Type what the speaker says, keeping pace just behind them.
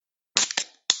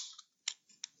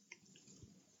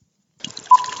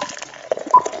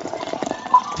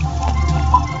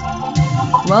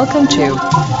Welcome to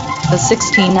the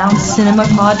 16-ounce Cinema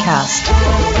Podcast.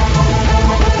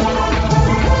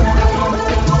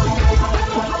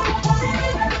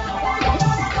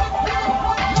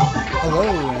 Hello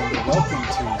and welcome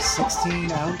to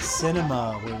 16-ounce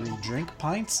Cinema, where we drink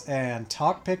pints and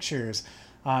talk pictures.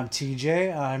 I'm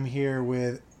TJ. I'm here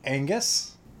with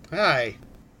Angus. Hi.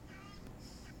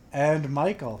 And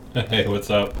Michael. Hey, what's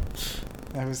up?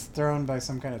 I was thrown by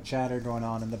some kind of chatter going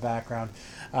on in the background.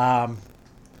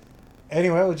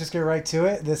 Anyway, we'll just get right to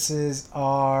it. This is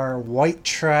our white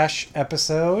trash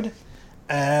episode.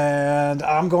 And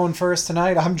I'm going first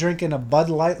tonight. I'm drinking a Bud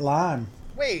Light Lime.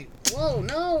 Wait, whoa,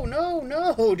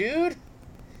 no, dude.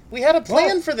 We had a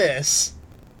plan for this.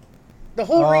 The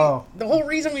whole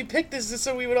reason we picked this is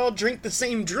so we would all drink the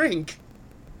same drink.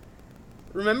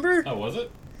 Remember? Oh, was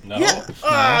it? No. Yeah.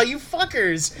 Ah, you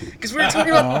fuckers. Because we were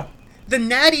talking about the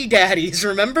Natty Daddies,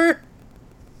 remember?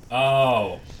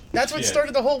 Oh. That's what shit.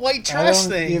 started the whole white I trash don't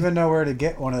thing. even know where to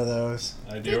get one of those.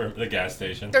 I do. The gas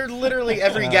station. They're literally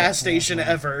every gas station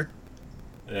ever.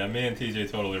 Yeah, me and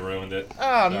TJ totally ruined it.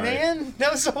 Oh, Sorry. man.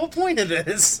 That was the whole point of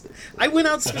this. I went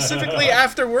out specifically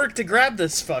after work to grab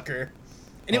this fucker.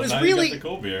 And it was now really... You got the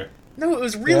cold beer. No, it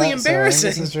was really So embarrassing.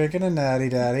 Angus is drinking a Natty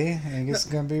Daddy. Angus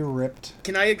is going to be ripped.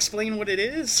 Can I explain what it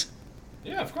is?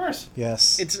 Yeah, of course.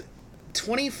 Yes. It's a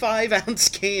 25-ounce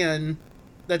can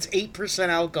that's 8%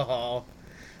 alcohol.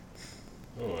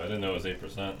 Oh, I didn't know it was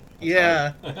 8%.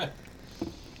 Yeah. Do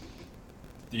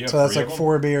you have So that's three like of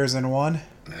 4 beers in one.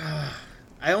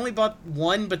 I only bought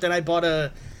one, but then I bought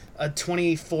a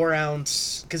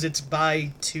 24-ounce because it's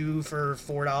buy two for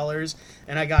 $4,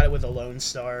 and I got it with a Lone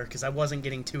Star because I wasn't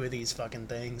getting two of these fucking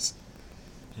things.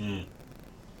 them?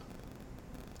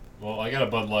 Well, I got a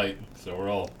Bud Light, so we're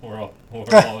all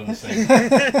in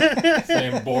the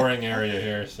same boring area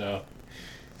here. So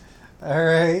All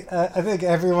right. I think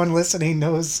everyone listening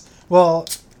knows. Well,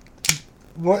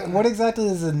 what exactly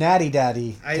does a Natty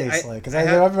Daddy taste like? Because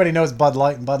everybody knows Bud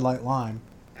Light and Bud Light Lime.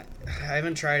 I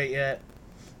haven't tried it yet.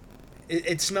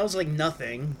 It smells like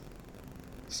nothing.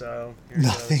 So here it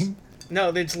Nothing? goes. No,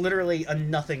 it's literally a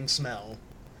nothing smell.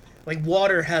 Like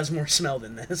water has more smell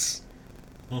than this.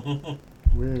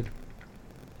 Weird.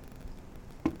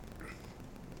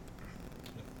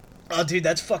 Oh, dude,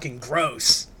 that's fucking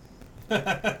gross. well,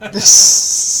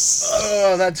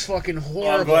 Oh, that's fucking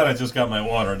horrible. I'm glad I just got my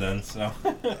water then. So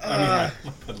my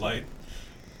Bud Light.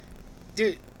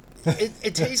 Dude,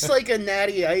 it tastes like a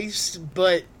Natty Ice,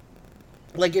 but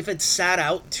like if it sat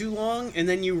out too long and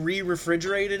then you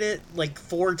re-refrigerated it like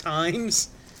 4 times.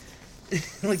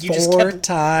 Like you just kept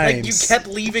times. Like you kept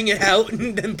leaving it out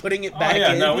and then putting it back Oh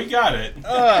yeah, in. no, we got it.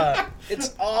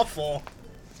 It's awful.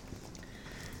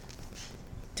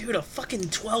 Dude, a fucking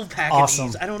 12-pack Awesome.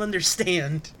 of these. I don't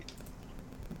understand.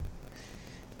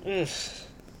 Ugh.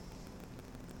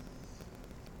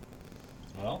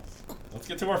 Well, let's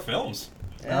get to our films.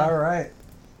 Yeah. All right.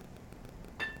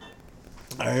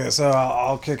 Okay, so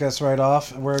I'll kick us right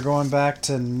off. We're going back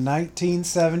to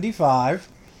 1975.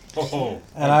 Oh,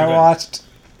 And I watched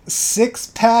Six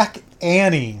Pack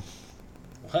Annie.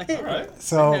 What? All right.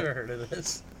 So I've never heard of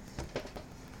this.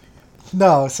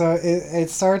 no, so it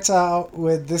starts out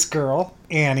with this girl,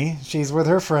 Annie. She's with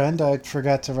her friend. I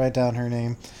forgot to write down her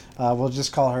name. We'll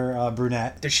just call her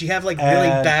Brunette. Does she have like really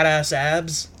And- badass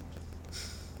abs?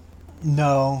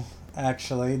 No,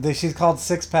 actually. She's called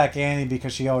Six Pack Annie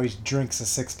because she always drinks a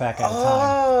 6-pack at a time.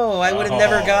 Oh, I would have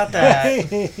never got that.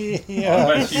 I Yeah.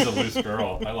 bet she's a loose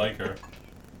girl. I like her.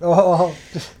 Oh,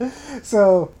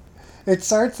 so it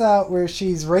starts out where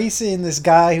she's racing this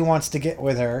guy who wants to get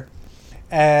with her,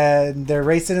 and they're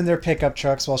racing in their pickup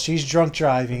trucks while she's drunk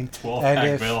driving.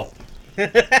 12-pack Bill.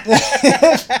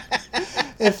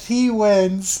 If he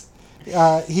wins,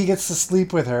 he gets to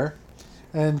sleep with her.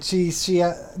 And she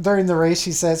during the race,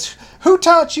 she says, "Who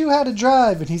taught you how to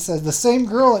drive?" And he says, "The same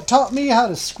girl that taught me how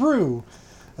to screw."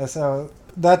 So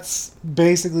that's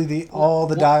basically all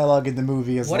the dialogue in the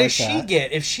movie is What like does she that.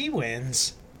 get if she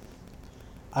wins?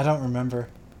 I don't remember.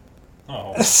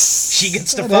 Oh, She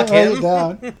gets to I fuck didn't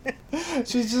write him? it down.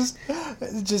 She's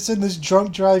just in this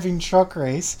drunk driving truck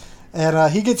race,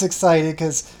 and he gets excited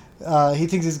because he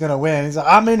thinks he's gonna win. He's like,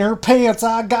 "I'm in her pants.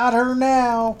 I got her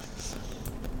now."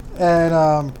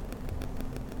 And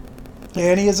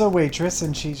Annie is a waitress,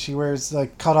 and she wears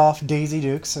like cut off Daisy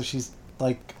Dukes, so she's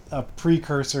like a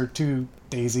precursor to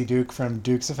Daisy Duke from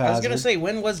Dukes of Hazzard. I was gonna say,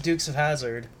 when was Dukes of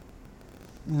Hazzard?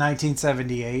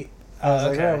 1978. I was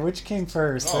like, okay. oh, which came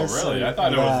first? oh This really? or I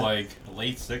thought it that? was like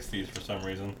late 60s for some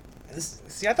reason.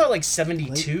 See, I thought like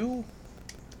 72.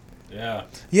 Yeah.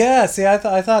 Yeah, see, I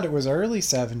thought it was early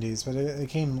 70s, but it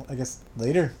came, I guess,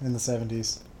 later in the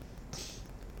 70s.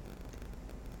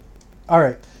 All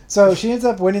right. So she ends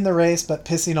up winning the race, but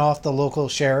pissing off the local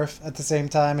sheriff at the same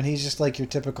time, and he's just like your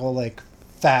typical like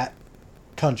fat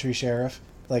country sheriff,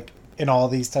 like in all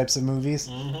these types of movies.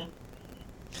 Mm-hmm.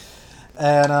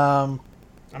 And I'm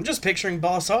just picturing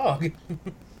Boss Hogg.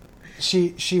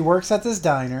 she works at this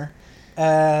diner,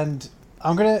 and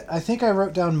I think I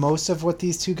wrote down most of what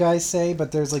these two guys say,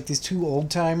 but there's like these two old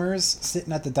timers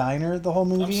sitting at the diner the whole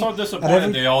movie. I'm so disappointed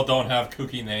And they all don't have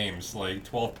kooky names like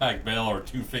 12-Pack Bill or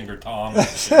Two Finger Tom. Or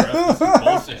Sheriff. This is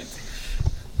bullshit.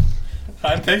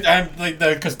 I'm like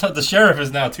because the sheriff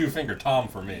is now Two Finger Tom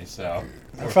for me. So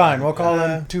Fine, we'll call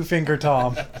him Two Finger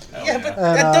Tom. Yeah, but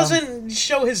And, that doesn't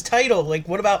show his title. Like,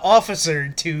 what about Officer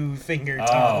Two Finger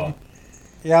Tom?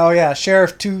 Yeah, oh yeah,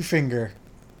 Sheriff Two Finger.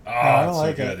 Oh, I don't that's so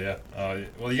like good, it. yeah.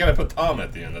 Well, you gotta put Tom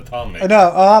at the end. The Tom makes.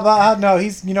 No,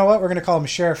 he's. You know what? We're gonna call him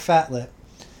Sheriff Fatlip.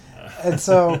 And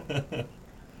so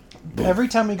every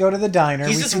time we go to the diner,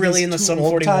 He's we just see really these into two Sum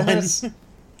old 41. timers.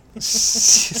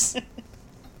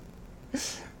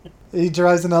 He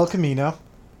drives an El Camino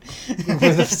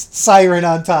with a siren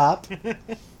on top.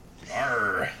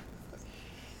 Arr.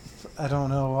 I don't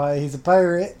know why he's a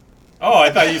pirate. Oh,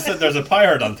 I thought you said there's a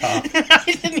pirate on top. I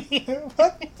didn't even...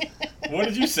 What? What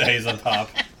did you say is on top?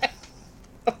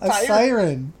 A Pirate?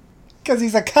 siren. Because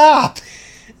he's a cop.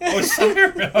 Oh,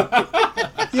 siren.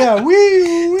 Yeah,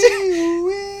 wee.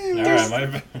 All right,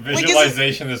 my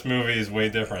visualization of this movie is way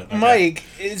different. Okay. Mike,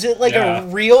 is it like Yeah. a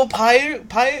real pirate?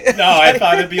 No, I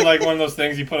thought it'd be like one of those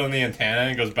things you put on the antenna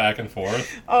and it goes back and forth.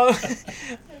 Oh,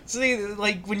 see,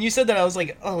 like when you said that, I was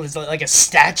like, oh, is that like a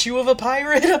statue of a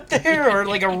pirate up there, or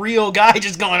like a real guy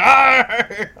just going,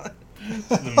 "Arr!" In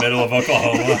the middle of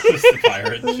Oklahoma, just the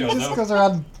pirate He shows just up. goes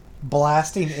around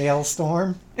blasting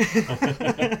Ailstorm.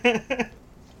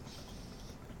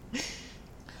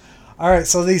 All right,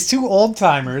 so these two old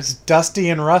timers, Dusty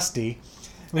and Rusty,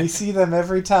 we see them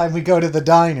every time we go to the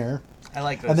diner, I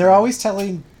like that. and they're always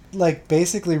telling like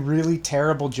basically really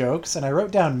terrible jokes. And I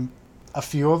wrote down a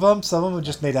few of them. Some of them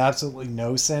just made absolutely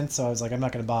no sense, so I was like, I'm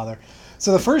not going to bother.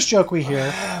 So the first joke we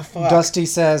hear, Fuck. Dusty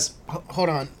says, Hold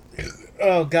on.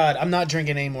 Oh God, I'm not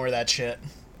drinking any more of that shit.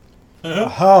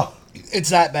 "Oh, It's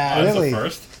that bad. That's Really? the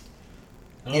first.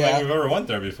 I don't Yeah. think we've ever went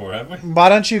there before, have we? why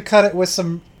don't you cut it with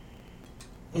some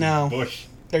No, Bush.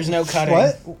 there's no cutting.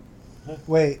 what?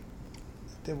 Wait,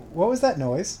 what was that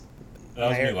noise? That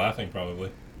was My me hair- laughing,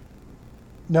 probably.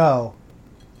 No,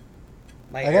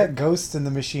 My I hair- got ghosts in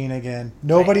the machine again.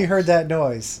 Nobody heard that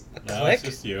noise. a No, click. it's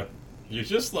just you. You're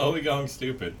just slowly going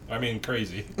stupid. I mean,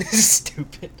 crazy.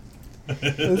 Stupid.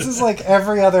 This is like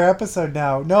every other episode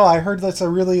now. No, I heard that's a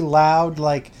really loud,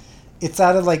 like, it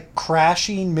sounded like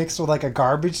crashing mixed with like a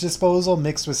garbage disposal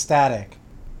mixed with static.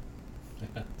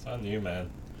 It's on you, man.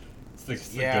 It's the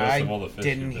Yeah, ghost I of all the fish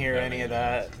didn't you've been hear having any of in your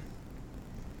that.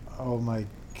 Oh my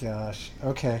gosh.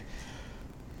 Okay.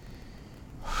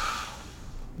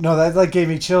 No, that like gave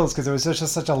me chills because it was just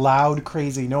such a loud,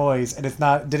 crazy noise, and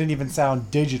didn't even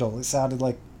sound digital. It sounded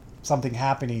like something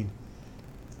happening.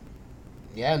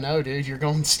 Yeah, no, dude, you're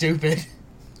going stupid.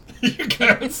 You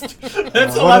ghost.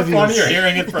 That's a One lot of you funnier is-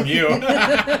 hearing it from you.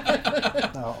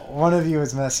 No, one of you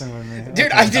is messing with me. Dude,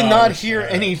 Okay. I did not Oh, hear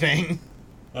alright. anything.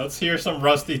 Let's hear some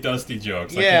rusty, dusty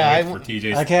jokes. Yeah, I can't wait for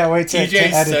TJ's. I can't wait to TJ's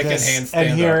edit secondhand this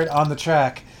and hear it stand-up. on the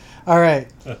track. All right.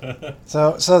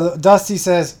 So Dusty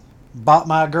says, "Bought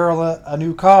my girl a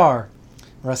new car."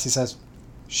 Rusty says,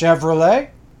 "Chevrolet."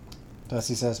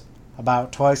 Dusty says,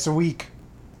 "About twice a week."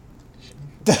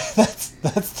 that's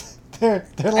their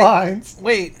lines.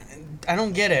 Wait, I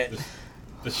don't get it.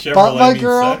 The Bought my Chevrolet means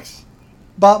girl- sex,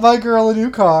 Bought my girl a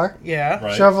new car. Yeah.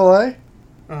 right? Chevrolet.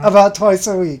 Uh-huh. About twice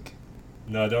a week.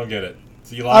 No, don't get it.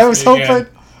 So you lost I was me again.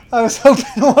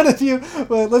 hoping one of you.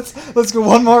 Wait, let's go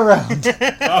one more round.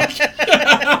 Oh.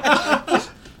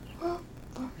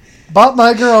 Bought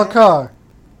my girl a car.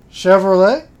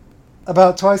 Chevrolet.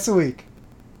 About twice a week.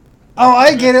 Oh,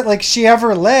 I get it. Like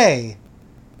Chevrolet.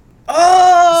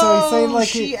 Oh, So he's saying like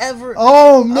she ever.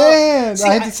 Oh man, see,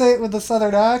 I had I- to say it with a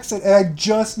southern accent, and I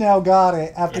just now got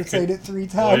it after saying it 3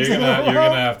 Well, times. you're in a gonna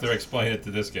row. have to explain it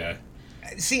to this guy.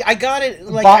 See, I got it.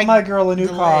 Like, Bought my girl a new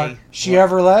delay. car.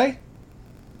 Chevrolet.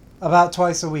 About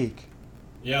twice a week.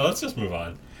 Yeah, let's just move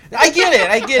on. I get it.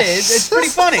 It's pretty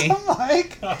funny.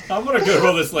 Mike. I'm gonna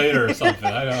Google this later or something.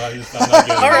 I'm not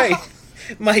getting All it. right,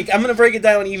 Mike, I'm gonna break it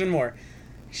down even more.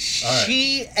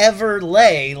 She ever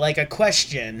lay like a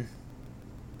question,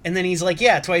 and then he's like,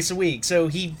 "Yeah, twice a week." So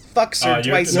he fucks her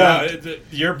twice yeah. a week.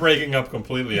 You're breaking up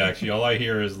completely. Actually, all I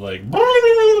hear is like.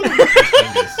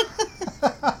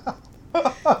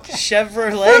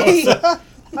 Chevrolet.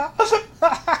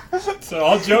 So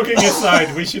all joking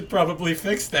aside, we should probably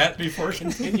fix that before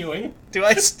continuing. Do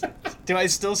I? Do I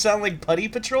still sound like Putty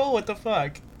Patrol? What the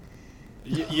fuck?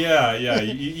 Yeah.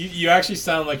 You actually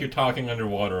sound like you're talking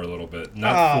underwater a little bit.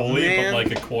 Not Oh, fully, man. but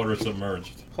like a quarter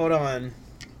submerged. Hold on.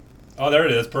 Oh, there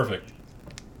it is. Perfect.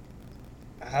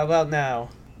 How about now?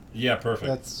 Yeah, perfect.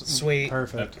 That's Sweet.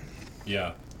 perfect.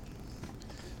 Yeah.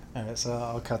 All right, so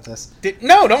I'll cut this.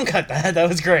 No, don't cut that. That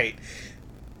was great.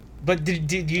 But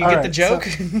did you All get right, the joke?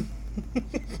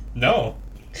 No.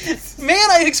 Man,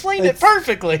 I explained it It's-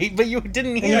 perfectly, but you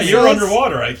didn't hear Yeah, me. you're says-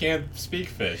 underwater. I can't speak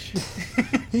fish.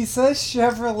 He says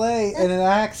Chevrolet in an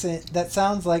accent that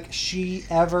sounds like she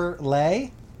ever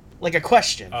lay. Like a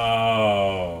question.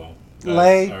 Oh. that's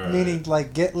Lay, all right. meaning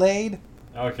like get laid.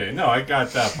 Okay, no, I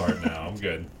got that part now. I'm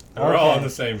good. We're all Okay. on the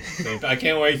same. I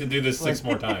can't wait to do this 6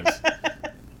 more times.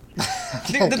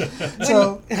 Okay.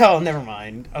 So Oh, never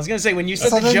mind. I was gonna say when you said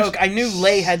So the then- joke, I knew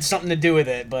lay had something to do with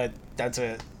it, but that's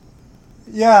it.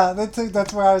 yeah,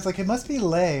 that's where I was like, it must be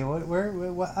lay. What?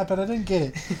 But I didn't get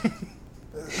it.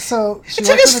 So she It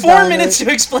took works us in a 4 diner. minutes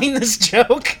to explain this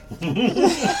joke.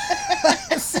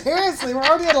 Seriously, we're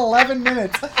already at 11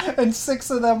 minutes, and 6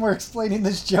 of them were explaining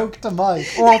this joke to Mike,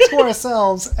 or to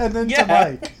ourselves, and then to Yeah.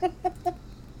 Mike.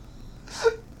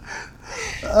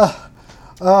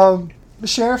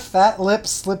 Sheriff Fat Lip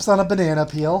slips on a banana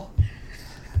peel,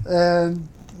 and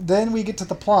then we get to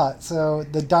the plot. So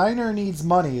the diner needs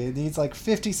money. It needs like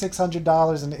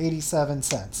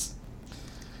 $5,600.87.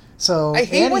 So I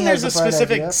hate Annie when has there's a bright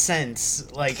specific idea.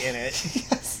 sense like in it.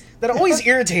 Yes. That always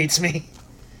irritates me.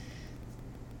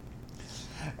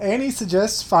 Annie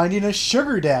suggests finding a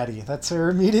sugar daddy. That's her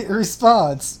immediate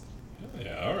response.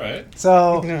 Yeah, all right.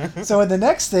 So in the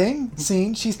next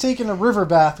scene, she's taking a river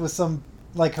bath with some,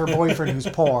 like, her boyfriend who's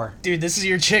poor. Dude, this is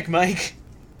your chick, Mike.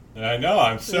 I know.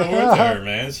 I'm so with her,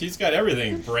 man. She's got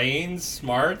everything: brains,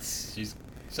 smarts. She's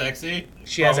sexy.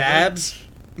 She has probably. abs.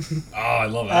 Oh, I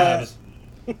love abs.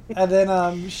 And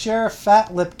then Sheriff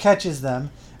Fat Lip catches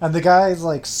them, and the guy's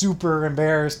like super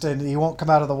embarrassed, and he won't come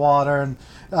out of the water.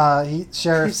 And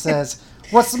Sheriff says,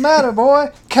 "What's the matter,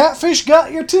 boy? Catfish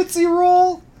got your Tootsie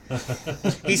Roll?"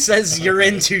 He says you're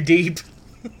in too deep.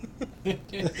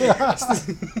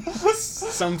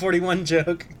 Some 41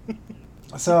 joke.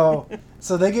 So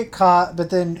they get caught, but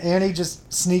then Annie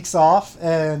just sneaks off,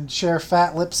 and Sheriff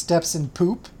Fat Lip steps in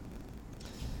poop.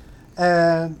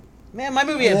 And Man, my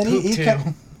movie had then poop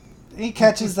too. he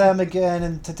catches them again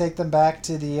and to take them back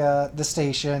to the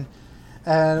station.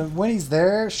 And when he's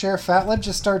there, Sheriff Fat Lip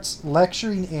just starts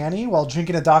lecturing Annie while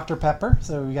drinking a Dr. Pepper.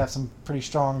 So we got some pretty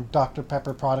strong Dr.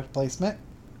 Pepper product placement.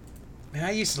 Man,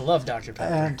 I used to love Dr.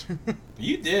 Pepper. And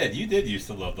You did used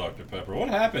to love Dr. Pepper. What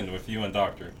happened with you and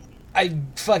Doctor? I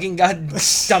fucking got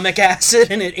stomach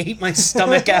acid and it ate my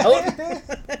stomach out.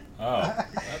 Oh,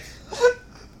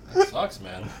 that sucks,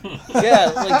 man.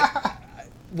 Yeah, like,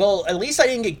 well, at least I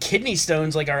didn't get kidney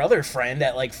stones like our other friend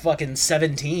at like fucking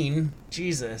 17.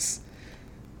 Jesus.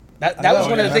 That I was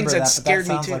don't one of the things remember that but scared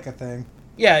me sounds too. like a thing.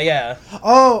 Yeah.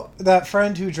 Oh, that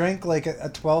friend who drank like a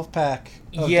 12-pack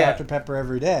of Yeah. Dr. Pepper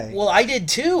every day. Well, I did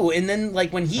too, and then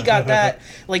like when he got that,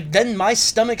 like then my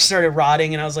stomach started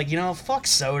rotting, and I was like, fuck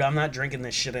soda, I'm not drinking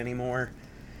this shit anymore.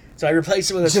 So I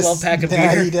replaced it with a Just 12-pack of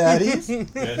Natty beer. Daddies.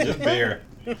 Yeah, just beer.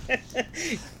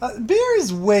 Beer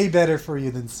is way better for you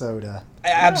than soda.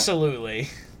 Absolutely.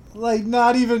 Like,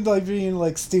 not even like being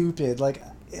like stupid. Like,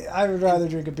 I would rather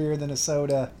drink a beer than a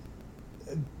soda.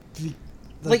 Be-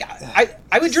 Like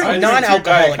I would drink I drink 2 Diet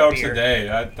non-alcoholic Cokes beer. a day.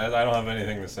 I don't have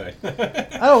anything to say.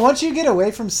 Oh, once you get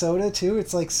away from soda too,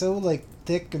 it's like so like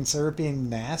thick and syrupy and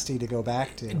nasty to go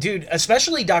back to. Dude,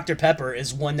 especially Dr. Pepper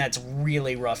is one that's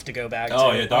really rough to go back to.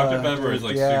 Oh yeah, Dr. Pepper is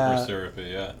like yeah. super syrupy.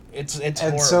 Yeah. It's and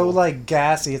horrible. so like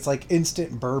gassy. It's like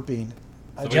instant burping.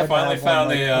 I So we tried to finally have one, found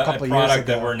like, a couple years product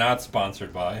that ago. we're not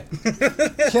sponsored by.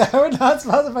 Yeah, we're not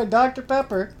sponsored by Dr.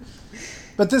 Pepper,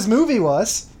 but this movie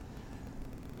was.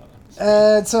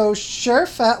 And so Sheriff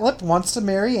Fat Lip wants to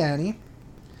marry Annie,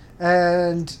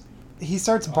 and he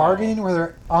starts bargaining with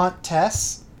her Aunt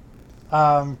Tess,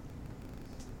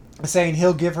 saying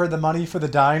he'll give her the money for the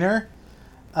diner,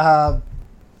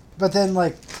 but then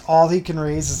like all he can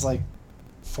raise is like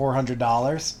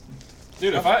 $400.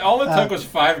 Dude, if all it took was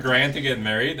 $5,000 to get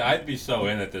married, I'd be so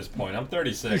in at this point. I'm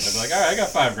 36. I'd be like, all right, I got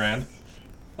 $5,000.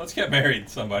 Let's get married,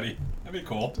 somebody. That'd be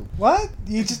cool. What?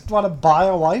 You just want to buy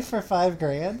a wife for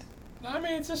 $5,000? I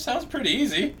mean, it just sounds pretty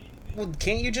easy. Well,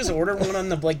 can't you just order one on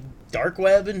the like dark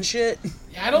web and shit?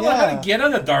 Yeah, I don't know how Yeah. to get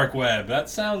on the dark web. That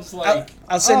sounds like.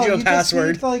 I'll send you a just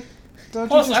password. need, like, don't you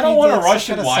Plus, just I don't need, want a like, some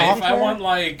Russian kind of wife. I software? want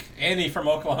like Annie from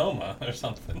Oklahoma or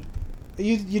something.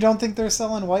 You don't think they're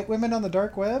selling white women on the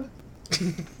dark web?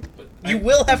 But You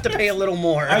will have to pay a little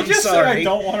more. I I'm just said sorry. I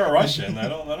don't want a Russian. I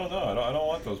don't know. I don't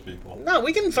want those people. No,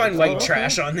 we can find white Okay.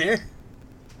 trash on there.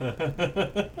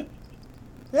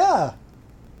 Yeah.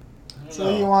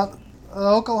 So you want an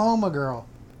Oklahoma girl?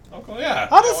 Okay, yeah.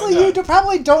 Honestly, yeah, you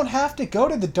probably don't have to go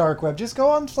to the dark web. Just go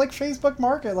on like Facebook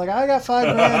Market. Like, I got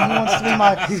 $5 grand. Who wants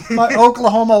to be my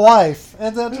Oklahoma wife?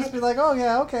 And they'll just be like, oh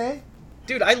yeah, okay.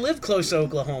 Dude, I live close to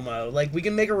Oklahoma. Like, we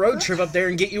can make a road trip up there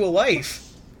and get you a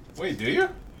wife. Wait, do you?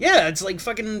 Yeah, it's like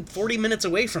fucking 40 minutes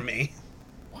away from me.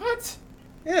 What?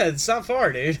 Yeah, it's not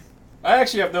far, dude. I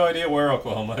actually have no idea where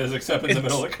Oklahoma is, except in the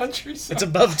middle of the country. So. It's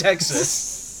above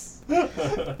Texas.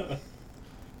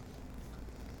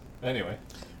 Anyway.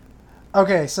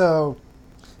 Okay, so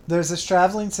there's this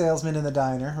traveling salesman in the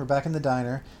diner. We're back in the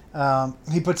diner.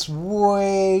 He puts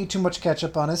way too much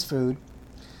ketchup on his food.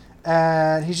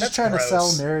 And he's just That's trying to sell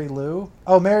gross. Mary Lou.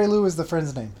 Oh, Mary Lou is the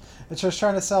friend's name. It's just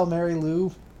trying to sell Mary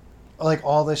Lou, like,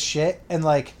 all this shit. And,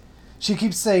 like, she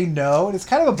keeps saying no. And it's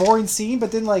kind of a boring scene,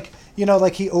 but then, like, you know,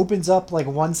 like, he opens up, like,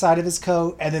 one side of his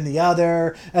coat and then the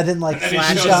other. And then, like, And then he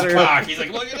Flash shows flashes his up. cock. He's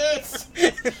like, look at this.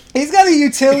 He's got a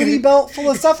utility belt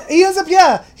full of stuff. He ends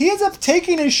up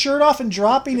taking his shirt off and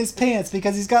dropping his pants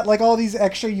because he's got like all these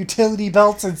extra utility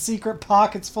belts and secret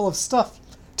pockets full of stuff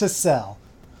to sell.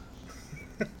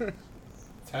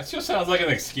 That just sounds like an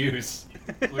excuse.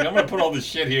 Like, I'm gonna put all this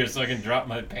shit here so I can drop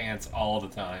my pants all the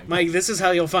time. Mike, this is how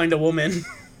you'll find a woman.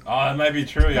 Oh, that might be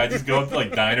true. I just go up to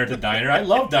like diner to diner. I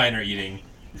love diner eating.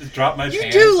 Just drop my You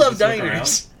pants. do and love just look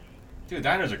diners. around. Dude,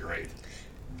 diners are great.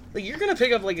 Like, you're gonna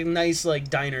pick up like a nice like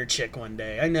diner chick one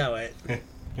day. I know it.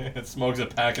 It smokes a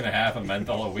pack and a half of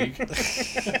menthol a week.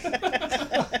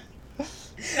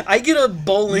 I get a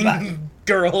bowling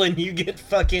girl and you get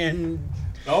fucking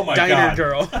Oh my diner god.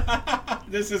 girl.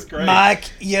 This is great. Mike,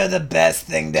 you're the best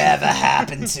thing to ever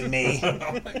happen to me. Oh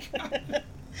my god.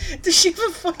 Does she have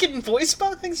a fucking voice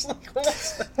box? Like,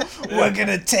 what's that? We're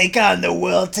gonna take on the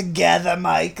world together,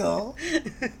 Michael.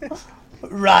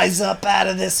 Rise up out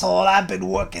of this hole. I've been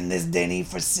working this Denny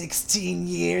for 16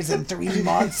 years and 3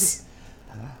 months.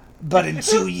 But in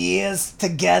 2 years,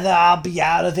 together I'll be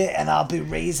out of it and I'll be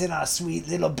raising our sweet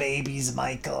little babies,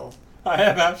 Michael. I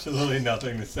have absolutely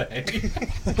nothing to say.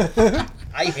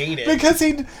 I hate it.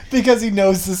 Because he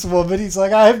knows this woman. He's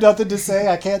like, I have nothing to say.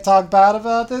 I can't talk bad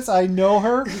about this. I know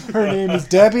her. Her name is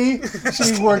Debbie.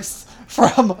 She works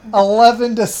from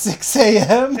 11 to 6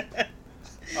 a.m.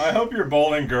 I hope your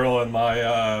bowling girl and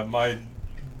my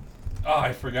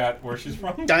I forgot where she's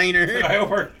from. Diner. I hope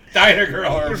her diner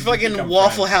girl. Your fucking become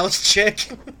Waffle friends. House chick.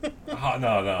 Oh,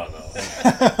 no.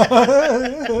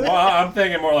 Well, I'm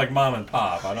thinking more like mom and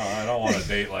pop. I don't want to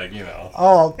date like, you know.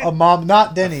 Oh, a mom,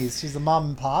 not Denny's. She's a mom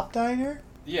and pop diner?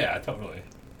 Yeah, totally.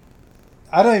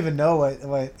 I don't even know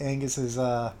what Angus's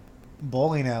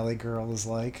bowling alley girl is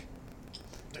like.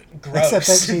 Gross. Except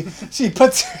that she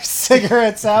puts her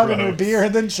cigarettes out in her Gross. beer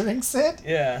and then drinks it.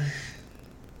 Yeah.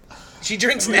 She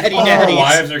drinks natty All our natties.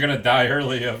 wives are gonna die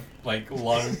early of like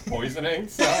lung poisoning.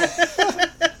 So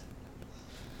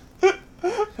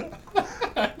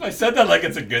I said that like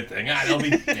it's a good thing. They'll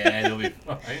be dead. It'll be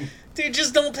fine. Dude,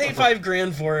 just don't pay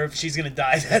 $5,000 for her if she's gonna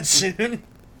die that soon.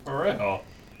 For real.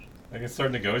 I can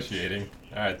start negotiating.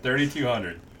 All right,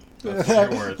 3,200. That's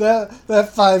what you're worth. That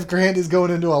 $5,000 is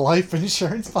going into a life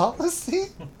insurance policy.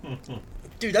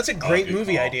 Dude, that's a great good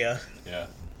movie call. idea. Yeah.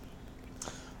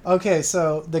 Okay,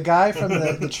 so the guy from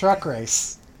the truck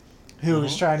race who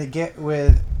was trying to get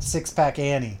with Six Pack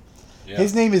Annie, Yeah.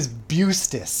 his name is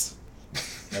Bustus.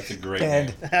 That's a great And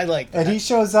name. I like that. and he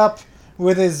shows up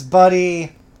with his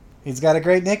buddy. He's got a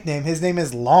great nickname. His name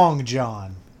is Long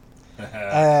John.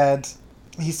 And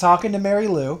he's talking to Mary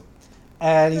Lou,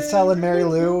 and he's telling Mary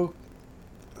Lou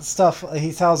stuff.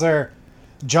 He tells her,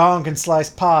 John can slice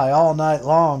pie all night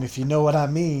long, if you know what I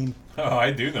mean. Oh,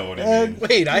 I do know what he And means.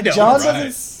 Wait, I don't. John Right.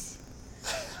 doesn't.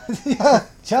 Yeah,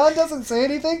 John doesn't say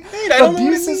anything. Wait, I don't know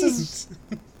what it Bustus means.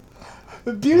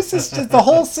 Bustus just the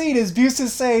whole scene is Bustus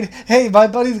saying, "Hey, my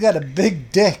buddy's got a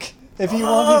big dick. If you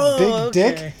want his big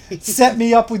okay. dick, set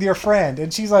me up with your friend."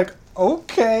 And she's like,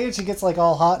 "Okay." And she gets like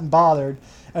all hot and bothered,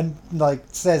 and like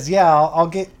says, "Yeah, I'll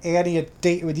get Annie a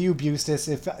date with you, Bustus,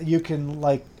 if you can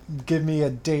like give me a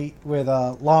date with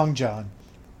Long John."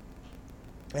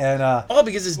 And Oh,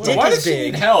 because his dick Why is does she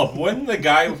need big. help? Wouldn't the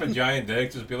guy with a giant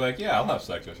dick just be like, "Yeah, I'll have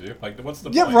sex with you"? Like, what's the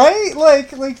yeah, point?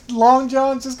 right? Like Long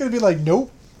John's just gonna be like,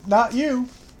 "Nope, not you."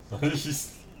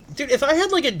 Dude, if I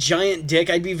had like a giant dick,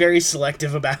 I'd be very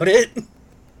selective about it.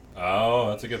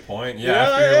 Oh, that's a good point. Yeah, Yeah,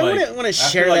 after I you're wouldn't like, wanna after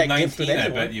share like that gift with 19, I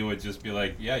anyone. bet you would just be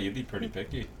like, "Yeah, you'd be pretty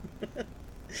picky."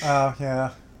 Oh, yeah.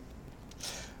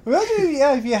 Imagine,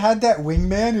 yeah, if you had that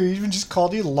wingman who even just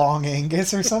called you Long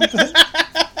Angus or something.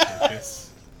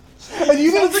 Angus. And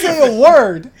you didn't Sounds like say a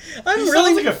word. I'm He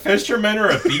really sounds like a fisherman or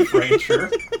a beef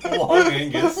ranger. Long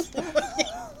Angus.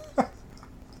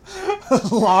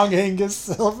 Long Angus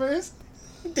Silvers.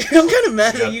 Dude, I'm kind of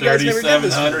mad that Got you guys never did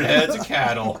this. 3,700 heads of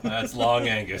cattle. That's Long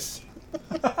Angus.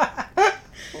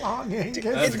 Long Angus.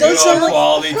 That's It good does sound old like-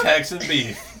 quality Texan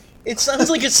beef. It sounds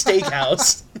like a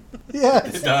steakhouse.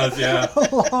 Yes. It does, yeah.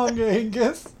 Long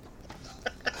Angus.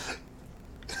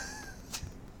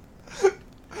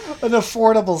 An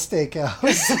affordable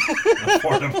steakhouse.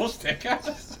 Affordable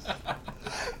steakhouse.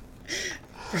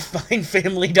 Fine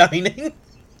family dining.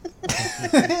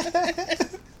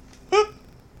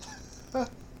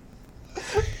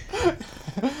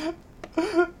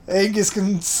 Angus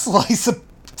can slice a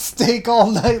steak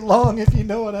all night long, if you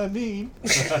know what I mean.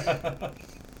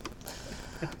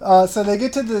 So they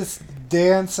get to this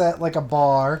dance at like a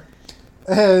bar,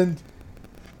 and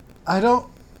I don't.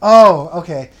 Oh,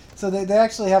 okay. So they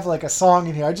actually have like a song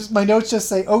in here. My notes just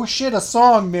say, "Oh shit, a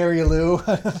song, Mary Lou."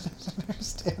 I don't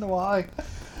understand why.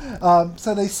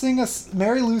 So they sing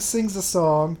Mary Lou sings a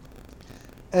song,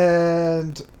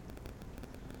 and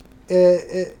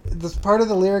the part of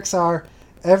the lyrics are,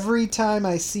 "Every time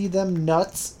I see them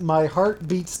nuts, my heart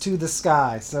beats to the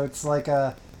sky." So it's like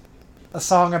a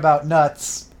song about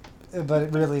nuts, but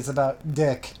it really is about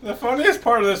dick. The funniest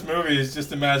part of this movie is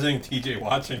just imagining TJ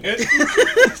watching it.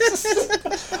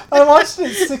 I watched it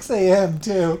at 6 a.m.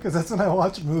 too, because that's when I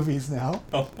watch movies now.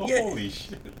 Oh, Yeah. holy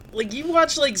shit. Like, you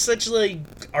watch, like, such, like,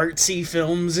 artsy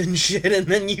films and shit, and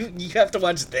then you have to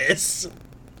watch this.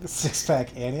 Six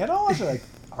Pack Annie. I don't watch like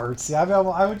artsy.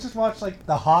 I would just watch like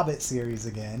the Hobbit series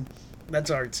again.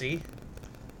 That's artsy.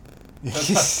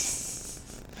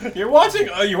 You're watching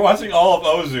all of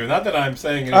Ozu. Not that I'm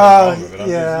saying anything wrong with it.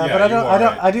 Yeah, but I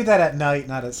don't. I do that at night,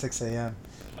 not at 6 a.m.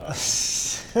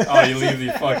 Oh, you leave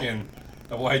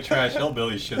the white trash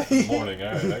hillbilly shit in the morning.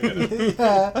 All right, I get it.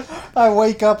 Yeah, I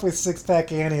wake up with Six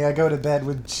Pack Annie. I go to bed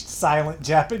with silent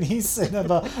Japanese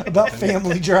cinema about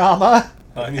family drama.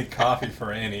 I need coffee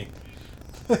for Annie.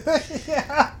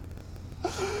 Yeah.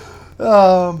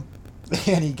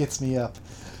 Annie gets me up.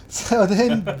 So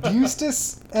then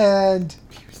Eustace and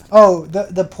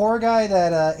the poor guy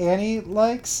that Annie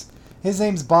likes, his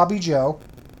name's Bobby Joe.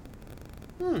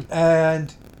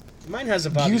 And Mine has a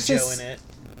Bobby Eustace- Joe in it.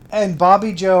 and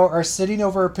Bobby Joe are sitting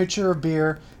over a pitcher of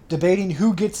beer, debating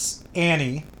who gets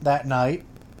Annie that night.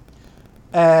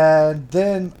 And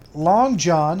then Long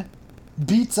John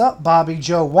beats up Bobby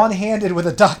Joe one-handed with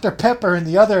a Dr. Pepper in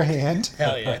the other hand.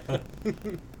 Hell yeah.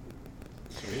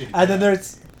 Sweet. And then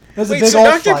there's a Wait, big so old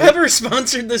Dr. fight. Pepper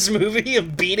sponsored this movie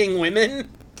of beating women?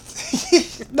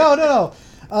 No.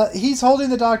 He's holding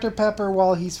the Dr. Pepper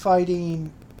while he's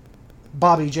fighting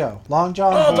Bobby Joe. Long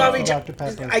John Oh, holds Bobby the Joe. Dr.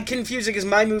 Pepper. I confuse it because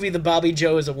my movie, The Bobby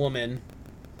Joe, is a woman.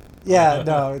 Yeah,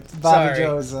 no, it's Bobby Sorry.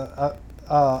 Joe is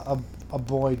a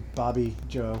boy Bobby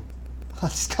Joe. I'll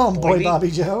just call him Boy Boy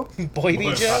Bobby Joe.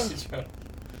 Boy Joe?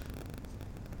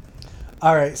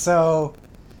 All right, so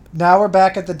now we're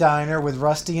back at the diner with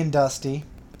Rusty and Dusty.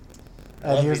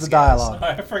 And Love here's these the guys. dialogue.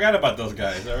 I forgot about those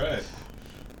guys. All right.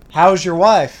 How's your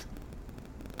wife?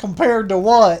 Compared to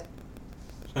what?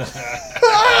 That's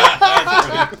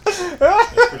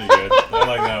pretty good. I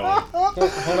like that one.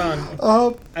 Hold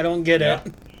on. I don't get Yeah.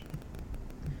 it.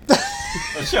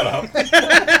 Oh, shut up.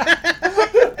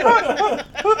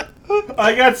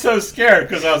 I got so scared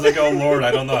because I was like, oh Lord,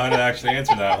 I don't know how to actually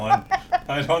answer that one.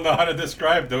 I don't know how to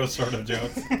describe those sort of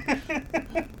jokes.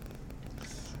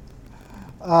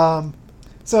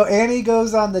 So Annie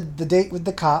goes on the date with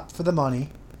the cop for the money.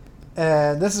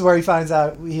 And this is where he finds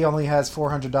out he only has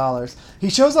 $400. He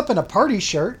shows up in a party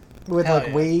shirt with Hell like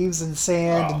yeah. waves and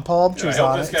sand Oh, and palm dude, trees I hope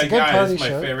on it. this It's a guy good guy party is my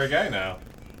shirt. favorite guy now.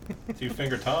 Two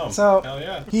Finger Tom. So Hell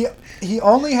yeah. he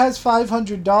only has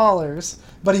 $500,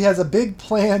 but he has a big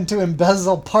plan to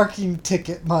embezzle parking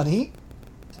ticket money.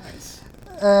 Nice.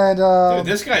 And Dude,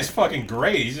 this guy's fucking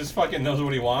great. He just fucking knows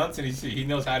what he wants and he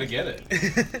knows how to get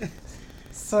it.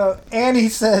 so Annie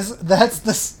says that's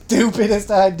the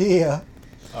stupidest idea.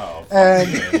 Oh, fuck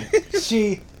And you,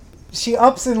 Annie. she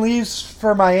ups and leaves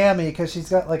for Miami because she's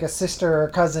got like a sister or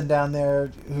cousin down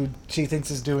there who she thinks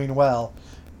is doing well,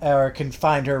 or can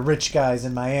find her rich guys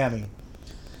in Miami.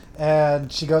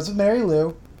 And she goes with Mary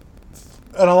Lou,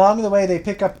 and along the way they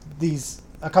pick up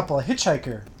a couple of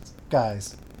hitchhiker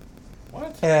guys,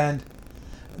 What? and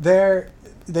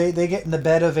they get in the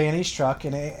bed of Annie's truck,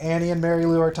 and Annie and Mary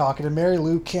Lou are talking, and Mary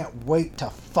Lou can't wait to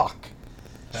fuck.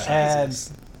 And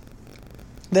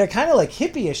they're kind of like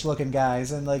hippie-ish looking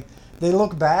guys, and like they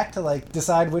look back to like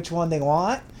decide which one they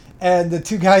want, and the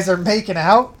two guys are making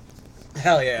out.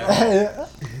 Hell yeah.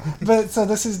 But so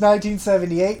this is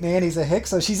 1978, and Annie's a hick,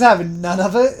 so she's having none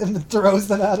of it and throws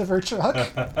them out of her truck.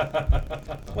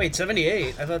 Wait,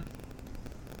 78? I thought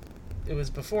it was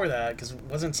before that, because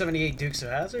wasn't 78 Dukes of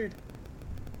Hazzard?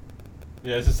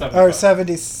 Yeah, it's just Or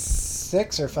 75.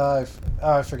 76 or 5.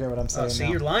 Oh, I forget what I'm saying Oh, see,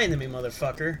 now. you're lying to me,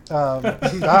 motherfucker.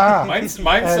 Mine's And,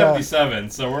 77.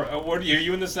 So what are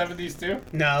you in the 70s too?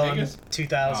 No, I'm Vegas?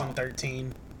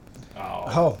 2013. Oh.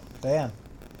 Oh, damn.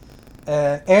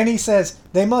 Annie says,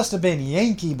 they must have been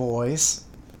Yankee boys.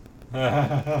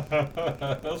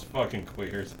 Those fucking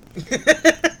queers.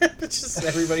 It's just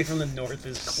everybody from the north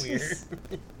is queer.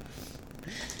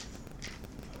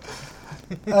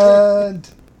 And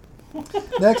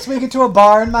next we get to a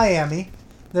bar in Miami.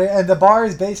 And the bar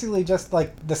is basically just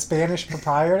like the Spanish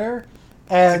proprietor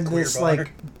and queer this bar.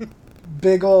 like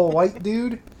big old white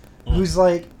dude who's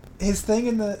like, his thing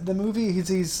in the movie,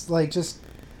 he's like just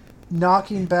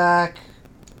knocking back,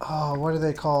 oh, what are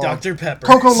they called? Dr. Pepper.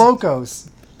 Coco Locos.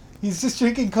 He's just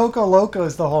drinking Coco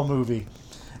Locos the whole movie.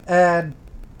 And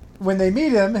when they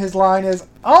meet him, his line is,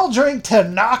 I'll drink to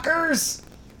knockers.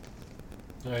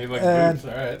 Oh, you like And-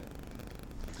 boobs, alright.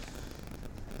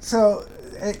 So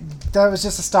that was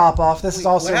just a stop off. This is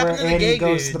Wait, also what where happened to the Annie gay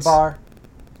goes to the dudes? bar.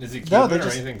 Is he No, Cuban they or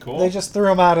just anything cool? they just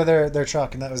threw him out of their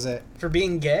truck, and that was it. For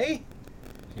being gay?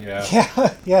 Yeah.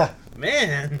 Yeah, yeah,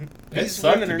 Man, It these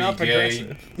sucked women to are be not gay,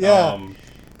 progressive. Yeah.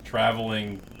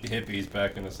 traveling hippies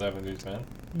back in the 70s, man.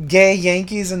 gay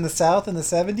Yankees in the South in the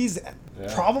 70s.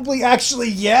 Yeah. Probably, actually,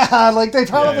 yeah. Like they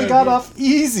probably Yeah. got off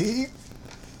easy.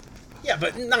 Yeah,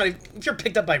 but not if you're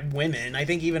picked up by women. I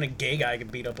think even a gay guy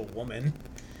could beat up a woman.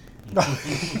 Not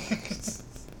six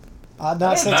Not,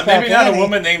 pack maybe not Annie. a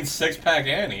woman named Six Pack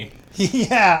Annie.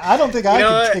 Yeah, I don't think I know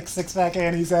could what? kick six pack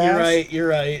Annie's ass. You're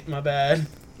right. My bad.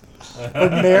 Or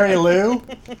Mary Lou.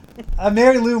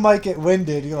 Mary Lou might get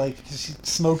winded, like 'cause she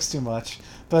smokes too much.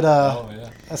 But Oh, yeah.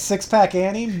 a six pack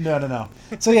Annie, no.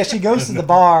 So yeah, she goes to the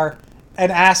bar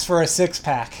and asks for a six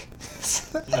pack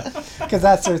because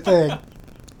that's her thing.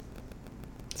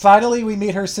 Finally, we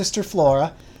meet her sister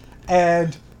Flora,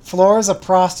 and Flora's a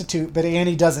prostitute, but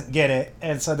Annie doesn't get it,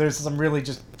 and so there's some really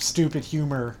just stupid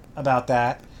humor about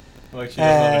that. Like, she doesn't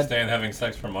And- understand having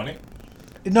sex for money?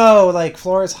 No, like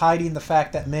Flora's hiding the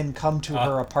fact that men come to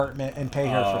her apartment and pay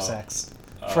her Oh. for sex.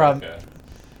 Oh, From okay.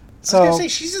 so I was gonna say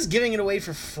she's just giving it away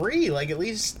for free. Like at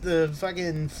least the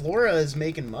fucking Flora is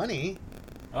making money.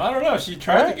 I don't know. She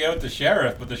tried What? to get with the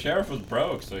sheriff, but the sheriff was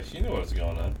broke, so she knew what was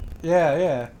going on.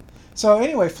 yeah. So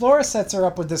anyway, Flora sets her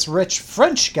up with this rich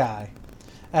French guy,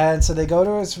 and so they go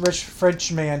to his rich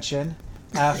French mansion.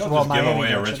 After Don't well, just give Miami away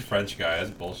a mansion. rich French guy. That's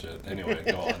bullshit. Anyway,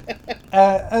 go on.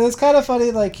 And it's kind of funny.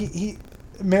 Like he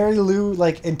Mary Lou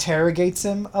like interrogates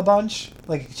him a bunch.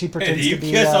 Like she Hey, pretends do you to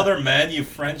be kiss other men, you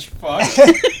French fuck?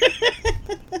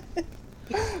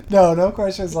 no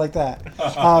questions like that.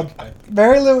 Okay.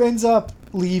 Mary Lou ends up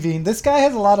leaving. This guy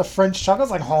has a lot of French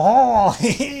chuckles, like oh,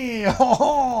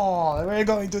 we're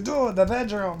going to do in the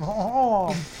bedroom.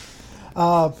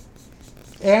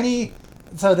 Annie,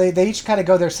 so they each kind of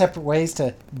go their separate ways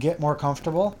to get more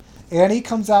comfortable. Annie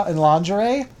comes out in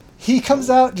lingerie. He comes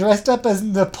out dressed up as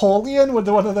Napoleon with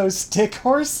one of those stick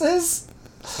horses.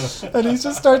 And he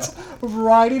just starts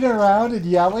riding around and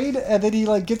yelling, and then he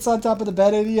like gets on top of the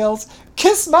bed and he yells,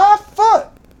 "Kiss my foot!"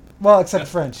 Well, except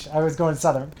French. I was going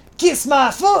southern. Kiss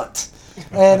my foot!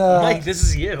 And Mike, this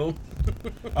is you.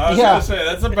 I was Yeah. gonna say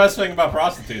that's the best thing about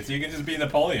prostitutes. You can just be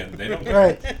Napoleon. They don't care.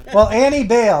 right. Well, Annie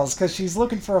bails because she's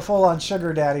looking for a full-on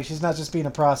sugar daddy. She's not just being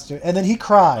a prostitute. And then he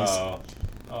cries. Oh.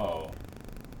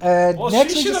 And Well,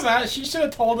 next she we should just- have. She should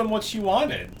have told him what she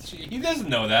wanted. He doesn't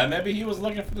know that. Maybe he was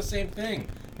looking for the same thing.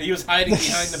 He was hiding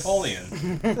behind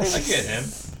Napoleon. I get him.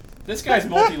 This guy's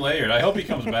multi-layered. I hope he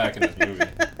comes back in this movie.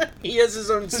 He has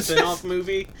his own spin-off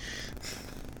movie.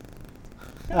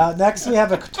 Next, we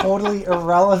have a totally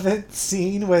irrelevant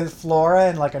scene with Flora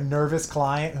and like a nervous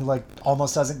client who like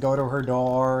almost doesn't go to her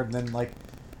door, and then like,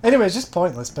 anyway, it's just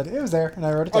pointless. But it was there, and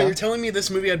I wrote it Oh, down. you're telling me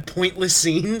this movie had pointless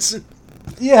scenes?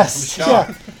 Yes. I'm Yeah.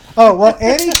 shocked. Oh well,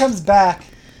 Annie comes back,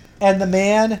 and the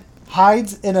man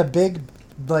hides in a big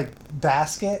like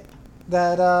basket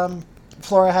that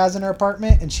Flora has in her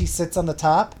apartment, and she sits on the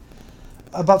top.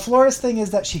 But Flora's thing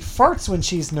is that she farts when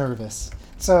she's nervous.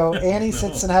 So Annie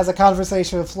sits and has a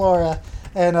conversation with Flora,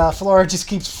 and Flora just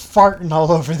keeps farting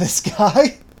all over this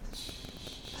guy.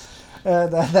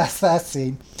 And that's that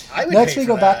scene. I would Next, pay we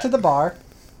for go back that. to the bar,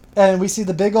 and we see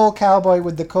the big old cowboy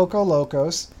with the Coco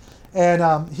Locos,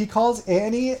 and he calls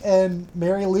Annie and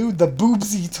Mary Lou the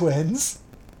Boobsy twins.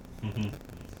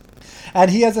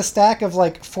 And he has a stack of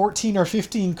like 14 or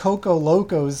 15 Coco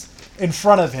Locos in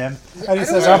front of him. And he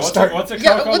says, I'm starting. What's a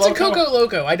Yeah, Coco what's a Loco? Coco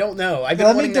Loco? I don't know. I've been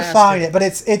Let me wanting to ask define it. it, but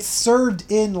it's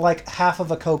served in like half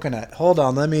of a coconut. Hold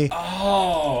on, let me.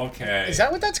 Oh, okay. Is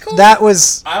that what that's called? That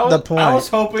was I was, the point. I was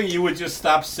hoping you would just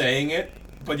stop saying it,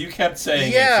 but you kept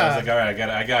saying it. So I Yeah. was like, all right,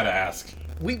 I gotta ask.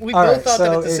 We All both right, thought that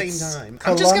so at the it's same time.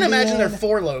 I'm just gonna imagine there are Colombian.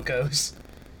 4 Locos.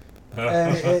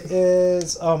 And it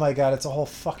is. Oh my god, it's a whole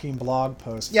fucking blog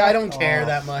post. Yeah, I don't Fuck care off.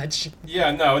 that much.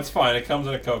 Yeah, no, it's fine. It comes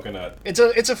in a coconut. It's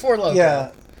a 4 Loco.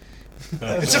 Yeah.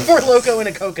 It's a 4 Loco in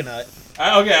a coconut.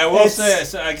 Okay, I will It's- say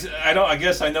so I don't. I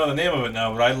guess I know the name of it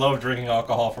now, but I love drinking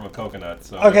alcohol from a coconut.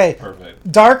 So Okay. it's perfect.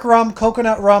 Dark rum,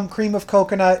 coconut rum, cream of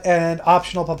coconut, and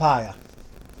optional papaya.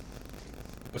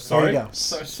 Sorry, go.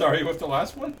 sorry with the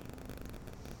last one.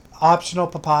 Optional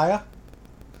papaya?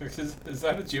 Is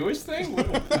that a Jewish thing?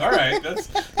 All right, that's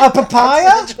A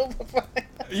papaya?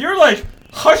 you're like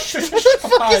hush. What the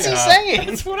fuck is he saying?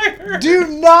 That's what I heard. Do you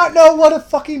not know what a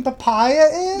fucking papaya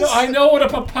is? No, I know what a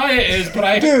papaya is,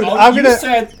 but Dude, oh, I'm you gonna-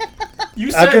 said you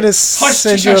I'm said gonna hush,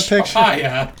 send you a hush, picture.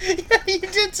 papaya. Yeah, you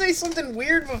did say something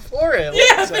weird before it.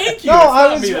 Yeah, thank you. No, It's I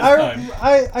not was me this time.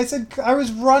 I said I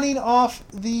was running off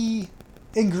the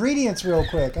ingredients real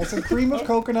quick. I said cream of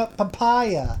coconut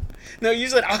papaya. No, you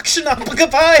said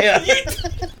Akshanapakapaya.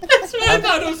 That's what I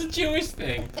thought it was a Jewish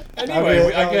thing.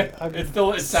 Anyway, I get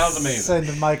it sounds amazing.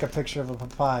 Send Mike a picture of a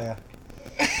papaya.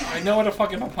 I know what a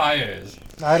fucking papaya is.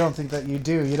 I don't think that you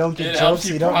do. You don't get It helps jokes.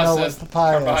 you You don't know what process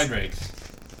papaya is. carbohydrates.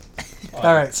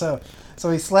 All right, so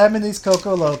he's slamming these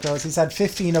Coco Locos. He's had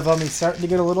 15 of them. He's starting to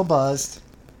get a little buzzed.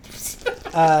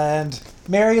 And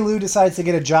Mary Lou decides to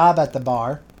get a job at the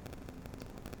bar.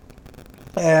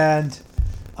 And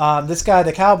this guy,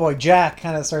 the cowboy Jack,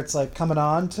 kind of starts like coming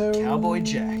on to Cowboy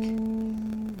Jack.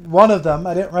 one of them.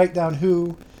 I didn't write down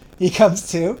who he comes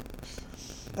to,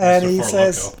 and Mr. he Four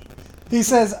says, Loko. he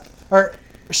says, or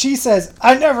she says,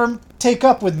 I never take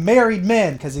up with married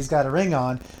men because he's got a ring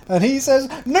on, and he says,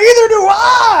 neither do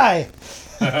I.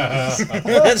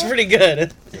 That's pretty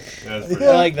good. That's pretty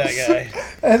I like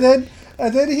that guy.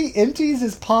 And then he empties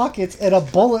his pockets and a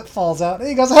bullet falls out. And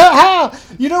he goes, ha ha!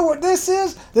 You know what this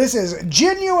is? This is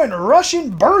genuine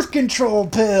Russian birth control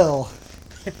pill.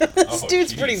 This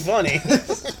dude's jeez. pretty funny.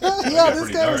 Yeah, this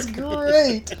pretty guy was dark.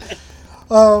 great.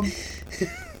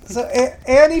 So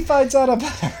Annie finds out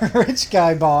about a rich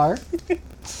guy bar.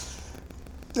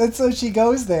 And so she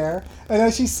goes there. And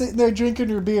as she's sitting there drinking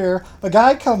her beer, a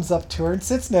guy comes up to her and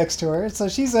sits next to her. And so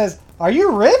she says, are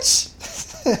you rich?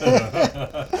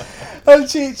 And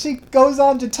she goes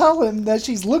on to tell him that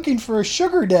she's looking for a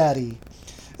sugar daddy.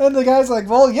 And the guy's like,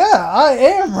 well, yeah, I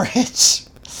am rich.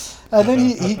 And then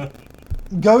he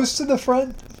goes to the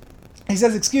front. He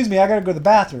says, excuse me, I gotta go to the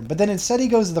bathroom. But then instead he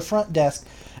goes to the front desk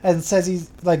and says he's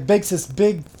like makes this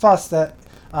big fuss that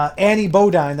Annie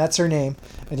Bodine, that's her name,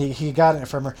 and he got it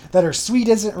from her, that her suite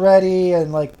isn't ready,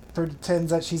 and like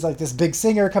pretends that she's like this big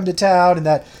singer come to town, and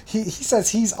that he says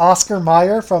he's Oscar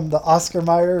Mayer from the Oscar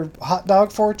Mayer hot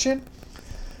dog fortune.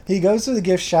 He goes to the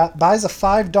gift shop, buys a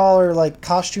 $5 like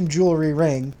costume jewelry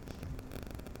ring,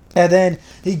 and then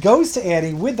he goes to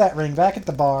Annie with that ring back at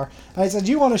the bar, and he says,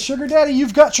 you want a sugar daddy?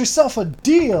 You've got yourself a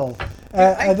deal.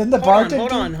 And then the bartender...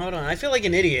 Hold on. I feel like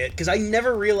an idiot because I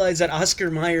never realized that Oscar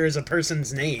Mayer is a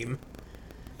person's name.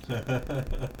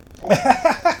 That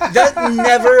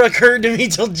never occurred to me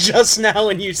till just now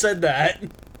when you said that.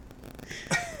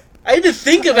 I had to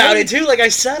think about it too. Like I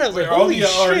said, I was like, Are all "Holy the,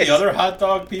 are shit!" the other hot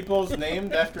dog people's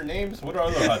named after names? What are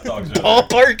other hot dogs? Paul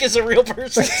Park is a real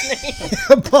person's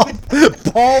name. Paul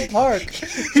Park.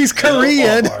 He's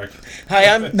Korean. Hi,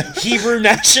 I'm Hebrew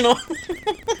National.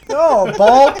 No,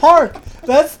 Ball Park.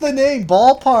 That's the name,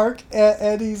 Ball Park,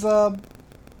 and he's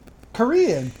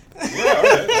Korean. Yeah, all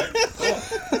right. Cool.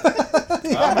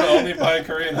 I'm gonna only buy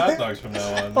Korean hot dogs from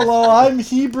now on. Hello, I'm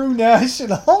Hebrew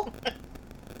National.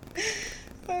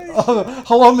 Oh,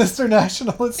 hello, Mr.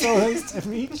 National. It's so nice to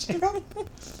meet you.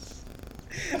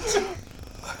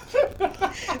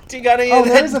 Do you got any Oh, of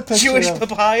there's a that picture Jewish of-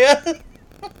 papaya?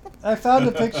 I found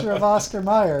a picture of Oscar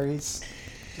Mayer. He's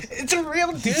It's a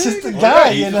real dude. just a Well, guy, yeah,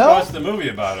 you you just know. watched the movie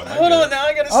about him. I Hold get on, it. now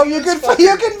I gotta see Oh, you this can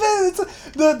fucker. it's,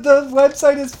 the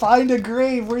website is Find a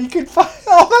Grave, where you can find.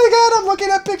 Oh my God, I'm looking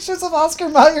at pictures of Oscar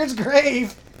Mayer's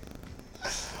grave.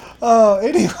 Oh,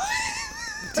 anyway,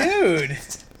 Dude.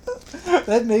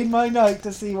 that made my night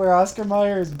to see where Oscar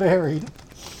Mayer is buried.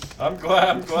 I'm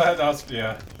glad Oscar.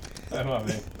 Yeah. I mean,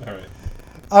 all right.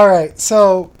 All right,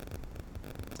 so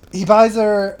he buys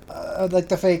her like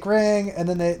the fake ring, and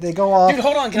then they go off. Dude,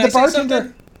 hold on. Can And I say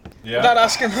something? Yeah. about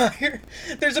Oscar Mayer.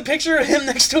 There's a picture of him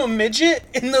next to a midget,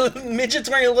 and the midget's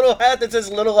wearing a little hat that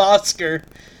says Little Oscar.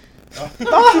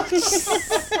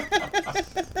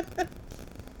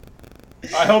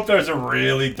 I hope there's a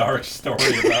really dark story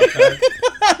about that.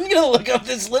 I'm gonna look up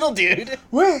this little dude.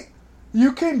 Wait,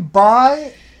 you can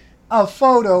buy a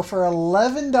photo for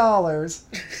 $11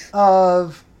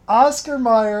 of Oscar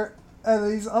Mayer and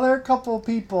these other couple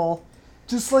people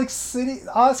just like sitting.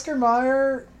 Oscar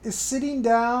Mayer is sitting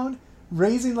down,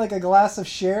 raising like a glass of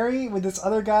sherry with this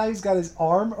other guy who's got his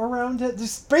arm around it.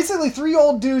 Just basically three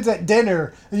old dudes at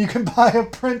dinner, and you can buy a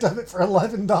print of it for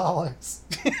 $11.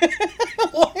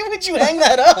 Why would you hang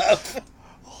that up?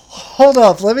 Hold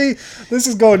up, this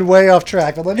is going way off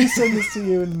track, but let me send this to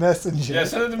you in Messenger. Yeah,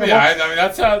 send it to me. I mean,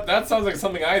 that sounds like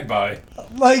something I'd buy.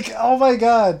 Like, oh my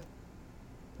god,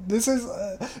 this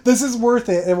is worth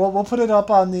it, and we'll put it up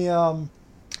on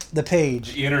the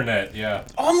page. The internet, yeah.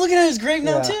 Oh, I'm looking at his grave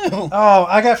now Yeah. too. Oh,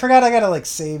 I forgot I gotta like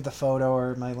save the photo,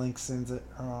 or my link sends it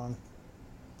wrong.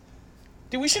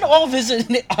 Dude, we should all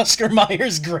visit Oscar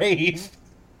Mayer's grave.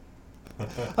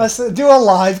 I said do a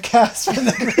live cast from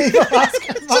the grave of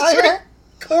Oscar Mayer.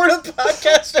 Record a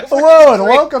podcast over Hello his and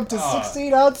grave. welcome to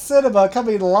 16 Ounce Cinema,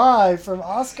 coming live from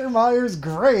Oscar Mayer's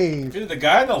grave. Dude, the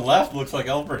guy on the left looks like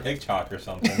Alfred Hitchcock or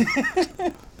something.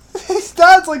 His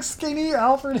dad's like skinny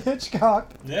Alfred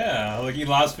Hitchcock. Yeah, like he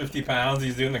lost 50 pounds.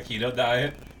 He's doing the keto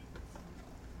diet.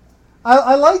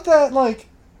 I like that, like,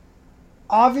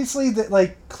 obviously, that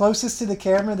like closest to the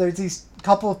camera, there's these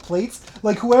couple of plates.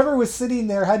 Like, whoever was sitting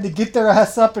there had to get their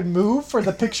ass up and move for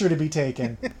the picture to be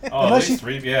taken. Oh, Unless at least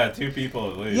three. Yeah, two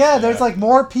people at least. Yeah, there's like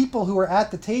more people who are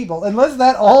at the table. Unless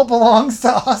that all belongs to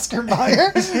Oscar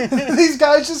Mayer. These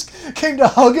guys just came to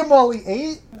hug him while he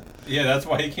ate. Yeah, that's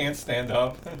why he can't stand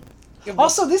up.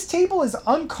 Also, this table is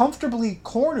uncomfortably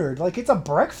cornered. Like, it's a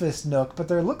breakfast nook, but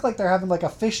they look like they're having like a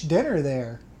fish dinner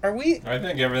there. Are we? I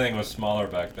think everything was smaller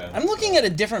back then. I'm looking at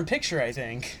a different picture, I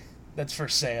think, that's for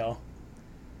sale.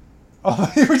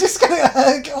 Oh, we're just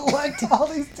gonna collect all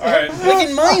these. All right. Like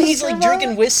in mine, he's like Oscar Mayer?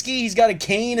 drinking whiskey, he's got a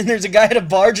cane, and there's a guy at a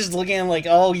bar just looking at him like,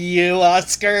 oh, you,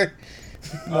 Oscar.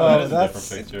 Oh, that is a that's-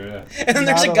 different picture, yeah. And then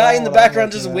there's Not a guy at in the all what I'm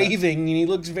background just looking at. waving, and he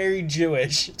looks very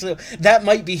Jewish. So that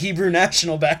might be Hebrew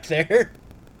National back there.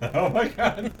 Oh my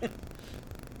god.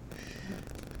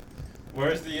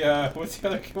 Where's the,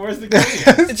 where's the green?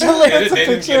 It's hilarious. They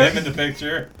didn't picture. get him in the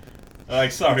picture.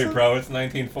 Like, sorry, bro, it's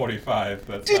 1945.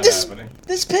 That's Dude, not this happening.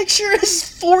 this picture is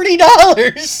 $40.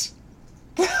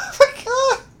 Oh my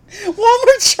god!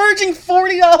 Walmart's charging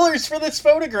 $40 for this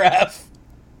photograph.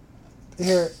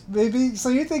 Here, maybe. So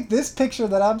you think this picture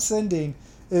that I'm sending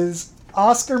is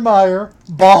Oscar Mayer,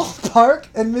 ballpark,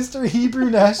 and Mr. Hebrew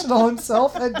National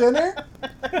himself at dinner?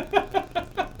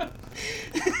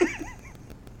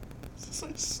 So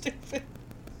stupid.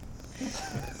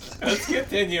 Let's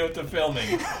continue with the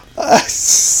filming.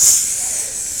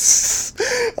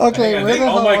 Okay, Hang on, where the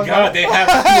oh hell my was god, I? they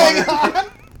Hang have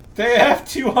on. they have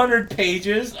 200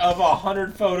 pages of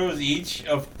 100 photos each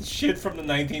of shit from the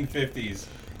 1950s.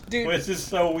 Dude, Which is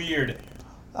so weird.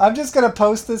 I'm just gonna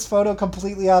post this photo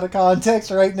completely out of context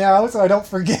right now so I don't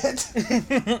forget.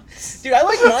 dude, I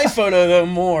like my photo though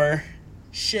more.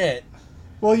 Shit.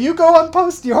 Well, you go and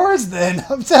post yours then.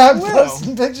 I'm Will.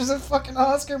 posting pictures of fucking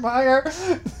Oscar Mayer.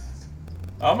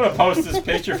 I'm gonna post this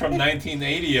picture from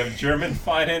 1980 of German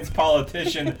finance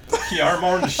politician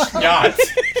Kjarmon Schnott.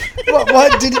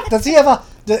 What does he have a?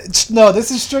 No, this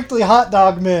is strictly hot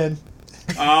dog men.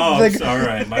 Oh, Like, it's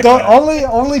alright, my Don't bad.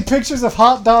 only pictures of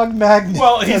hot dog magnets.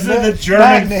 Well, he's and the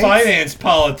German magnates. finance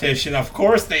politician. Of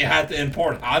course, they had to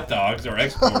import hot dogs or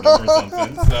export them or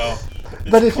something. So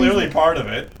it's But if clearly he's- part of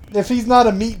it. If he's not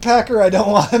a meat packer, I don't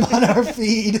want him on our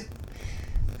feed.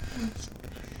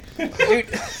 Dude,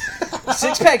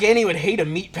 Six Pack Annie would hate a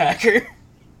meat packer.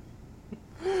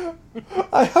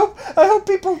 I hope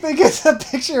people think it's a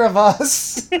picture of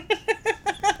us.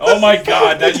 Oh my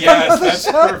god, that's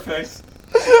Shut- perfect.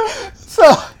 So,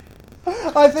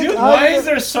 I think Dude, why is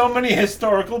there so many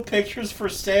historical pictures for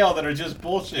sale that are just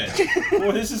bullshit?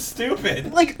 Well, this is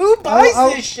stupid. Like, who buys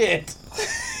I'll- this shit?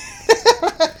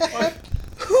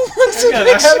 Who wants a Hang on, I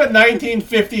have picture? a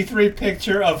 1953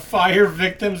 picture of fire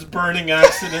victims burning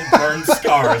accident burn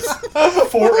scars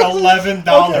for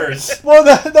 $11. Well,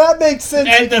 that makes sense.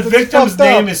 And the because it's victim's fucked up.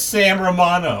 name is Sam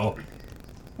Romano.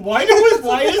 Why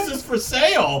is this for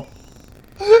sale?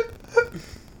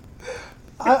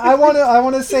 I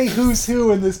want to say who's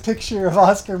who in this picture of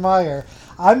Oscar Mayer.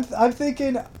 I'm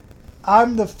thinking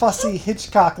I'm the fussy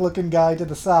Hitchcock looking guy to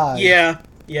the side. Yeah,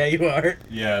 you are.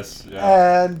 Yes,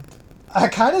 yeah. And I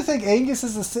kind of think Angus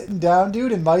is the sitting down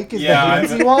dude and Mike is Yeah, the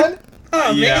handsy one.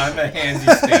 Oh, Yeah, man. I'm a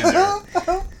handsy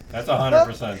stander. That's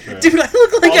 100% true. Dude, I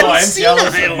look like Although I'm I'm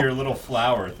jealous senile. of your little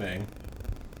flower thing.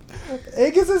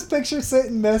 Agus's picture sent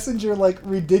in Messenger like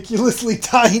ridiculously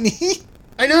tiny.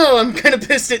 I know, I'm kind of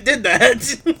pissed it did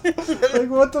that. Like,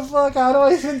 what the fuck? How do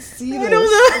I even see this? I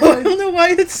don't know. I don't know why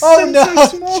it's Oh sent no!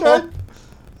 so small.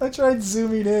 I tried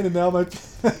zooming in, and now my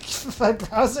my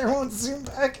browser won't zoom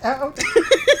back out.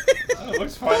 Oh, it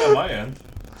looks fine on my end.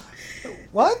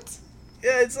 What?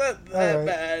 Yeah, it's not that Alright.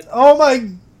 bad. Oh my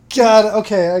god!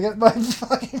 Okay, I got my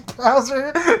fucking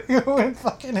browser going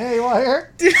fucking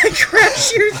haywire. Did I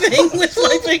crash your thing with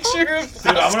my picture of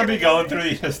Dude, I'm gonna be going through the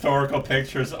historical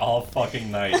pictures all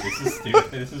fucking night. This is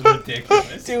stupid. This is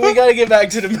ridiculous. Dude, we gotta get back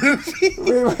to the movie.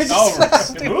 We're just Oh,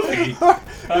 we're a movie. we're I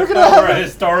gonna thought have we're a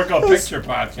historical picture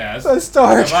podcast a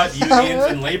start. about unions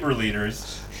and labor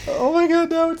leaders. Oh my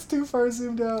god! Now it's too far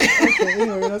zoomed out. Okay,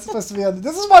 anyway, that's supposed to be on.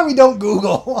 This is why we don't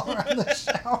Google while we're on the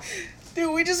show.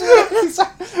 Dude, we just want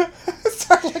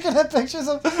start looking at pictures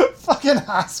of fucking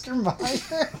Oscar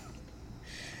Mayer.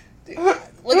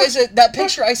 Like I said, that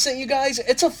picture I sent you guys,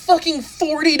 it's a fucking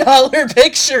 $40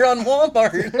 picture on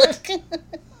Walmart. Like,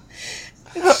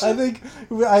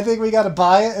 I think we gotta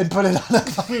buy it and put it on a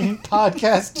fucking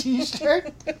podcast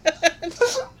T-shirt.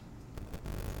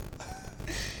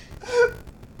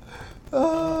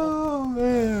 Oh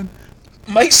man.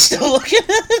 Mike's still looking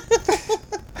at it.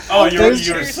 Oh, There's-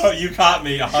 you caught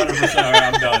me 100%. All right,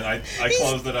 I'm done. I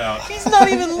closed it out. He's not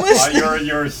even listening.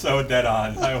 You're so dead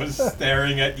on. I was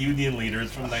staring at union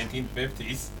leaders from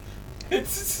 1950s.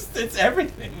 It's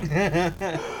everything.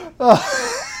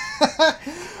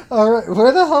 All right,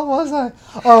 where the hell was I?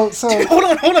 Oh, so Hold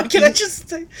on. Can I just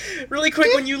say really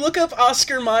quick? When you look up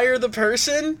Oscar Mayer, the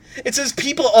person, it says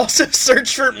people also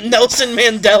search for Nelson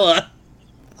Mandela.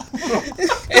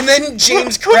 And then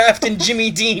James Kraft and Jimmy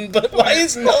Dean, but why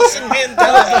is Nelson The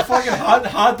Mandela? fucking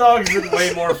hot dogs did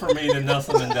way more for me than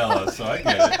Nelson Mandela, so I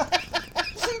get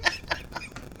it.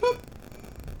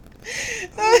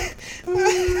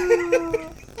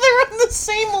 They're on the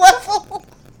same level.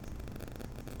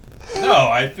 No,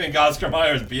 I think Oscar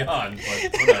Mayer's beyond,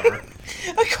 but whatever.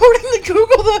 According to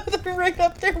Google, they're right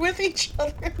up there with each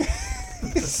other.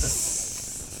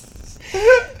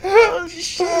 Oh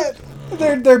shit!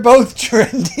 they're both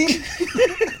trending.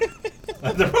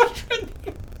 They're both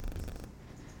trending.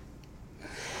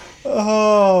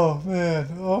 Oh man!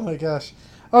 Oh my gosh!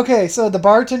 Okay, so the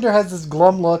bartender has this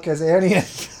glum look as Annie and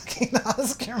fucking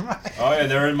Oscar Mayer. Oh yeah,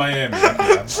 they're in Miami.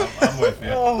 I'm with you.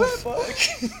 Oh fuck!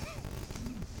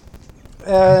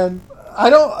 And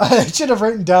I should have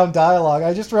written down dialogue.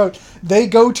 I just wrote, they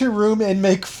go to room and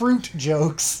make fruit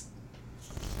jokes.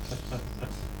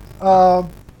 All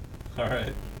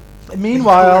right.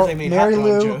 Meanwhile, They made Mary hot dog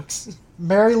Lou, jokes.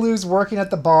 Mary Lou's working at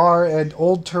the bar, and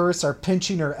old tourists are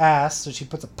pinching her ass, so she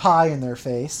puts a pie in their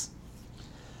face.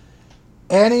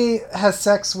 Annie has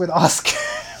sex with Oscar.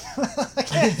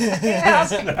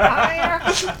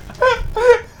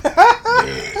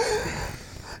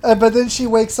 But then she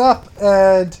wakes up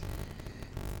and...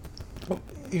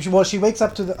 Well, she wakes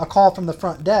up to a call from the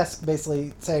front desk,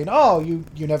 basically saying, "Oh, you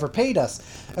never paid us,"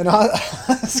 and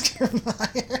Oscar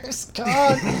Mayer's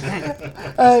gone.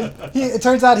 And it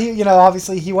turns out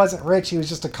obviously he wasn't rich; he was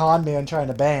just a con man trying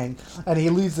to bang. And he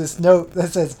leaves this note that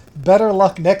says, "Better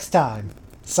luck next time."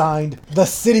 Signed, the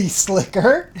City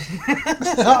Slicker.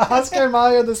 Oscar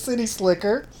Mayer, the City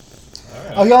Slicker.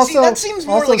 Right. Oh, he also, See, that seems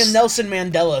more also like a Nelson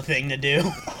Mandela thing to do.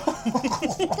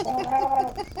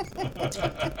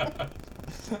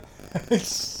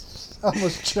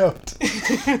 Almost choked.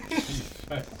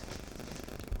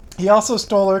 He also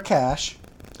stole her cash.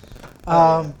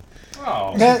 Oh,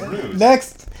 rude.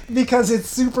 Next, because it's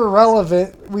super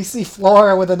relevant, we see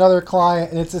Flora with another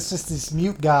client, and it's just this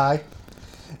mute guy.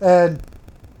 And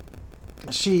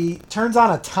she turns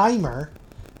on a timer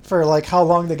for like how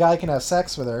long the guy can have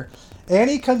sex with her.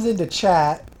 Annie comes in to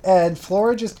chat, and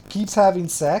Flora just keeps having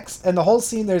sex. And the whole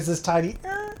scene, there's this tiny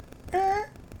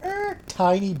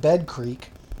bed creak.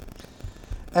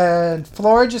 And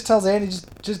Flora just tells Annie,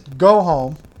 just go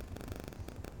home.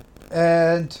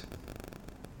 And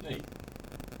Hey.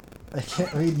 I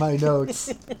can't read my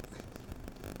notes.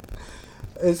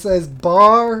 It says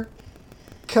bar,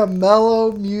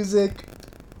 Camello music,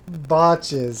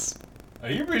 botches. Are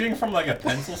you reading from like a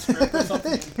pencil script or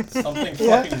something? Something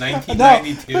Yeah. fucking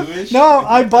 1992-ish? No, Like,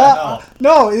 I what the bought. hell?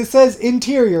 No, it says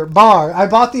interior bar. I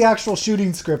bought the actual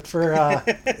shooting script for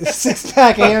Six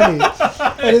Pack Annie,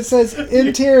 and it says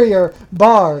interior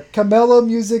bar, Camello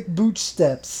music, boot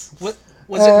steps. What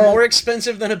was it more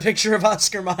expensive than a picture of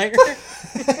Oscar Mayer?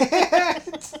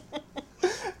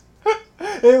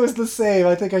 It was the same.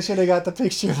 I think I should have got the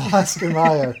picture of Oscar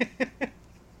Mayer.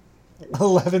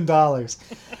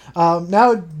 $11.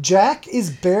 Now Jack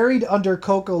is buried under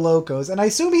Coco Locos, and I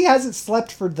assume he hasn't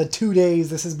slept for the 2 days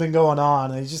this has been going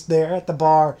on. He's just there at the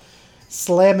bar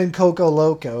slamming Coco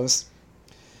Locos.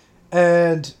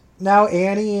 And now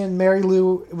Annie and Mary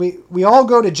Lou, we all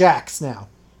go to Jack's now.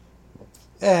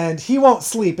 And he won't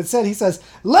sleep. Instead, he says,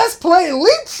 "Let's play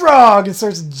leapfrog," and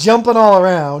starts jumping all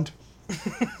around.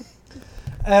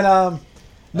 And That's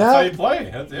now, how you play.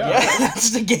 Yeah,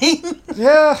 that's the game.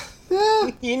 yeah.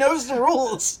 He knows the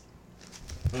rules.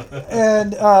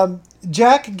 And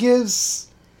Jack gives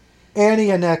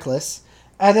Annie a necklace,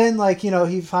 and then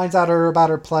he finds out about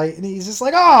her plight, and he's just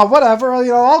like, "Oh, whatever,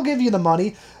 I'll give you the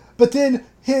money." But then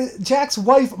Jack's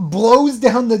wife blows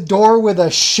down the door with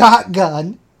a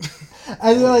shotgun,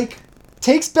 and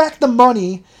takes back the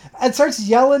money and starts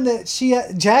yelling that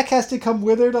Jack has to come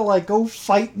with her to go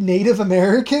fight Native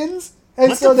Americans,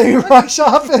 and so they rush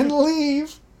off and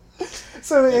leave.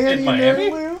 So Annie and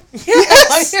Mary Lou,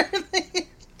 yes,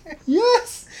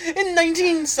 yes, in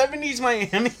 1970s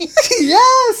Miami.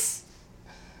 yes.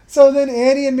 So then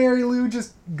Annie and Mary Lou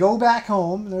just go back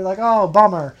home. They're like, "Oh,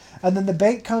 bummer." And then the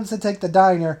bank comes to take the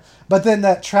diner, but then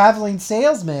that traveling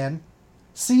salesman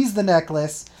sees the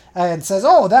necklace and says,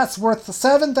 "Oh, that's worth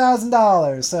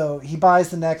 $7,000. So he buys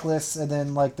the necklace, and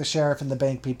then the sheriff and the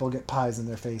bank people get pies in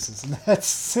their faces. And that's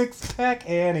Six Pack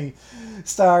Annie,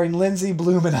 starring Lindsay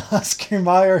Bloom and Oscar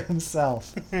Mayer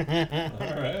himself. All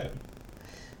right.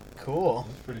 Cool.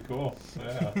 That's pretty cool.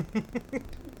 Yeah.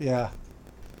 Yeah.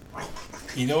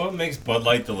 You know what makes Bud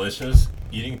Light delicious?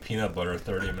 Eating peanut butter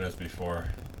 30 minutes before.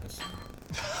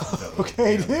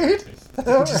 Okay, dude.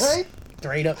 All right.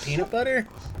 Straight up peanut butter?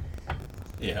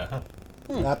 Yeah.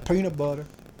 Not peanut butter.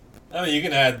 I mean, you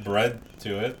can add bread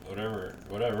to it, whatever.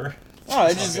 Oh,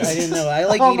 I didn't know. I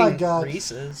like Oh my eating God.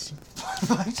 Reese's.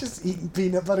 Am I just eating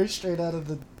peanut butter straight out of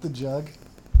the jug?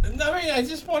 No, I mean, I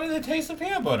just wanted to taste the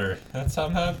peanut butter. That's how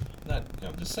I'm not.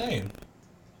 I'm just saying.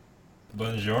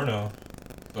 Buongiorno,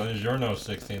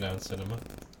 16-ounce cinema.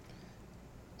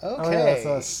 Okay. Oh, yeah, that's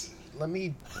us. Let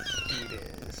me do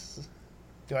this.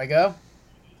 Do I go?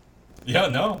 Yeah,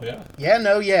 no, yeah. Yeah,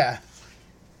 no, yeah.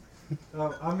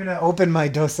 Oh, I'm going to open my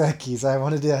Dos Equis. I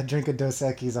wanted to drink a Dos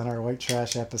Equis on our White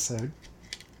Trash episode.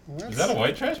 Is that a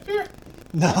white trash beer?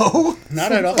 No.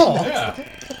 Not at all. Yeah.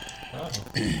 Oh.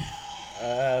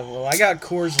 Well, I got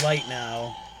Coors Light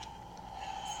now.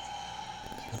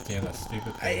 Damn, that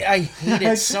stupid thing. I hate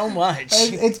it so much.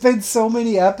 It's been so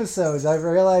many episodes. I've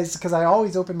realized, because I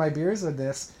always open my beers with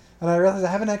this, and I realized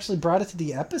I haven't actually brought it to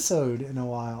the episode in a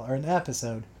while, or an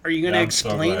episode. Are you going to Yeah, I'm so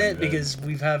explain glad you it? did. Because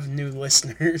we have new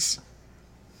listeners.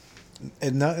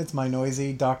 It's my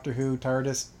noisy Doctor Who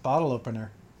TARDIS bottle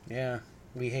opener. Yeah,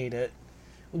 we hate it.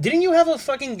 Didn't you have a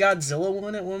fucking Godzilla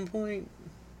one at one point?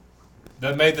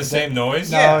 That made the same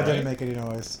noise? No, Yeah, it didn't right? make any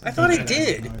noise. I thought it didn't make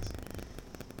did. any noise.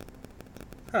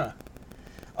 Huh.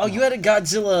 Oh, you had a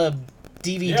Godzilla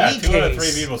DVD Yeah, case. 2 out of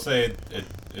 3 people say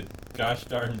it gosh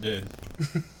darn did.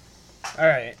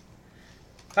 Alright.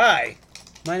 Hi,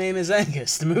 my name is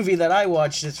Angus. The movie that I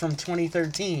watched is from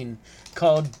 2013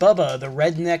 called Bubba the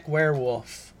Redneck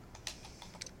Werewolf.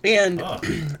 And Oh.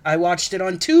 I watched it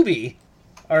on Tubi,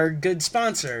 our good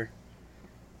sponsor.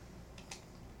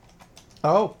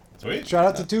 Oh, Sweet. shout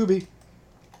out to Tubi.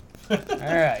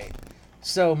 Alright.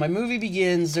 So, my movie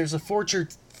begins. There's a forcher.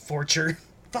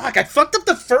 Fuck, I fucked up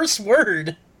the first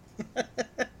word.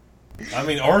 I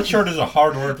mean, orchard is a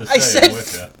hard word to say. I said I'm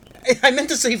with you. I meant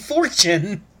to say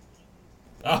fortune.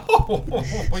 Oh,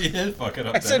 you did fuck it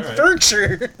up I there. said right.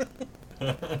 furniture.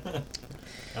 I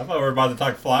thought we were about to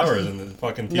talk flowers and the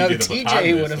fucking TJ No, the TJ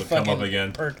botanist would have come up fucking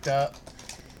again. perked up.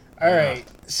 Alright,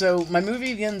 so my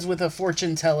movie begins with a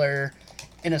fortune teller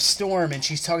in a storm, and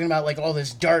she's talking about all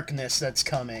this darkness that's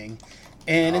coming.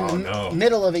 And in Oh, the no.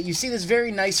 middle of it, you see this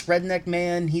very nice redneck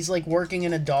man. He's working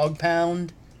in a dog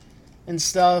pound and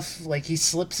stuff. He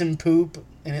slips in poop,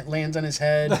 and it lands on his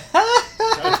head.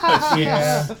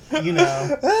 Yeah, you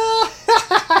know.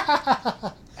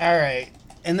 Alright.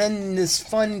 And then this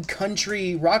fun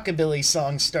country rockabilly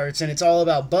song starts, and it's all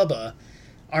about Bubba,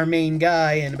 our main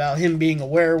guy, and about him being a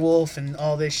werewolf and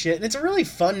all this shit. And it's a really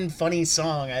fun, funny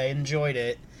song. I enjoyed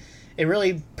it. It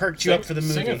really perked you up for the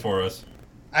movie. Sing it for us.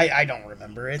 I don't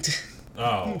remember it.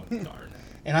 Oh, darn.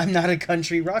 And I'm not a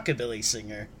country rockabilly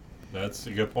singer. That's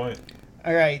a good point.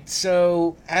 Alright,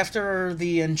 so after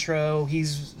the intro,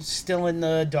 he's still in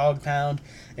the dog pound,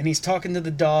 and he's talking to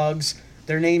the dogs.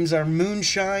 Their names are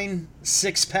Moonshine,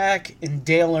 Six Pack, and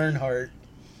Dale Earnhardt.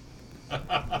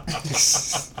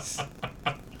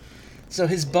 So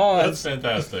his That's boss...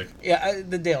 fantastic. Yeah,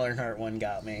 the Dale Earnhardt one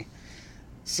got me.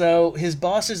 So his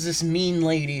boss is this mean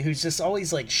lady who's just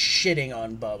always, like, shitting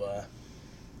on Bubba.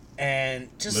 And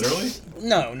just... Literally?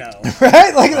 No.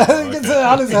 Right? Like, Oh, that gets okay.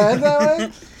 on his head that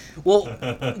way? Well,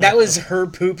 that was her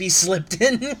poopy slipped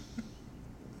in.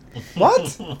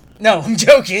 What? No, I'm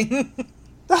joking.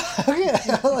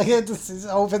 Yeah, like it just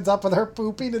opens up with her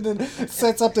pooping and then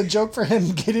sets up the joke for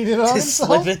him getting it on To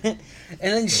himself. slip it. And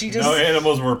then she just... No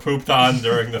animals were pooped on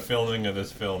during the filming of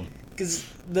this film. Because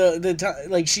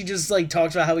like, she just, like,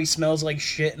 talks about how he smells like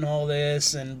shit and all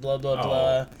this and blah, blah, Oh.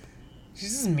 blah. She's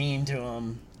just mean to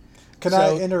him. Can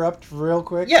So- I interrupt real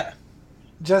quick? Yeah.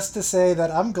 Just to say that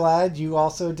I'm glad you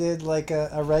also did like a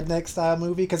redneck style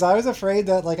movie, because I was afraid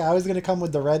that like I was gonna come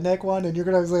with the redneck one and you're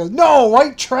gonna be like, no,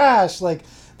 white trash, like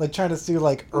trying to do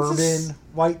like urban just-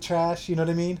 white trash. You know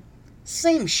what I mean?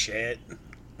 Same shit.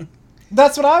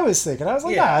 That's what I was thinking. I was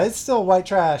like, Yeah. nah, it's still white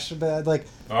trash, but like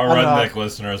Our I'm redneck not.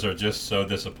 listeners are just so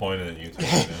disappointed in you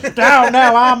two. No,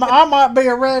 I might be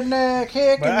a redneck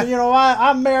hick, But and you know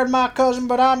I married my cousin,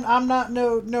 but I'm not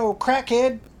no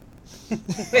crackhead.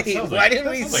 Wait, why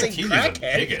didn't we say TJ's a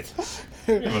crackhead? bigot.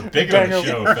 We have a bigot on the Dang,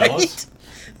 show, Right? fellas.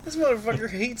 This motherfucker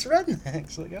hates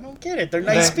rednecks. Like, I don't get it. They're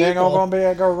nice They ain't people. gonna be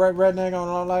a go redneck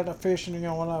on like the fishing. You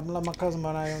know, I love my cousin,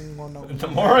 but I ain't gonna know. The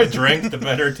more I drink, the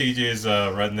better TJ's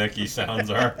rednecky sounds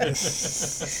are.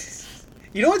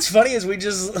 You know what's funny is we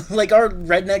just, like, our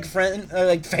redneck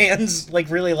like, fans, like,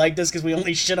 really like this because we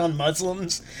only shit on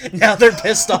Muslims. Now they're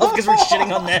pissed off because we're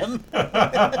shitting on them.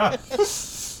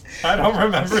 I don't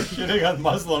remember shitting on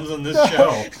Muslims on this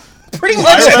show. Pretty much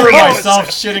I every remember episode. myself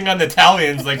shitting on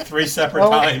Italians like 3 separate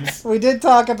times. We did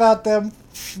talk about them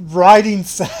riding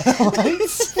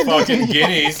satellites, Fucking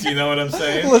guineas, you know what I'm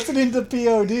saying? listening to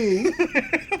POD.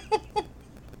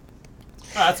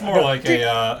 That's more like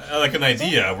like an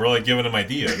idea. We're like giving them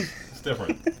ideas. It's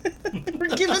different. We're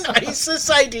giving ISIS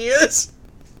ideas.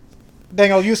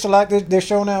 Dang, I used to like this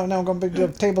show now. Now I'm gonna be the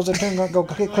tables are turned. Go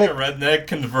click, Like click. a redneck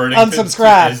converting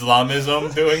Unsubscribe. to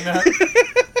Islamism doing that.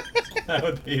 That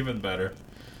would be even better.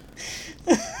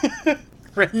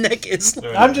 Redneck is.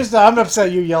 I'm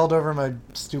upset you yelled over my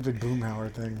stupid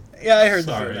Boomhauer thing. Yeah, I heard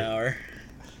Sorry. the hour.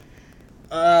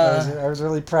 I was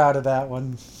really proud of that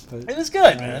one. But It was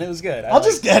good, man. It was good. I'll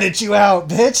just edit you out,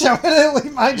 bitch. I'm gonna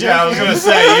leave my joke. Yeah, I was gonna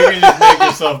say you can just make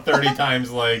yourself 30 times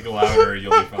like louder.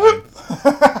 You'll be fine.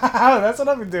 That's what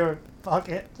I've been doing. Fuck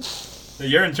it.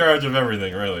 You're in charge of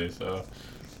everything, really. So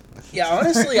Yeah,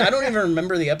 honestly, I don't even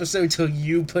remember the episode till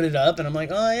you put it up, and I'm like,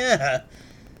 oh yeah.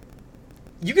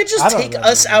 You could I just don't take remember.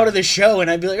 us out of the show,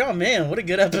 and I'd be like, oh man, what a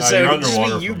good episode. you're It'd just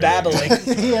underwater be you for me. babbling.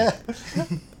 Yeah.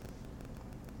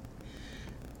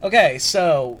 Okay,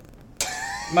 so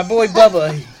my boy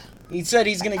Bubba, he said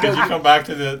he's gonna did you go. come back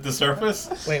to the surface?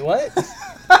 Wait, what?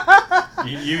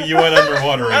 You went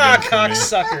underwater again. Ah, for me.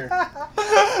 cocksucker.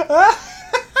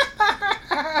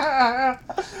 I'm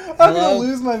Hello? gonna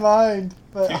lose my mind.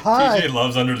 But hi. TJ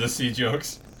loves under the sea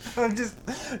jokes. I'm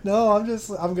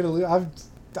gonna lose.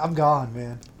 I'm gone,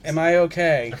 man. Am I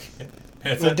okay?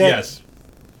 It's We're a, dead. yes.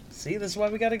 See, this is why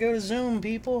we gotta go to Zoom,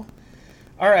 people.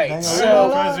 All right, Hang on. We'll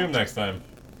so try Zoom next time.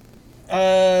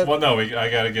 Well, no, I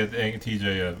gotta get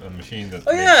TJ a machine that.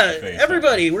 oh makes yeah, the face.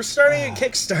 everybody, we're starting a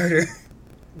Kickstarter.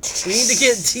 We need to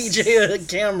get TJ a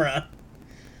camera.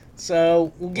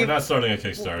 So we'll We're give. not starting a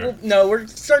Kickstarter. No, we're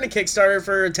starting a Kickstarter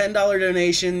for a $10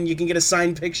 donation. You can get a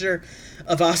signed picture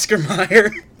of Oscar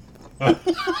Mayer. Wait,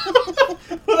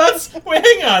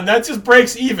 hang on. That just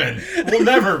breaks even. We'll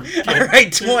never. Get All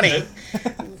right, 20.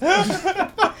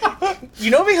 You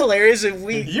know, it'd be hilarious if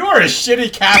we. You are a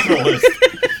shitty capitalist.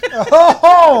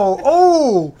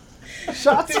 Oh!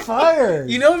 Shots fired.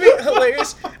 You know, it'd be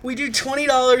hilarious. We do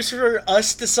 $20 for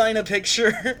us to sign a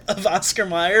picture of Oscar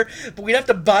Mayer, but we'd have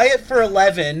to buy it for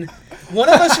 $11. One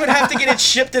of us would have to get it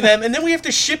shipped to them, and then we have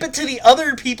to ship it to the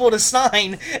other people to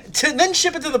sign, to then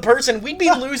ship it to the person. We'd be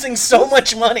losing so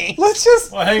much money. Let's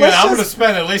just. Well, hang on. let's I'm going to just-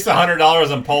 spend at least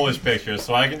 $100 on Polish pictures,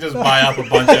 so I can just buy up a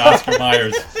bunch of Oscar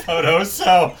Myers photos.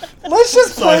 So Let's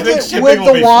just So I put think it shipping with will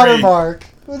the be free. watermark.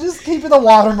 We'll just keep the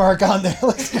watermark on there.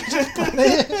 Let's just put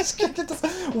it, just get this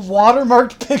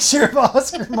watermarked picture of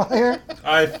Oscar Mayer.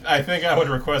 I think I would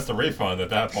request a refund at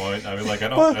that point. I mean, like, I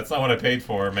don't. That's not what I paid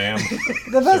for, ma'am.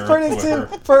 The best Sir, part is too, whoever.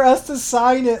 for us to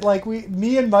sign it, like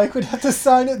me and Mike would have to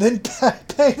sign it, then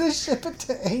pay to ship it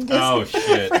to Angus Oh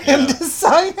shit! for him Yeah. to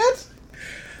sign it.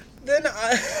 Then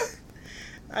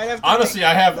I'd have to Honestly,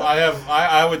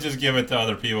 I would just give it to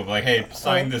other people. Like, hey,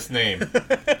 sign this name.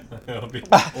 It'll be.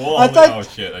 Well, I thought- oh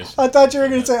shit! I thought you were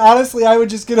going to say, honestly, I would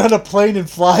just get on a plane and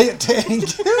fly it to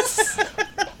Angus.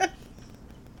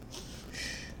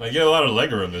 I get a lot of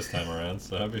leg room this time around,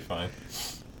 so that'd be fine.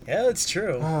 Yeah, that's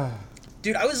true.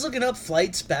 Dude, I was looking up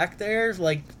flights back there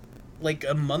like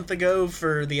a month ago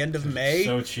for the end of May.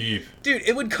 So cheap. Dude,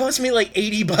 it would cost me like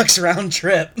 $80 round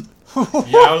trip.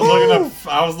 Yeah,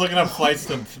 I was looking up flights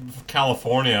to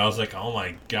California. I was like, oh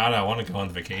my god, I want to go on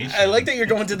vacation. I like that you're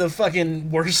going to the fucking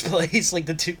worst place, like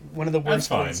one of the That's worst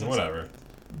fine, places. whatever.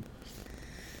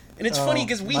 And it's funny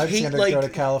because we Mike's hate gonna like. go to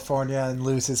California and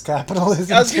lose his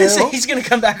capitalism. I was gonna too. say he's gonna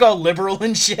come back all liberal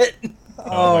and shit.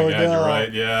 Oh, my god, no. you're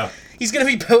right, yeah. He's gonna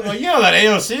be. Well, you know that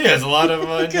AOC has a lot of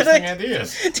interesting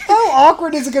ideas. How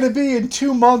awkward is it going to be in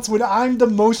 2 months when I'm the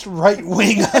most right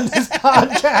wing on this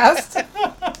podcast?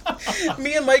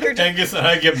 Me and Mike are just, Angus and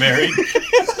I get married.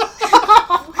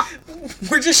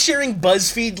 we're just sharing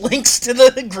BuzzFeed links to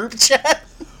the group chat.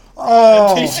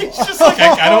 Oh, She's just like,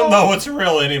 I don't know what's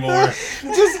real anymore.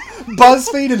 just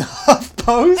BuzzFeed and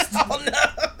HuffPost. Oh no!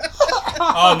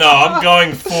 Oh no, I'm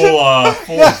going full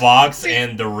Vox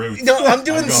and the Roots. No, I'm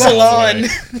doing going all Salon.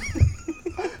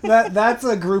 the That's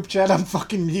a group chat I'm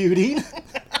fucking muting.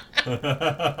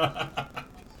 Oh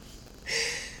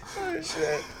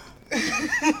shit!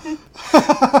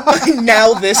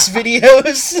 Now this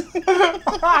videos.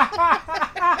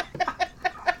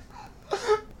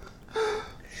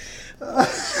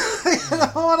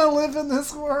 I want to live in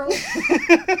this world.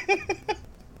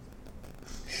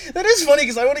 That is funny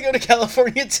because I want to go to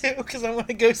California too because I want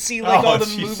to go see like Oh, all the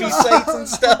Jesus. movie sites and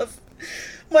stuff.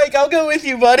 Mike, I'll go with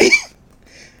you, buddy.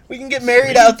 We can get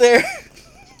married out there.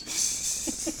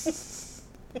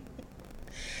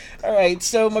 All right,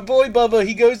 so my boy Bubba,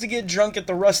 he goes to get drunk at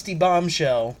the Rusty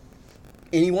Bombshell,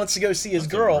 and he wants to go see his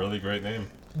That's girl, a really great name.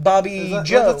 Bobby Is that-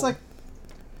 Joe. That's like.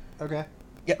 Okay.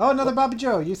 Yeah. Oh, another Bobby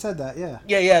Joe. You said that, yeah.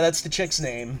 Yeah, that's the chick's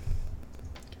name.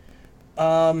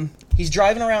 He's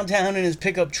driving around town in his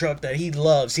pickup truck that he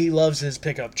loves. He loves his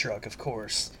pickup truck, of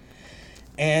course.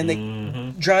 And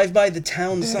they drive by the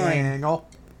town sign. Dangle.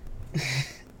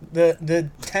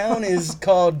 The town is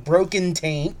called Broken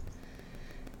Taint.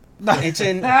 It's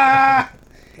in Ah!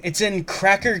 it's in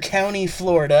Cracker County,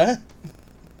 Florida.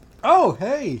 Oh,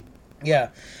 hey. Yeah.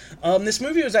 This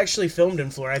movie was actually filmed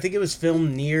in Florida. I think it was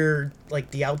filmed near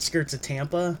like the outskirts of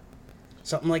Tampa.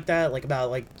 Something like that, like about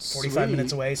 45 Sweet.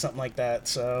 minutes away, something like that.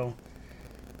 So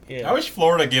yeah. I wish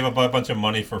Florida gave up a bunch of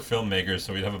money for filmmakers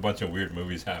so we'd have a bunch of weird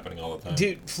movies happening all the time.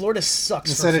 Dude, Florida sucks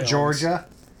Instead for of films. Georgia.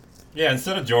 Yeah,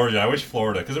 instead of Georgia, I wish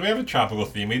Florida, because we have a tropical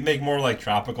theme. We'd make more like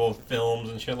tropical films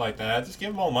and shit like that. Just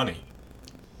give them all money.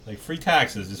 Like free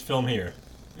taxes, just film here.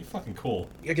 It'd be fucking cool.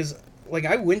 Yeah, because like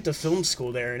I went to film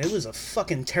school there, and it was a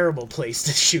fucking terrible place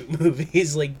to shoot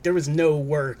movies. Like there was no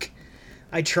work.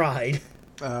 I tried.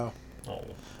 Oh. Oh.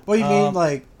 What do you mean,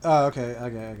 like... Oh, okay. I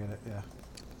get it, yeah.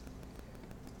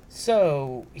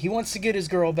 So he wants to get his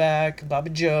girl back, Baba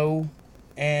Joe,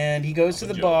 and he goes to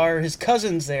Baba the Joe. bar. His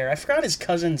cousin's there. I forgot his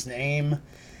cousin's name,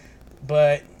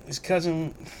 but his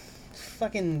cousin,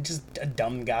 fucking just a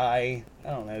dumb guy. I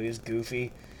don't know. He was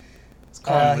goofy. It's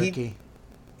called he- Ricky.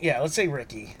 Yeah, let's say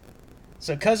Ricky.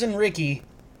 So cousin Ricky,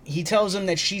 he tells him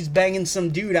that she's banging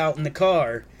some dude out in the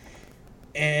car,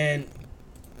 and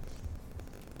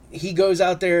he goes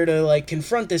out there to like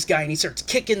confront this guy, and he starts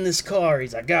kicking this car.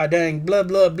 He's like, God dang, blah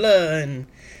blah blah, and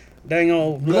dang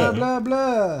old Blah, blah. blah,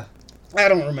 blah. I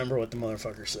don't remember what the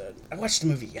motherfucker said. I watched the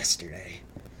movie yesterday.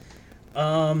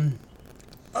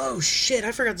 Oh shit!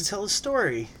 I forgot to tell a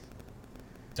story.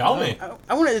 Tell me.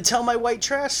 I wanted to tell my white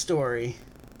trash story.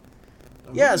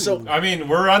 Yeah, so I mean,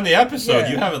 we're on the episode.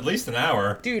 Yeah. You have at least an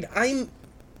hour. dude,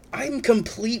 I'm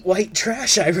complete white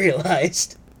trash. I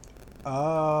realized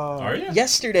Oh. Are you?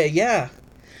 yesterday. Yeah.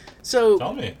 So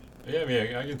Tell me. Yeah,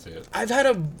 I can see it. I've had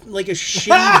a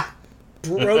shitty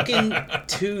broken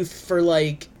tooth for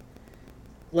like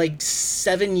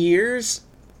 7 years,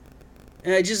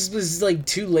 and I just was like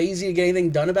too lazy to get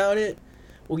anything done about it.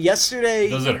 Well, yesterday.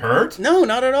 Does it hurt? No,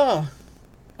 not at all.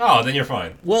 Oh, then you're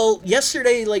fine. Well,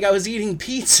 yesterday, like, I was eating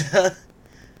pizza,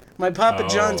 my Papa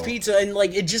John's Oh. pizza, and,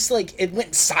 like, it just, like, it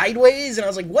went sideways, and I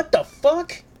was like, what the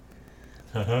fuck?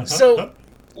 So,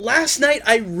 last night,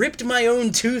 I ripped my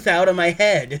own tooth out of my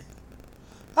head.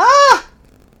 Ah!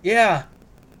 Yeah.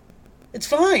 It's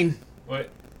fine. Wait.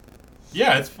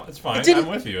 Yeah, it's fine. It didn't-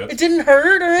 I'm with you. It didn't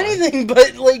hurt or anything,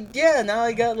 but, like, yeah, now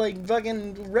I got, like,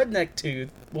 fucking redneck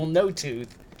tooth. Well, no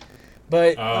tooth.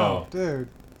 But, Oh. Dude.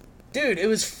 dude, it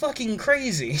was fucking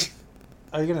crazy.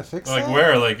 Are you gonna fix Like that?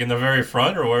 where? Like in the very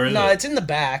front, or where is No, it? it's in the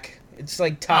back. It's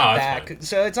like top Oh, that's back.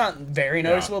 So it's not very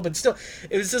noticeable, but still,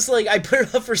 it was just like I put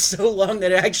it up for so long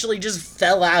that it actually just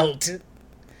fell out.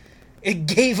 It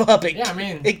gave up. Yeah, I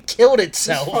mean, it killed It's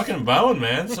itself. fucking bone,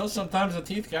 man. So sometimes the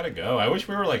teeth gotta go. I wish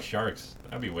we were like sharks.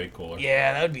 That'd be way cooler.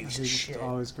 Yeah, that would be They just just shit.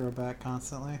 always grow back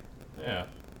constantly. Yeah.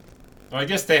 Well, I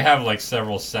guess they have like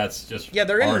several sets just. Yeah,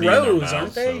 they're in already their rows, mouth,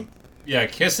 aren't they? so- Yeah,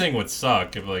 kissing would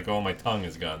suck if like, oh, my tongue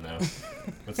is gone now.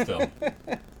 But still.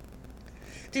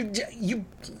 Dude, you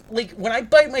like when I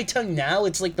bite my tongue now,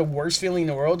 it's like the worst feeling in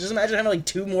the world. Just imagine having like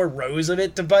 2 more rows of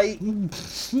it to bite. Dude,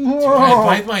 I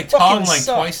bite my tongue like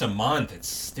suck. twice a month. It's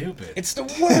stupid. It's the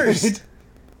worst.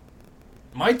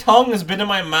 My tongue has been in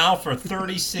my mouth for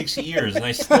 36 years, and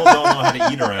I still don't know how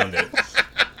to eat around it.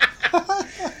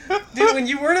 Dude, when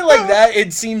you word it like that,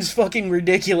 it seems fucking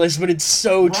ridiculous, but it's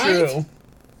so Right? true.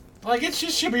 Like, it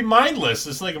just should be mindless.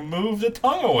 It's like, move the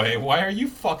tongue away. Why are you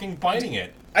fucking biting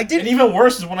it? I did. And even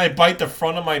worse is when I bite the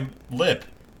front of my lip.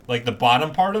 Like, the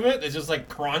bottom part of it, it's just like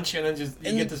crunch, and then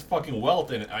you get this fucking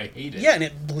welt in it. I hate it. Yeah, and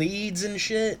it bleeds and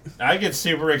shit. I get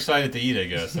super excited to eat, I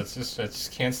guess. I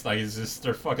just can't, it's just,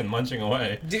 they're fucking munching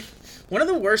away. Dude, one of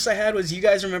the worst I had was, you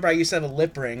guys remember I used to have a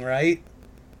lip ring, right?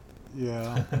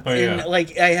 Yeah. Oh, yeah. And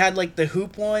like I had like the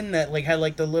hoop one that like had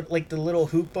like the little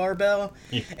hoop barbell,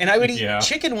 and I would eat Yeah.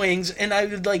 chicken wings, and I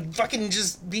would like fucking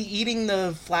just be eating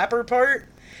the flapper part,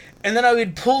 and then I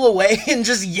would pull away and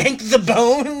just yank the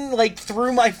bone like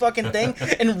through my fucking thing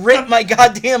and rip my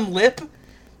goddamn lip.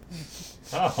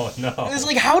 Oh, no. It was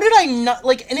like, how did I not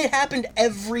like? And it happened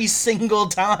every single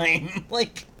time.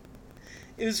 Like,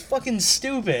 it was fucking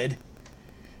stupid.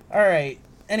 All right.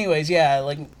 Anyways, yeah,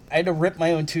 like I had to rip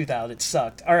my own tooth out. It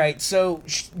sucked. All right, so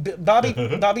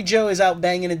Bobby Joe is out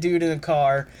banging a dude in a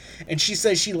car, and she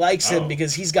says she likes him Oh.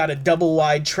 because he's got a double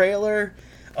wide trailer,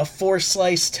 a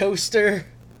 4-slice toaster,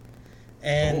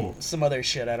 and Ooh. some other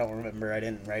shit I don't remember. I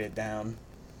didn't write it down.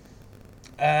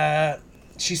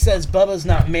 She says Bubba's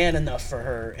not man enough for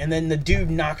her, and then the dude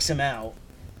knocks him out.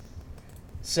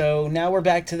 So now we're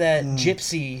back to that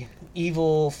gypsy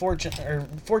evil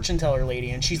fortune teller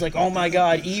lady, and she's like, oh my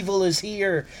god, evil is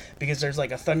here, because there's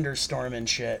like a thunderstorm and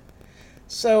shit.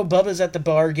 So Bubba's at the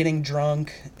bar getting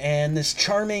drunk, and this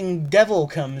charming devil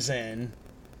comes in,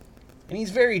 and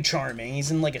he's very charming.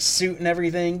 He's in like a suit and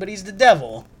everything, but he's the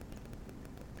devil.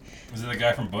 Is it the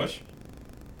guy from Bush?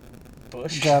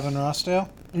 Bush? Gavin Rossdale?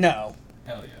 No.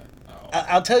 Hell yeah. Oh.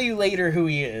 I'll tell you later who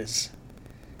he is.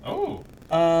 Oh.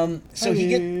 So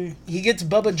Hey. he gets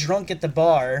Bubba drunk at the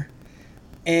bar,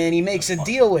 and he makes a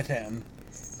deal with him.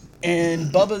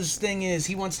 And Bubba's thing is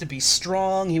he wants to be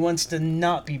strong, he wants to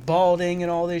not be balding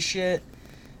and all this shit.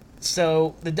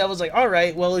 So the devil's like, all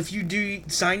right, well, if you do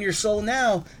sign your soul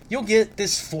now, you'll get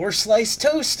this 4-slice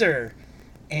toaster,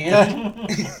 and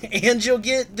and you'll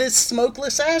get this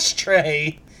smokeless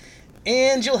ashtray,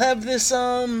 and you'll have this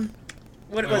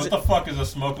what was What it? the fuck is a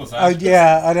smokeless Oh ashtray?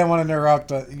 yeah, I didn't want to interrupt,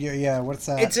 but yeah, what's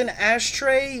that? It's an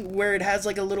ashtray where it has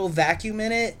like a little vacuum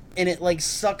in it, and it like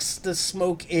sucks the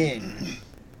smoke in.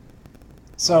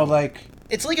 So like,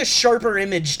 It's like a Sharper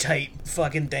Image type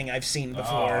fucking thing I've seen Oh,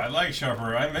 before. I like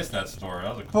Sharper. I missed that store.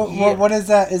 That was a cool. what is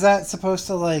that? Is that supposed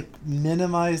to like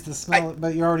minimize the smell?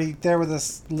 But you're already there with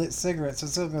a lit cigarette, so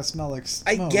it's still gonna smell like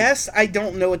I smoke. guess I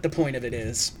don't know what the point of it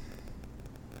is.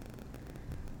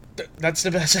 That's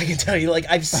the best I can tell you. Like,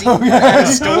 I've seen it at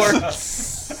a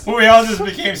store. We all just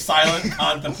became silent,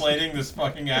 contemplating this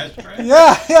fucking ashtray.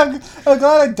 Yeah, I'm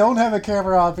glad I don't have a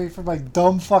camera on me for my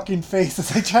dumb fucking face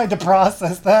as I tried to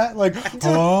process that. Like,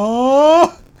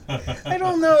 oh. I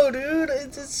don't know, dude.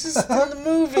 It's just in the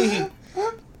movie.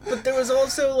 But there was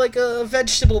also like a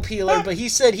vegetable peeler, but he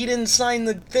said he didn't sign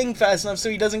the thing fast enough, so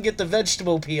he doesn't get the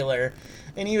vegetable peeler.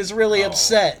 And he was really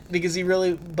upset because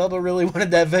Bubba really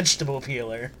wanted that vegetable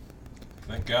peeler.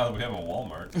 Thank God we have a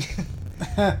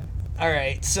Walmart.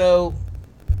 Alright, so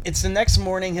it's the next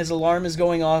morning, his alarm is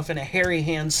going off, and a hairy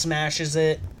hand smashes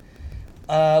it.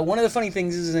 One of the funny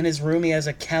things is in his room he has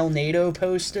a Calnado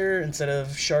poster instead of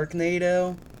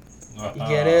Sharknado. You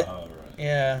get it? Right.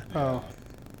 Yeah, Oh.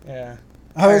 yeah.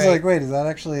 I was Alright. like, wait, is that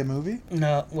actually a movie?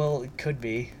 No, well, it could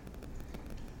be.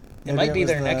 It Maybe might be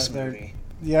was their next their- movie.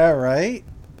 Yeah, right?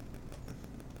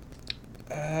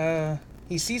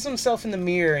 He sees himself in the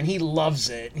mirror, and he loves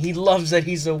it. He loves that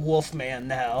he's a wolf man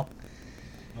now.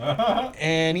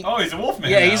 And he, Oh, he's a wolfman.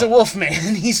 yeah, now. he's a wolf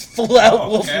man. He's full out Oh,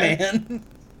 wolf okay. man.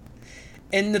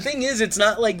 And the thing is, it's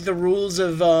not like the rules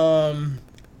of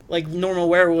like normal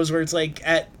werewolves where it's like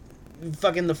at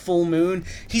fucking the full moon.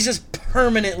 He's just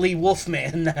permanently wolf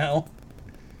man now.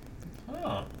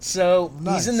 Oh. So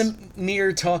Nice. he's in the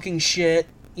mirror talking shit.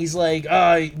 He's like,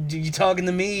 "Oh, you talking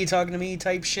to me? You talking to me?"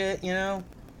 type shit, you know.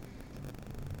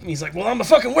 And he's like, "Well, I'm a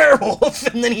fucking werewolf,"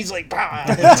 and then he's like,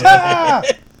 "Bah."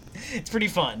 It's pretty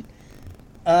fun.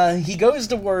 He goes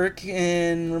to work,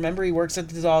 and remember, he works at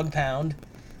the dog pound.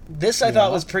 This I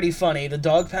thought was pretty funny. The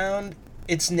dog pound,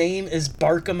 its name is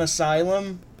Barkham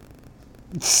Asylum.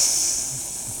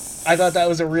 I thought that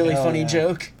was a really Hell funny yeah.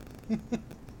 joke.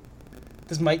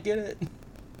 Does Mike get it?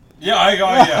 Yeah, I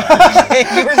got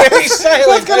yeah. You were very silent.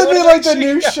 That's gonna I be wanna like make the sure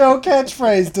you new got show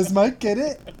catchphrase. Does Mike get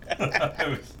it?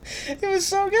 It was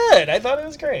so good. I thought it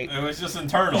was great. It was just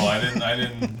internal. I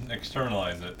didn't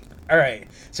externalize it. All right.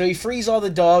 So he frees all the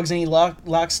dogs and he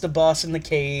locks the boss in the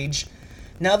cage.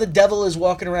 Now the devil is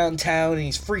walking around town and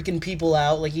he's freaking people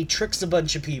out. Like, he tricks a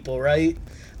bunch of people, right?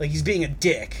 Like, he's being a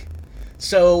dick.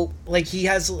 So, like, he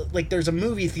has, like, there's a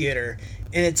movie theater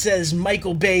and it says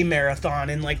Michael Bay Marathon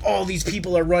and, like, all these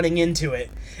people are running into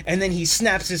it. And then he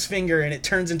snaps his finger and it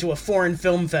turns into a foreign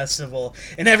film festival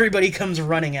and everybody comes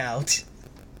running out.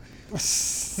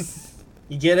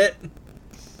 You get it?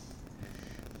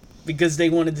 Because they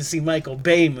wanted to see Michael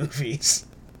Bay movies,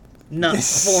 not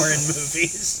foreign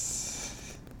movies.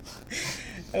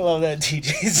 I love that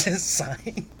TJ's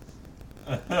sign.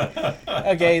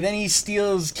 Okay, then he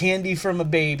steals candy from a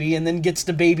baby and then gets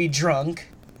the baby drunk.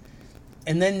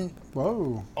 And then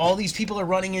Whoa. all these people are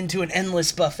running into an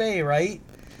endless buffet, right?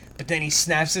 But then he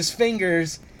snaps his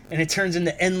fingers and it turns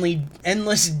into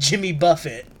endless Jimmy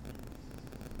Buffett.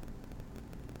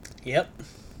 Yep.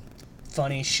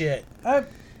 Funny shit. I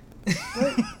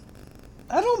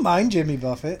don't mind Jimmy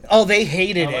Buffett. Oh, they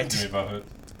hated I like it. Jimmy Buffett.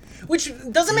 Which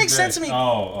doesn't make sense to me.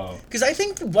 Oh. Because I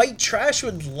think white trash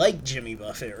would like Jimmy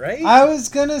Buffett, right? I was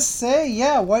gonna say,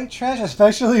 yeah, white trash,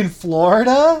 especially in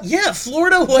Florida. Yeah,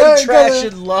 Florida white They're trash gonna-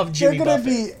 should love Jimmy They're gonna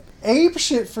Buffett. be ape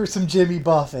shit for some Jimmy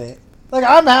Buffett. Like,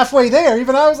 I'm halfway there.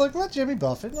 Even I was like, what, Jimmy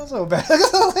Buffett? Not so bad.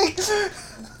 Like,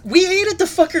 We ate at the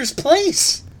fucker's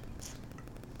place.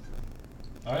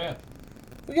 Oh yeah.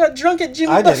 We got drunk at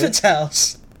Jimmy I didn't. Buffett's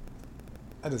house.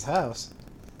 at his house.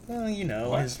 Well, you know,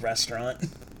 What? his restaurant.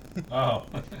 Oh.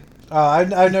 I've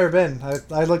never been.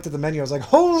 I looked at the menu. I was like,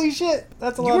 holy shit,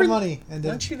 that's a You lot were- of money. And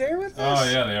then, Weren't you there with us? Oh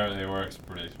yeah, they were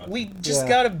pretty expensive. We just Yeah.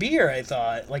 got a beer, I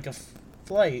thought. Like a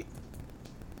flight.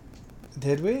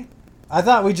 did we? I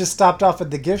thought we just stopped off at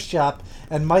the gift shop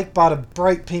and Mike bought a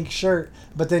bright pink shirt,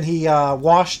 but then he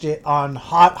washed it on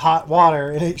hot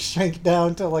water and it shrank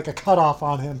down to like a cutoff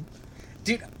on him.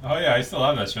 Dude, Oh yeah, I still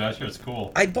have that shirt. That shirt's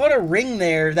cool. I bought a ring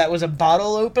there that was a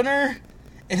bottle opener,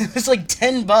 and it was like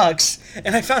 $10.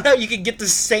 And I found out you could get the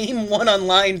same one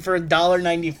online for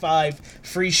 $1.95,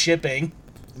 free shipping.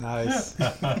 Nice.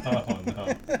 Oh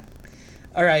no.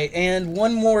 All right, and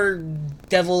one more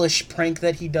devilish prank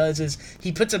that he does is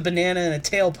he puts a banana in a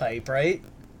tailpipe, right?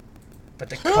 But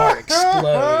the car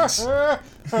explodes.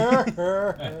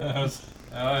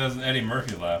 That was an Eddie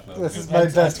Murphy laugh. That was This is good. my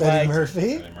That's best why Eddie I-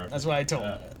 Murphy. Eddie Murphy. That's why I told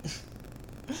Yeah.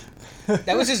 him that.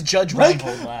 That was his Judge Mike-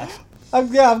 Reinhold laugh. I'm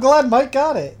glad Mike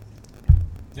got it.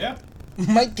 Yeah.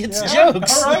 Mike gets Yeah.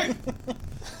 jokes. All right.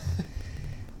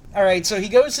 All right, so he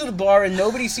goes to the bar and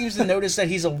nobody seems to notice that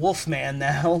he's a wolf man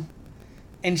now.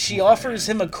 And she offers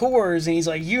him a Coors and he's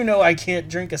like, "You know I can't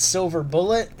drink a silver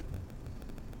bullet."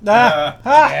 Ah.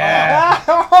 Yeah.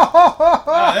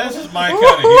 Ah, this is my kind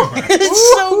of humor.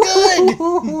 It's so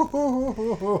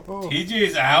good.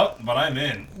 TJ's out, but I'm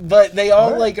in. But they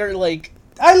all What? are like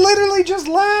I literally just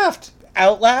laughed.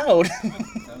 out loud.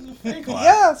 That was a fake laugh.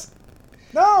 Yes.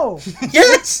 No.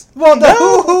 Yes. Well, the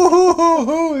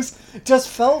hoo-hoo-hoo-hoo-hoos just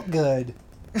felt good.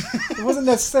 It wasn't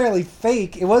necessarily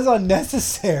fake. It was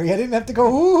unnecessary. I didn't have to go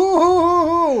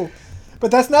hoo-hoo-hoo-hoo.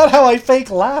 But that's not how I fake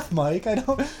laugh, Mike. I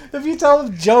don't. If you tell a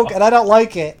joke and I don't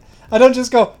like it, I don't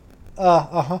just go,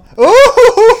 uh-huh.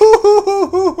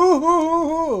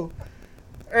 Ooh-hoo-hoo-hoo-hoo-hoo-hoo.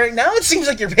 All right, now it seems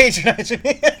like you're patronizing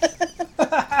me.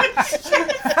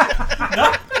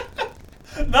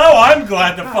 No, I'm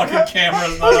glad the fucking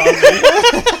camera's not on me.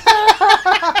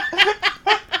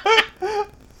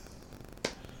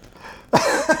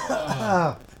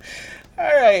 Ah,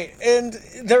 All right, and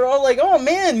they're all like, "Oh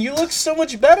man, you look so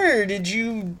much better. Did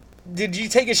you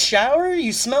take a shower?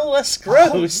 You smell less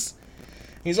gross."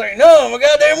 He's like, "No, I'm a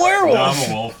goddamn werewolf." No,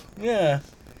 I'm a wolf. Yeah.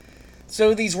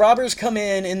 So these robbers come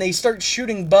in and they start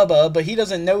shooting Bubba, but he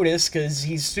doesn't notice because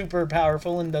he's super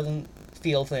powerful and doesn't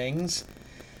feel things.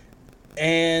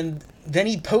 And then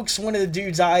he pokes one of the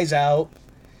dude's eyes out.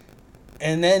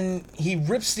 And then he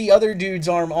rips the other dude's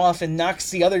arm off and knocks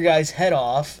the other guy's head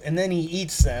off. And then he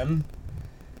eats them.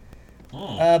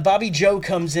 Bobby Joe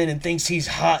comes in and thinks he's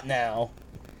hot now.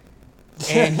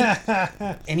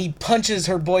 And he punches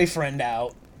her boyfriend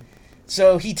out.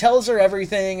 So he tells her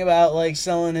everything about, like,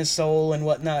 selling his soul and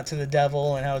whatnot to the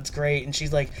devil and how it's great. And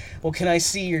she's like, "Well, can I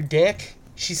see your dick?"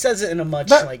 She says it in a much,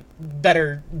 But- like,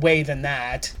 better way than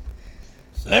that.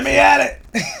 Let me at it.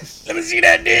 Let me see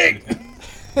that dick.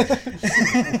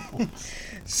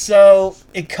 So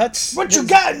it cuts. What you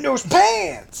got in those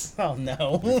pants? Oh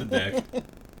no! It's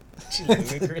a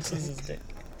dick. Chris is his dick.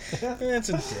 That's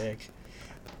a dick.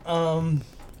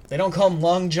 They don't call him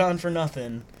Long John for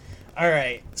nothing. All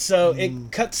right, so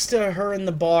it cuts to her in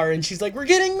the bar, and she's like, "We're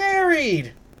getting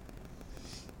married."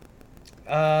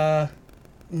 Now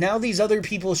these other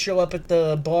people show up at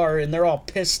the bar, and they're all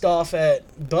pissed off at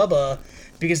Bubba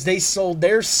because they sold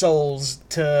their souls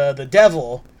to the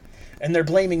devil, and they're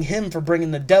blaming him for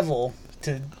bringing the devil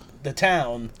to the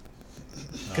town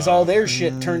because all their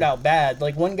shit turned out bad.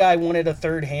 Like, one guy wanted a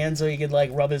third hand so he could, like,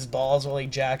 rub his balls while he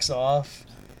jacks off.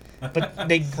 But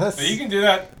they... But you can do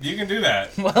that. You can do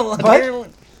that. Well, apparently...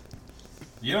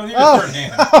 You don't need a third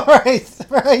hand. All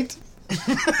right.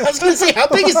 I was gonna say, how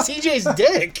big is TJ's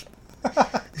dick?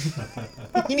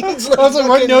 He needs, like, I was like,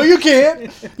 what? No, you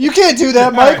can't. You can't do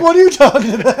that, Mike. What are you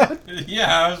talking about?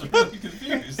 Yeah, I was really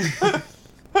confused.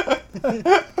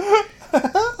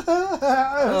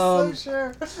 I'm so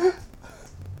sure.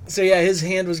 So yeah, his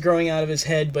hand was growing out of his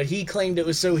head, but he claimed it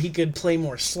was so he could play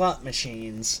more slot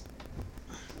machines.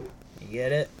 You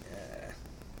get it?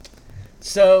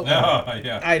 So No,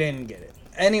 yeah. I didn't get it.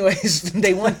 Anyways,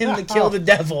 they want him to kill the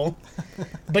devil,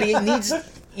 but he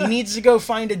needs to go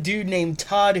find a dude named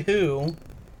Todd Who.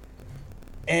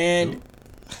 And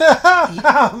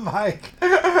Mike.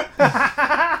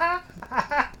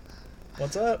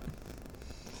 what's up?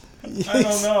 I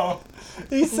don't know.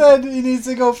 He said he needs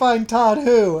to go find Todd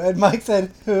Who, and Mike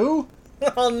said, who?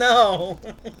 Oh no.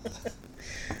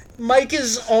 Mike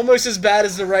is almost as bad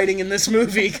as the writing in this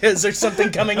movie because there's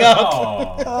something coming up.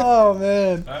 Oh, Oh,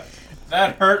 man.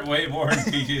 that hurt way more than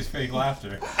TJ's fake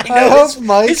laughter. I hope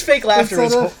Mike, his fake laughter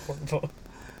was instead horrible.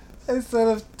 Instead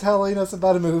of telling us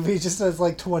about a movie, he just has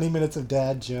like 20 minutes of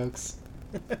dad jokes.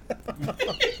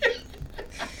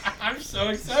 I'm so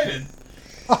excited.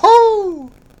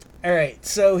 Oh! Alright,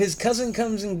 so his cousin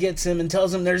comes and gets him and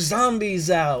tells him there's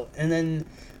zombies out. And then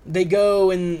they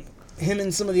go and him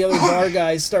and some of the other bar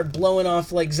guys start blowing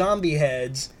off like zombie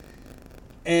heads.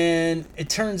 And it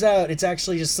turns out it's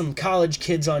actually just some college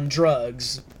kids on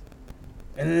drugs.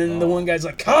 And then the one guy's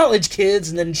like, college kids!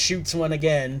 And then shoots one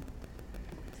again.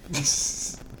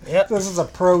 Yep. This is a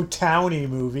pro-towny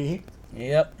movie.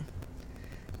 Yep.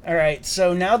 Alright,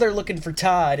 so now they're looking for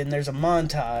Todd, and there's a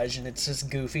montage, and it's just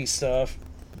goofy stuff.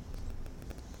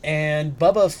 And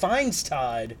Bubba finds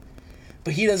Todd,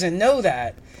 but he doesn't know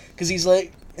that, because he's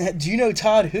like, do you know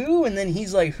Todd Who? And then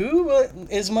he's like, who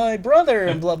is my brother?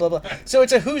 And blah, blah, blah. So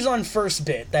it's a who's on first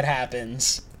bit that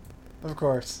happens. Of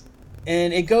course.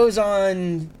 And it goes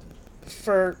on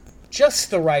for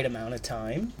just the right amount of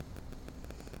time.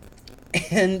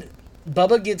 And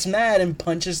Bubba gets mad and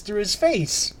punches through his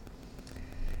face.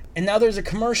 And now there's a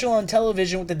commercial on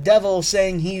television with the devil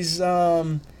saying he's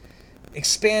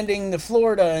expanding to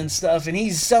Florida and stuff, and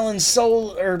he's selling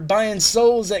buying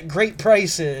souls at great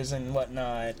prices and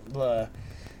whatnot. Blah.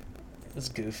 It was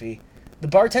goofy. The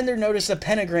bartender noticed a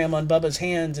pentagram on Bubba's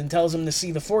hands and tells him to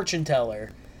see the fortune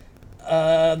teller.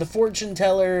 The fortune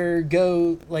teller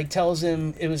tells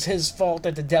him it was his fault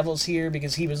that the devil's here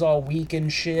because he was all weak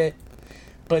and shit.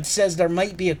 But says there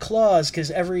might be a clause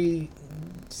because every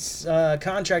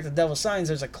contract the devil signs,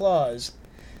 there's a clause.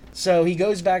 So he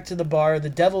goes back to the bar, the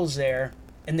devil's there,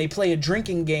 and they play a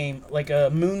drinking game, like a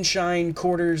moonshine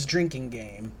quarters drinking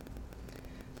game.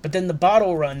 But then the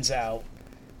bottle runs out,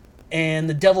 and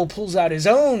the devil pulls out his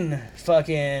own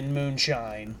fucking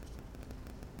moonshine.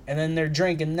 And then they're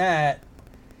drinking that,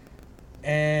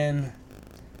 and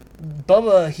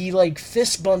Bubba, he like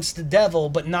fist bumps the devil,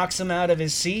 but knocks him out of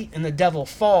his seat, and the devil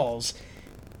falls.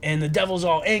 And the devil's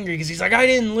all angry because he's like, I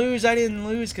didn't lose,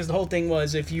 because the whole thing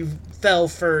was if you fell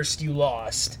first, you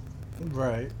lost.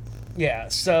 Right. Yeah,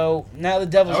 so now the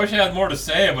devil's... I wish I had more to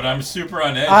say, but I'm super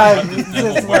on edge about this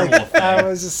devil werewolf thing. I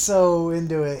was just so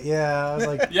into it. Yeah, I was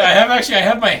like... Yeah, I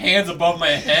have my hands above my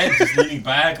head, just leaning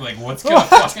back, like, what's gonna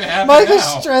fucking happen Mike now? is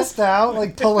stressed out,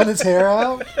 like pulling his hair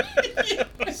out.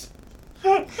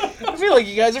 I feel like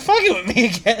you guys are fucking with me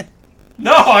again.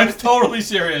 No, I'm totally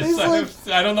serious. He's like-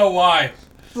 I don't know why.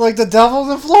 Like, the devil's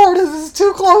in Florida. This is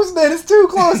too close, man. It's too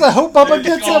close. I hope Bubba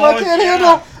gets him. I can't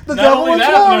handle the Not devil only in that,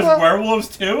 but there's Florida.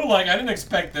 werewolves too. Like, I didn't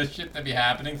expect this shit to be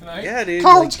happening tonight. Yeah, dude.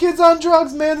 College kids on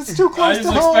drugs, man. It's too I close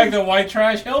just to home. expected white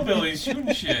trash hillbillies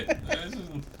shooting shit. This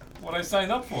isn't what I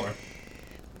signed up for.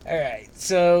 Alright,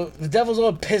 so the devil's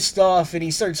all pissed off, and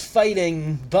he starts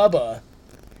fighting Bubba.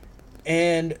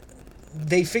 And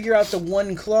they figure out the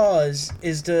one clause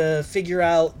is to figure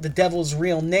out the devil's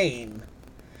real name.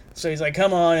 So he's like,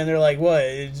 come on, and they're like, what?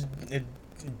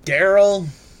 Daryl?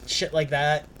 shit like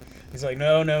that. He's like,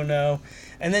 no, no, no.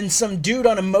 And then some dude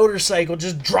on a motorcycle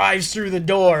just drives through the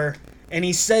door, and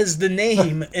he says the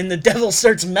name, and the devil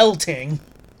starts melting.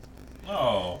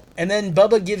 Oh. And then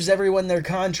Bubba gives everyone their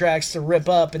contracts to rip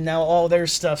up, and now all their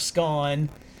stuff's gone.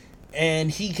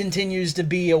 And he continues to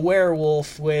be a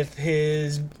werewolf with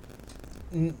his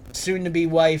soon-to-be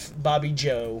wife, Bobby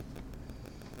Joe.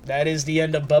 That is the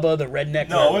end of Bubba the Redneck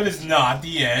No, Werewolf. it is not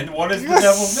the end. What is the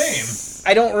devil's name?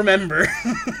 I don't remember.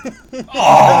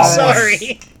 Oh, I'm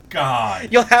sorry. God.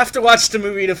 You'll have to watch the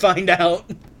movie to find out.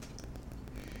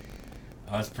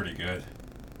 Oh, that's pretty good.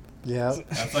 Yeah.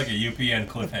 That's like a UPN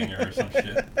cliffhanger or some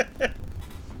shit.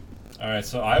 Alright,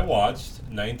 so I watched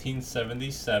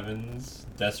 1977's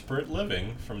Desperate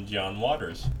Living from John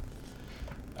Waters.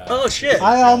 Oh, shit. John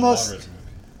I almost- Waters movie.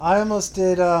 I almost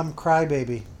did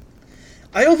Crybaby.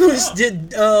 I almost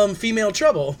did Female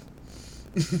Trouble.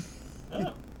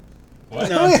 Oh. What?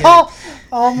 No. We Okay. all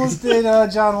almost did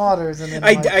John Waters, and then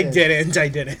I Mike did.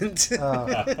 didn't. Oh.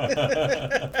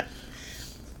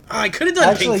 I could have done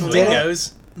Actually Pink did it.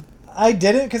 Flamingos. I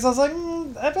didn't because I was like,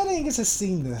 I bet Angus has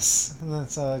seen this, and then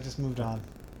so I just moved on.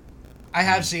 I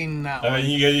have seen that I one.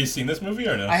 mean, you seen this movie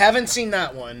or no? I haven't seen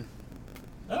that one.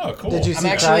 Oh, cool. Did you I'm see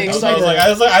actually Crybaby?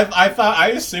 excited. I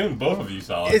assumed both of you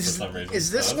saw it for some reason.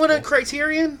 Is this So one a that's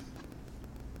Criterion?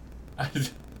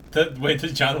 cool. Wait,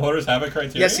 did John Waters have a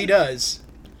Criterion? Yes, he does.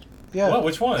 Yeah. What?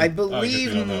 Which one? I Oh, guess we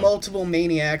believe don't know. Multiple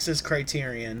Maniacs is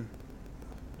Criterion.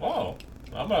 Wow.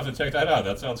 I'm gonna have to check that out.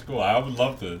 That sounds cool. I would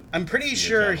love to. I'm pretty See a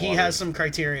sure John he Waters. has some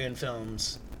Criterion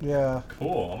films. Yeah.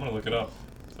 Cool. I'm gonna look it up.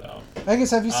 So.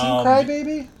 Angus, have you seen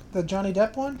Crybaby? The Johnny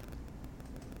Depp one?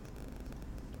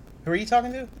 Who are you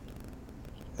talking to?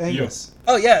 Angus.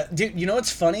 Oh yeah, dude. You know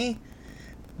what's funny?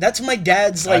 That's my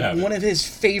dad's I like haven't. one of his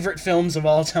favorite films of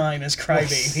all time is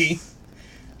Crybaby.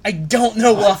 I don't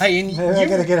know why. And Maybe I you-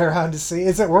 gotta get around to see.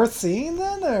 Is it worth seeing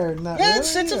then, or not? yeah, really,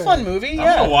 it's a or- fun movie. I'm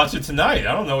gonna Yeah. watch it tonight.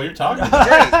 I don't know what you're talking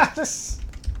about.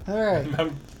 All right.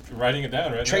 I'm writing it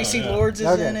down right Tracy now. yeah. Lords is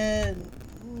Okay. in it.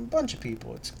 A bunch of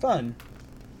people. It's fun.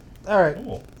 All right.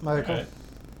 Cool. Michael. Alright.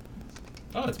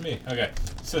 Oh, it's me. Okay.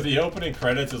 So the opening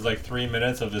credits is like 3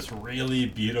 minutes of this really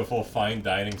beautiful fine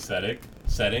dining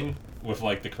setting with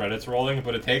like the credits rolling,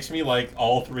 but it takes me like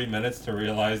all 3 minutes to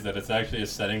realize that it's actually a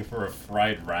setting for a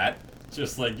fried rat.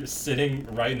 Just like you're sitting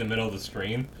right in the middle of the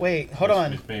screen. Wait, hold Which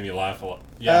on. just made me laugh a lot.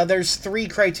 Yeah. There's 3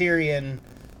 Criterion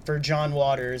for John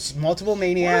Waters: Multiple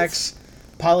Maniacs,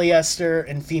 Polyester,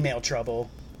 and Female Trouble.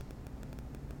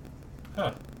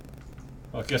 Huh.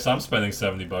 Well, I guess I'm spending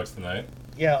 $70 tonight.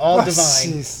 Yeah, all Oh,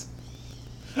 divine. jeez.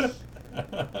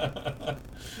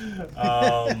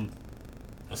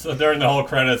 So during the whole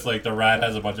credits, like the rat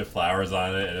has a bunch of flowers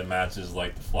on it, and it matches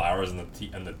like the flowers on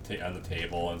the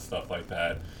table and stuff like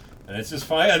that. And it's just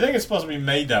fine. I think it's supposed to be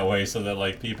made that way so that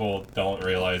like people don't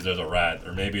realize there's a rat,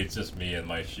 or maybe it's just me and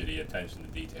my shitty attention to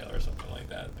detail or something like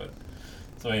that. But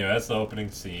so anyway, that's the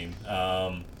opening scene.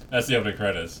 That's the opening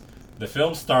credits. The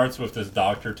film starts with this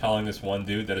doctor telling this one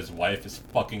dude that his wife is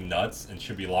fucking nuts and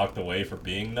should be locked away for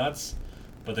being nuts.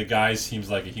 But the guy seems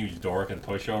like a huge dork and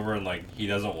pushover, and like he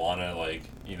doesn't want to like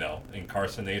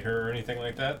incarcerate her or anything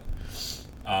like that.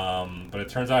 But it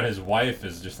turns out his wife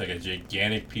is just like a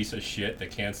gigantic piece of shit that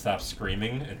can't stop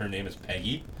screaming, and her name is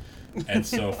Peggy. And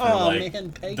so for Oh like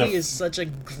man, Peggy the- is such a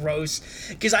gross.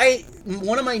 Because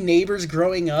one of my neighbors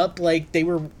growing up, like they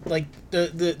were like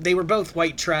they were both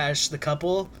white trash. The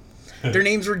couple, their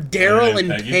names were Daryl and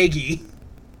Peggy? Peggy.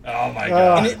 Oh my Oh.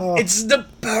 god. And it's the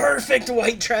perfect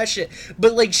white trash shit.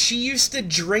 But like she used to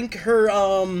drink her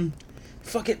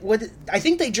I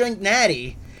think they drank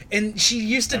Natty, and she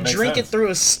used to That makes drink sense. it through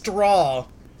a straw.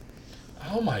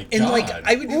 Oh my god.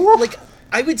 And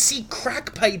I would see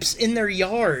crack pipes in their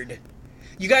yard.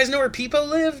 You guys know where Peepo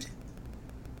lived?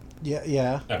 Yeah,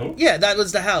 yeah. Who? Yeah, that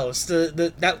was the house.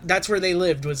 That's where they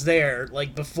lived, was there,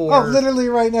 like before. Oh, literally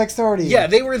right next door to you. Yeah,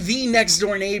 they were the next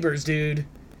door neighbors, dude.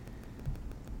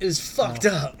 It was fucked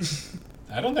up.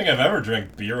 I don't think I've ever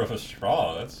drank beer with a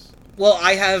straw. That's Well,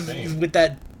 I have Same. with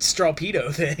that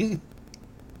strawpedo thing,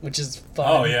 which is fun.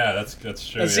 oh yeah, that's true.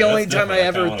 That's Yeah, the only that's time I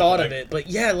different. ever kinda thought wanna, of it. But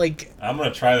yeah, like, I'm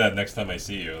gonna try that next time I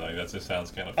see you. Like that just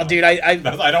sounds kind of. oh, Fun. dude, I I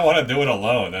don't want to do it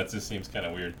alone. That just seems kind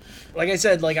of weird. like I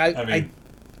said, like I mean,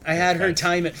 I had her thanks.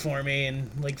 time it for me in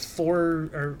like 4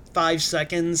 or 5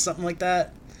 seconds, something like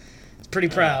that. It's pretty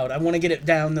proud. I want to get it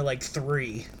down to like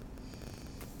 3.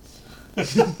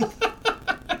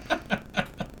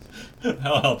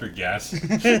 That'll help your gas.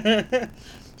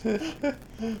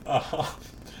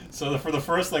 So for the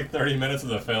first like 30 minutes of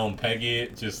the film, Peggy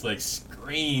just like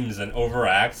screams and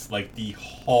overacts like the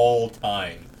whole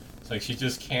time. It's like she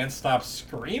just can't stop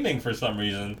screaming for some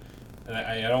reason.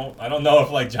 And I don't know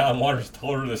if like John Waters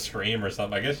told her to scream or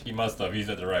something. I guess he must have. He's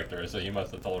a director, so he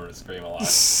must have told her to scream a lot.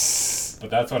 But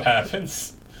that's what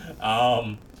happens.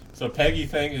 So Peggy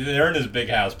thinks they're in his big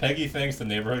house. Peggy thinks the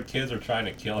neighborhood kids are trying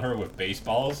to kill her with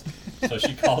baseballs, so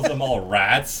she calls them all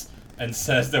rats and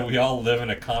says that we all live in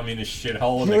a communist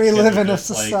shithole. And We live in a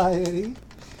society.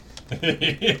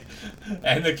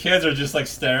 And the kids are just like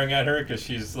staring at her because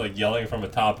she's like yelling from a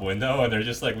top window, and they're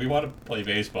just like, "We want to play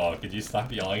baseball. Could you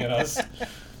stop yelling at us?"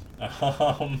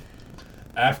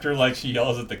 After like she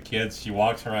yells at the kids, she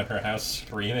walks around her house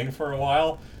screaming for a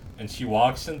while. And she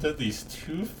walks into these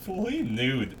two fully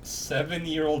nude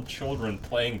 7-year-old children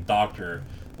playing doctor,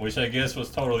 which I guess was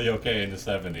totally okay in the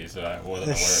 70s, so I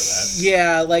wasn't aware of that.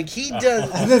 Yeah, like he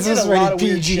does. This he was did a lot of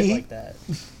rated weird shit PG. like that.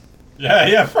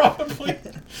 Yeah, probably.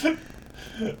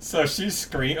 So she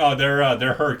screams. Oh,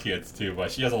 they're her kids too, but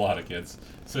she has a lot of kids.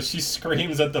 So she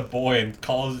screams at the boy and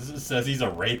says he's a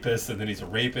rapist, and then he's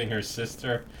raping her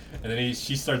sister, and then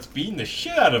she starts beating the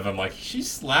shit out of him. Like she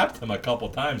slapped him a couple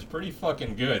times, pretty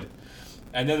fucking good.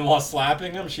 And then while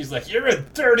slapping him, she's like, "You're a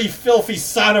dirty, filthy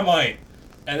sodomite."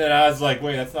 And then I was like,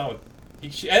 "Wait, that's not what."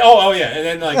 Oh yeah, and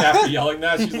then like after yelling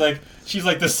that, she's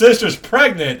like the sister's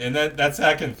pregnant, and that's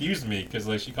how it confused me because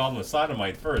like she called him a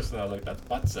sodomite first, and I was like, that's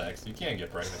butt sex, you can't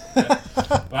get pregnant with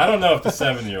that. But I don't know if the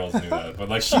 7-year-olds knew that, but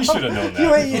like she should have known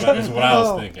that. Is what I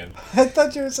was thinking. I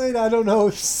thought you were saying I don't know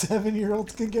if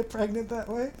 7-year-olds can get pregnant that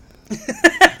way.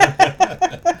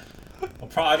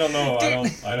 Well, I don't know.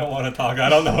 I don't want to talk. I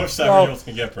don't know if 7-year-olds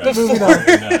can get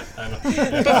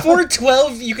pregnant. Before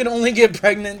 12, you can only get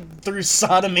pregnant through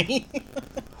sodomy.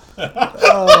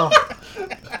 Oh,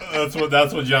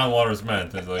 That's what John Waters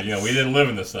meant. It's like, we didn't live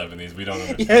in the 70s. We don't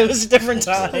understand. Yeah, it was a different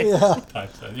time. yeah.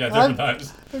 Different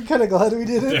times. I'm kind of glad we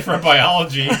did it. Different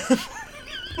biology.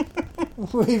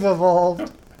 We've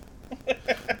evolved.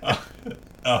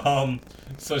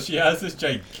 So she has this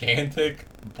gigantic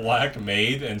black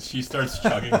maid, and she starts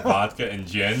chugging vodka and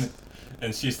gin,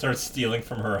 and she starts stealing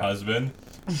from her husband.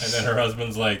 And then her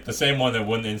husband's like, the same one that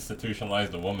wouldn't institutionalize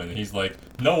the woman. He's like,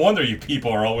 no wonder you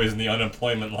people are always in the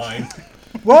unemployment line.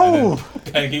 Whoa!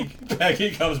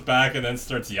 Peggy comes back and then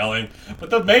starts yelling. But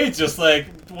the maid's just like,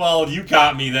 well, you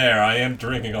got me there. I am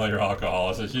drinking all your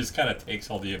alcohol. So she just kind of takes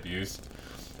all the abuse.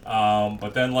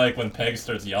 But then, like, when Peg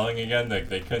starts yelling again,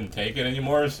 they couldn't take it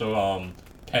anymore. So,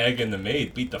 Peg and the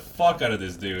maid beat the fuck out of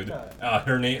this dude.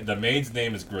 The maid's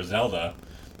name is Griselda.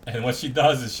 And what she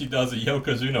does is she does a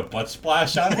Yokozuna butt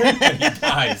splash on him, and he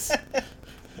dies.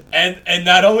 And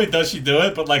not only does she do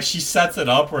it, but like she sets it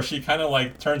up where she kind of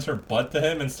like turns her butt to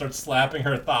him and starts slapping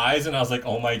her thighs. And I was like,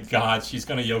 oh my god, she's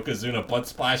gonna Yokozuna butt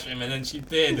splash him, and then she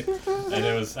did.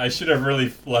 And I should have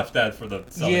really left that for the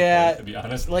selling point, to be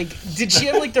honest. Like, did she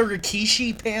have like the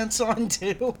Rikishi pants on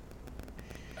too?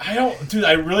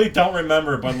 I really don't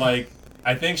remember, but like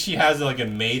I think she has like a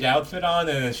maid outfit on,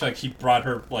 and then she brought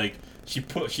her like. She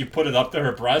put it up to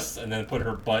her breasts and then put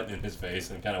her butt in his face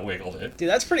and kind of wiggled it. Dude,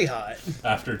 that's pretty hot. It's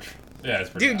pretty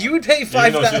Dude, hot. you would pay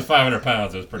Even though she was 5,000. 500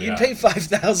 pounds, it was pretty hot. You'd pay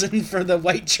 5,000 for the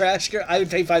white trash girl. I would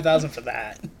pay 5,000 for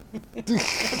that.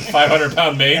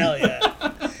 500-pound maid? Hell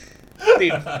yeah.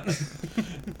 Dude.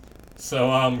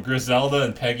 So, Griselda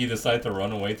and Peggy decide to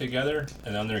run away together,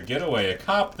 and on their getaway, a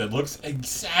cop that looks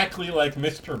exactly like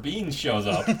Mr. Bean shows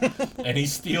up, and he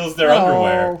steals their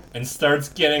underwear and starts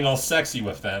getting all sexy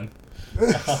with them.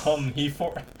 He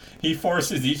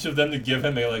forces each of them to give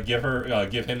him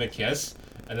a kiss,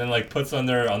 and then like puts on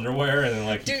their underwear, and then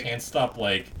like he can't stop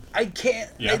like. I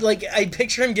can't. Yeah. I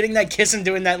picture him getting that kiss and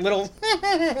doing that little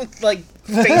like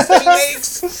face that he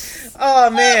makes. Oh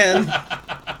man.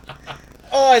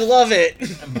 Oh, I love it.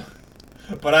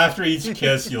 But after each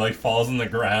kiss, he like falls on the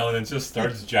ground and just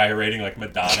starts gyrating like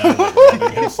Madonna, and, like,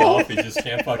 rubbing himself. He just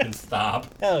can't fucking stop.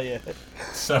 Hell yeah.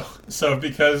 So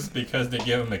because they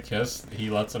give him a kiss, he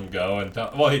lets him go, and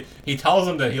he tells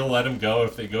them that he'll let him go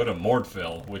if they go to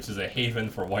Mortville, which is a haven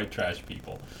for white trash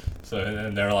people. So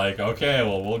and they're like, okay,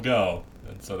 well we'll go,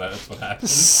 and so that's what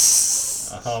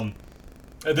happens.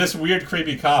 This weird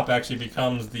creepy cop actually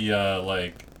becomes the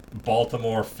like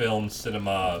Baltimore film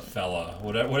cinema fella,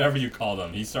 whatever you call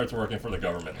them. He starts working for the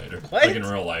government later, What? like in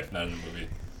real life, not in the movie.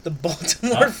 The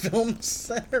Baltimore Film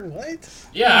Center. What?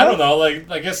 Yeah, I don't know. Like,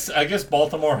 I guess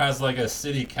Baltimore has like a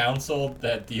city council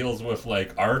that deals with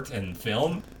like art and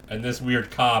film, and this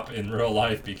weird cop in real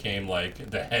life became like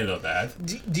the head of that.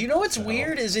 Do you know what's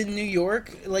weird? Is in New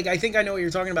York. Like, I think I know what you're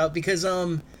talking about because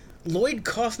Lloyd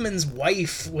Kaufman's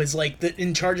wife was like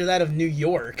in charge of that of New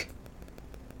York.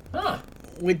 Huh.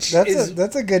 which That's is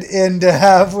that's a good end to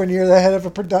have when you're the head of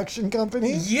a production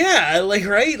company. yeah, like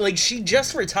right, like she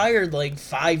just retired like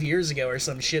 5 years ago or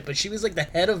some shit, but she was like the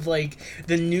head of like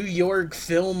the New York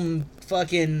film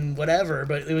fucking whatever,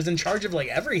 but it was in charge of like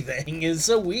everything. It's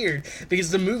so weird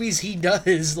because the movies he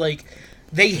does like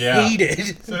they Yeah.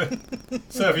 hated.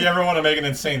 So if you ever want to make an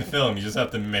insane film, you just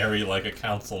have to marry like a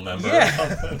council member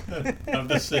Yeah. of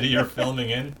the city you're filming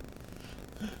in.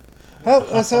 Well,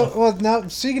 now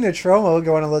speaking of Troma,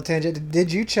 going on a little tangent,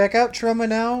 did you check out Troma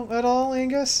Now at all,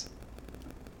 Angus?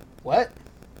 What?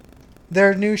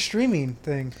 Their new streaming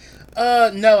thing.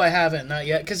 No, I haven't, not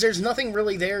yet, because there's nothing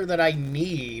really there that I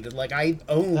need. Like, I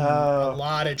own a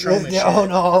lot of Troma You shit.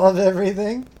 own all of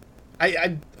everything.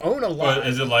 I own a lot. But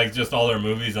is it like just all their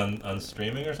movies on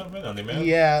streaming or something on demand?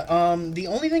 Yeah, the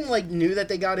only thing, like, new that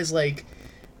they got is, like,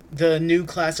 the new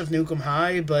Class of Nukem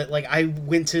High, but, like, I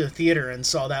went to the theater and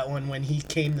saw that one when he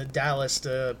came to Dallas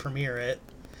to premiere it.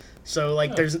 So,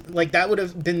 like, there's, like, that would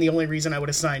have been the only reason I would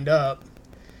have signed up.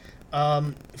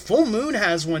 Full Moon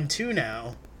has one, too,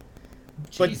 now.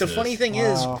 But the Jesus. funny thing Wow.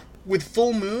 is, with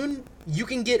Full Moon, you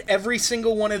can get every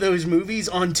single one of those movies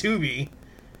on Tubi.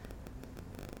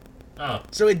 Oh.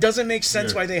 So it doesn't make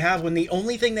sense Weird. why they have one. The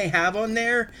only thing they have on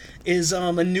there is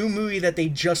a new movie that they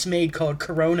just made called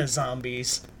Corona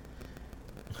Zombies.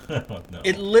 No.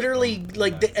 It literally, Oh,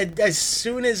 like, as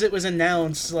soon as it was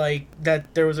announced, like,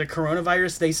 that there was a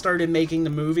coronavirus, they started making the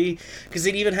movie, because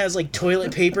it even has, like,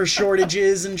 toilet paper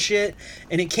shortages and shit,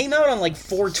 and it came out on, like,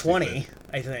 420,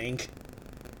 I think.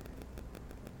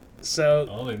 So,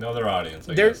 Well, they know their audience,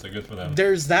 I There- guess. So good for them.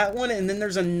 there's that one, and then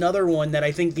there's another one that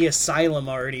I think the Asylum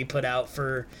already put out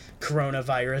for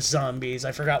coronavirus zombies.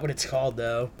 I forgot what it's called,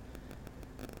 though.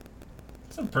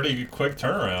 It's a pretty quick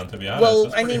turnaround, to be honest. Well,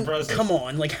 That's I pretty mean, impressive. come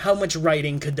on, like, how much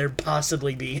writing could there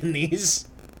possibly be in these?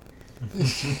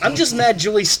 I'm just mad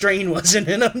Julie Strain wasn't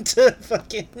in them to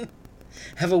fucking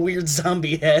have a weird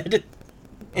zombie head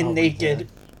and Oh my naked. God.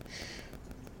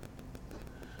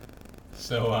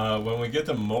 So when we get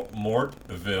to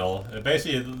Mortville,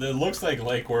 it looks like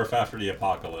Lake Worth after the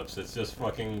apocalypse. It's just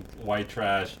fucking white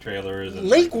trash trailers. And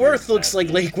Lake weird Worth looks like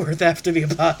statues. Lake Worth after the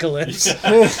apocalypse.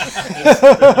 That's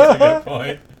a good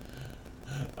point.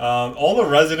 All the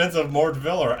residents of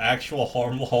Mortville are actual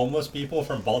homeless people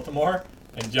from Baltimore,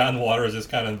 and John Waters just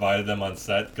kind of invited them on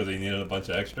set because he needed a bunch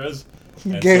of extras.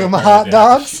 And Gave so them apparently hot they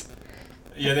had to dogs.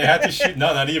 Yeah, they had to shoot.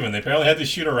 No, not even. They apparently had to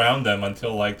shoot around them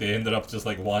until like they ended up just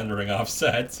like wandering off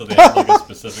set. So they had like a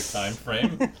specific time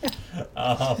frame.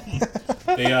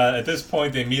 At this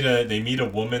point they meet a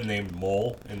woman named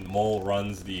Mole, and Mole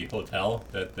runs the hotel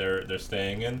that they're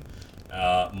staying in.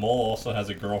 Mole also has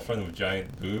a girlfriend with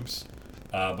giant boobs.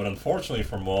 But unfortunately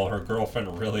for Mole, her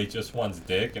girlfriend really just wants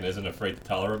dick and isn't afraid to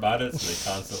tell her about it. So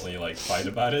they constantly like fight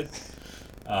about it.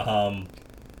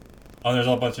 Oh, there's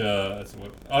a bunch of...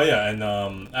 Oh, yeah,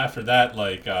 and after that,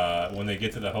 like, when they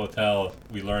get to the hotel,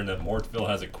 we learn that Mortville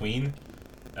has a queen.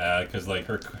 Because, like,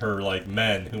 her, like,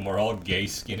 men, whom are all gay,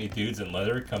 skinny dudes in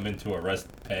leather, come in to arrest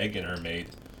Peg and her maid.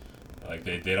 Like,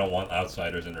 they don't want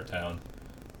outsiders in her town.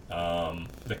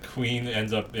 The queen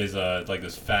is like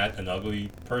this fat and ugly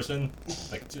person.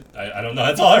 Like I don't know.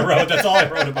 That's all I wrote. That's all I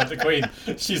wrote about the queen.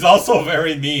 She's also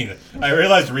very mean. I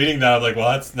realized reading that, I'm like, well,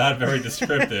 that's not very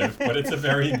descriptive, but it's a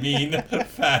very mean,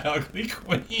 fat, ugly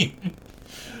queen.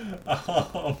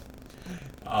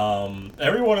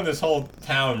 Everyone in this whole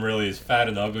town really is fat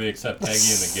and ugly except Peggy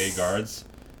and the gay guards.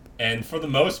 And for the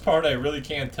most part, I really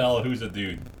can't tell who's a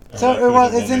dude. Or, So, like, who's a well,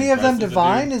 is woman any of them versus a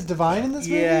Divine? dude. Is Divine in this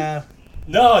movie? Yeah.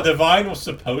 No, Divine was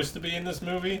supposed to be in this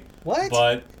movie, What?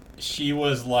 but she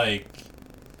was like,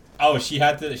 oh, she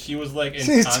was like in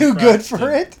She's too good contract for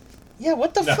to- it. Yeah,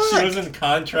 what the No, fuck? she was in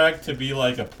contract to be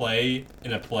like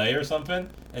in a play or something,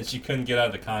 and she couldn't get out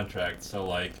of the contract. So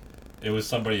like, it was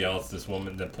somebody else. This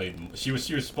woman that played. She was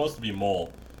supposed to be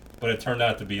Mole, but it turned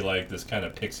out to be like this kind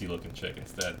of pixie-looking chick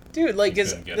instead. Dude, like, You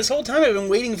couldn't get this it. whole time I've been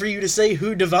waiting for you to say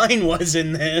who Divine was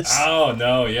in this. Oh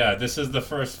no, yeah, this is the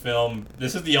first film.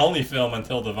 This is the only film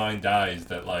until Divine dies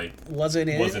that like Wasn't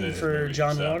in his for movie,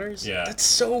 John so, Waters? Yeah, That's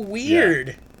so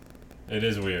weird. it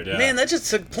is weird. Yeah. Man, that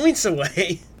just took points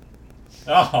away.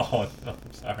 Oh, no,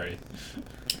 I'm sorry.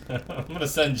 I'm gonna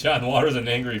send John Waters an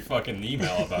angry fucking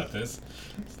email about this.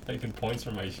 He's taking points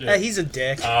from my shit. Yeah, he's a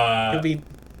dick.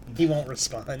 He won't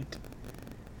respond.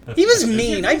 He was Is he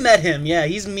mean. I met him. Yeah,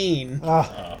 he's mean.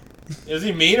 Is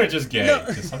he mean or just gay? No.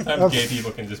 'Cause sometimes gay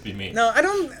people can just be mean. No,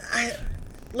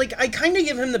 I kind of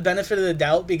give him the benefit of the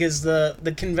doubt because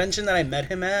the convention that I met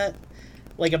him at,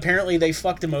 like, apparently they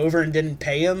fucked him over and didn't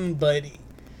pay him, but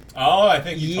Oh, I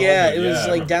think you told Yeah, me. it was I like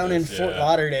remember down in this, Fort yeah.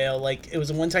 Lauderdale. Like it was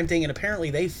a one-time thing, and apparently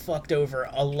they fucked over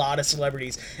a lot of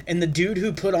celebrities. And the dude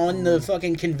who put on the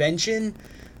fucking convention,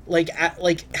 like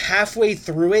halfway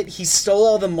through it, he stole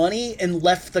all the money and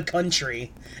left the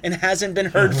country and hasn't been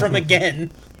heard from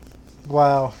again.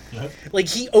 Wow. Like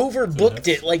he overbooked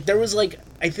it. Like there was like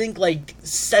I think like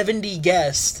 70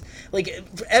 guests. Like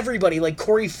everybody, like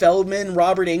Corey Feldman,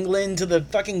 Robert Englund, to the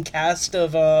fucking cast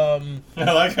of I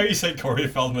like how you said Corey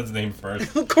Feldman's name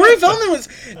first. Corey Feldman was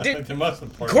dude, The most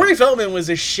important. Corey Feldman was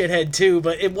a shithead too,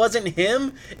 but it wasn't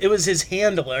him, it was his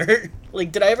handler.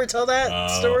 Like did I ever tell that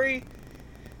Oh. story?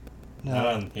 Not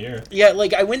on here. Yeah,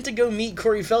 like I went to go meet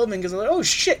Corey Feldman because I was like, oh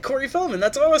shit, Corey Feldman,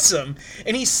 that's awesome.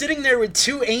 And he's sitting there with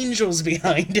two angels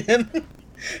behind him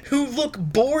who look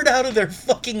bored out of their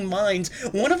fucking minds.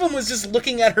 One of them was just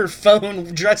looking at her phone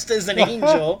dressed as an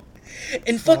angel.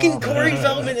 And fucking Corey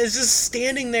Feldman is just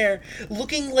standing there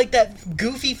looking like that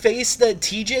goofy face that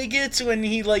TJ gets when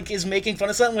he like is making fun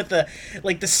of something with the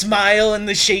like the smile and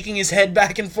the shaking his head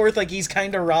back and forth like he's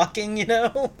kind of rocking, you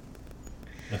know?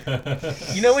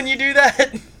 You know when you do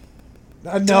that?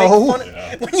 No.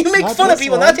 Yeah. When you make Not fun of this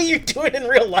people, one. not that you do it in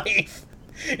real life.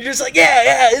 You're just like,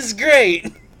 yeah, it's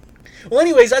great. Well,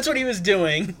 anyways, that's what he was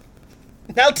doing.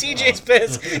 Now TJ's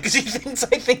pissed because he thinks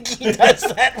I think he does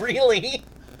that really.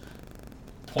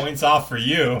 Points off for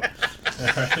you.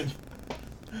 Alright.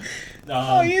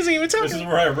 Oh, he isn't even This is talking.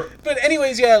 where I wrote. But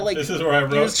anyways, yeah, like This is where I he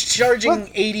wrote. was charging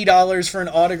 $80 for an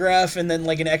autograph and then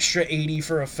like an extra 80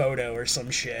 for a photo or some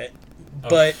shit.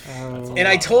 But That's a Oh. and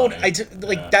I lot of told money.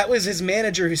 Yeah. that was his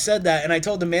manager who said that, and I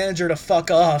told the manager to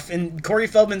fuck off. And Corey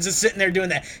Feldman's just sitting there doing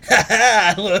that ha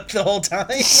ha look the whole time.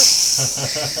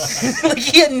 Like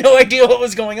he had no idea what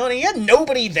was going on. He had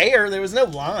nobody there. There was no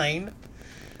line.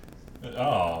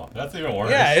 Oh, that's even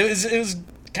worse. Yeah, it was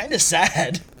kind of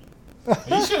sad.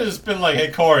 You should have just been like,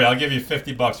 "Hey Corey, I'll give you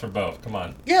 $50 for both. Come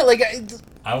on." Yeah, like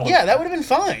I won't. yeah, that would have been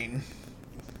fine.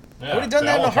 Yeah, would've done I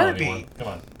that in a won't tell heartbeat. anyone. Come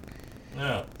on.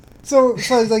 Yeah. So it's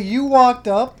like you walked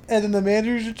up, and then the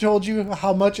manager told you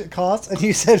how much it costs, and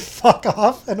you said "fuck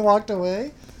off" and walked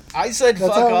away. I said That's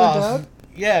fuck how it went off. down?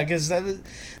 Yeah, because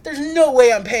there's no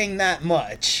way I'm paying that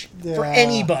much for Yeah.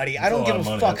 anybody. I That's don't lot give of a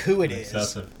money. fuck That's who it is.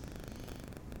 excessive.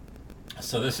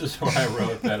 So this is where I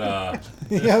wrote that.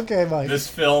 Yeah, okay, Mike. This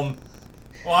film.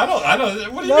 Well, I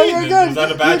don't. What do you No, mean? you're good. Was that a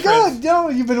You're bad good. No,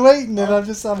 you've been waiting, and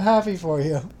I'm happy for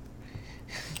you.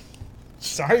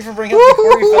 Sorry for bringing up the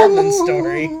Corey Feldman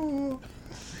story.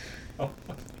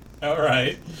 All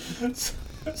right.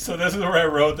 So this is where I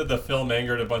wrote that the film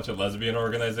angered a bunch of lesbian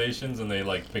organizations, and they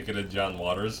like picketed John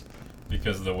Waters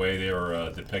because of the way they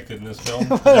were depicted in this film.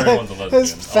 Everyone's a lesbian.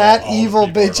 Those fat, All evil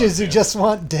people are bitches who lesbian. just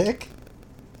want dick.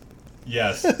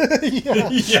 Yes. Yeah.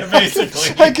 Yeah,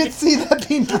 basically. I could see that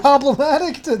being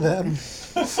problematic to them.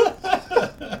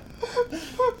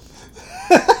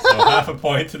 So half a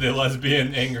point to the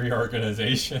lesbian angry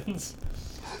organizations.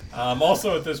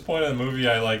 Also, at this point in the movie,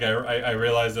 I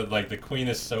realized that like the queen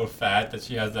is so fat that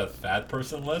she has that fat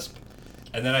person lisp,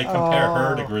 and then I compare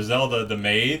her to Oh. Griselda the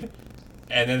maid,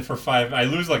 and then I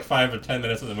lose like 5 or 10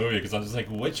 minutes of the movie because I'm just like,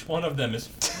 which one of them is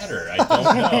fatter? I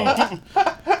don't know.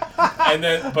 And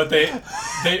then, but they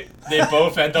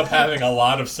both end up having a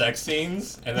lot of sex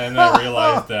scenes, and then I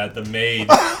realized that the maid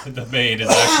is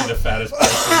actually the fattest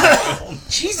person in the film.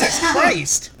 Jesus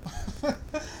Christ!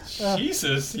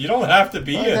 Jesus, you don't have to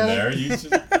be in there. You just,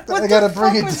 I gotta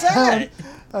bring it was down. that?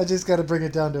 I just gotta bring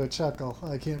it down to a chuckle.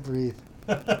 I can't breathe.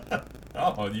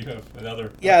 oh, you have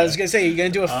another. Yeah, I was gonna say, you gonna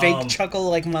do a fake Um, chuckle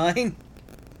like mine?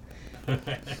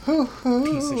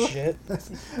 Piece of shit.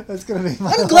 That's gonna be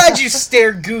my. I'm glad you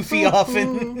stare goofy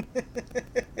often.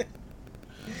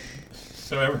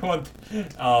 So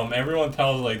everyone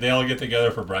tells like they all get together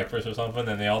for breakfast or something,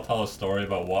 and they all tell a story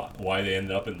about why they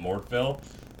ended up in Mortville.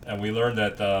 And we learned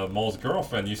that Mole's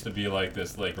girlfriend used to be like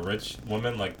this like rich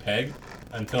woman like Peg,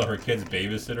 until her kid's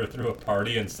babysitter threw a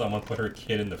party and someone put her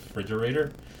kid in the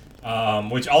refrigerator.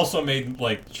 Which also made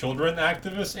like children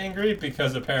activists angry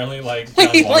because apparently like John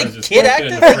Wait, Waters like just kid put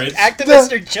it in the fridge.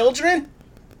 activists or children?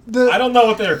 I don't know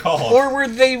what they're called. Or were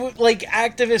they like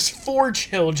activists for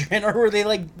children? Or were they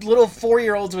like little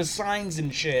 4-year-olds with signs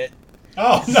and shit?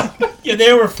 Oh no! Yeah,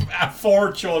 they were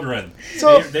for children.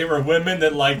 So- they were women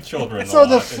that liked children. So a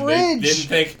the lot, and they fridge- didn't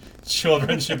think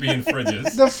children should be in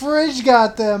fridges. The fridge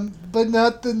got them, but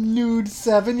not the nude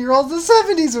 7-year-olds. The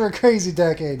 70s were a crazy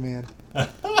decade, man.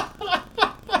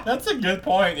 That's a good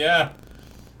point. Yeah,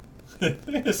 the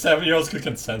 7-year-olds could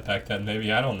consent back then.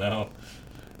 Maybe I don't know.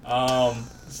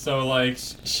 So like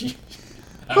she,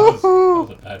 That was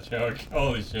a bad joke.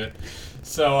 Holy shit.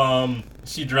 So,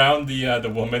 she drowned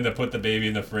the woman that put the baby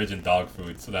in the fridge in dog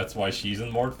food, so that's why she's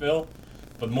in Mortville.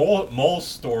 But Mole's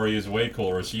story is way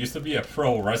cooler. She used to be a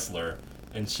pro wrestler,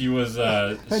 and she was,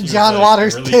 And she John was, like,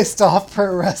 Waters really... pissed off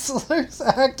pro wrestlers,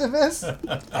 activists.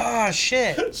 Oh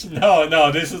shit! No,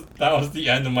 that was the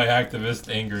end of my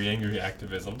angry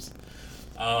activisms.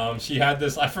 She had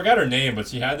this, I forgot her name, but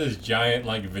she had this giant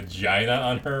like vagina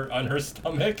on her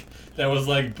stomach that was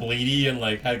like bleedy and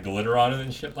like had glitter on it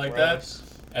and shit like Gross.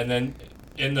 that. And then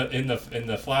in the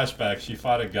flashback, she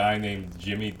fought a guy named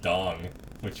Jimmy Dong,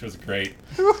 which was great.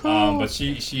 But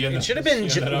she ended It should have been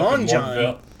she ended up Long in John.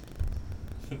 Mortville.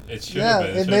 It should Yeah, have been.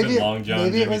 It and should have maybe been Long John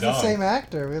maybe Jimmy it was Dong. the same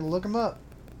actor. We'll look him up.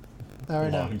 All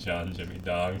right, Long John Jimmy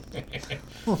Dong.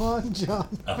 Long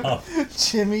John Uh-huh.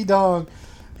 Jimmy Dong.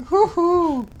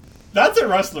 Woohoo! That's a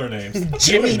wrestler name. Stop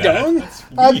Jimmy doing that. Dong?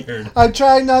 That's weird. I'm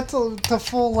trying not to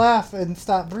full laugh and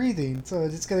stop breathing, so I'm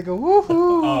just gonna go woohoo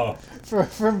Oh.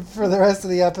 for the rest of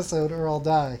the episode, or I'll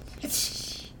die.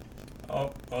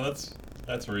 Oh, well,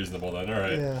 that's reasonable then. All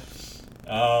right. Yeah.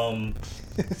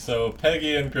 So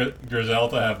Peggy and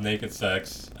Griselda have naked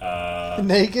sex.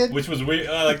 Naked. Which was weird.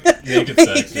 Like naked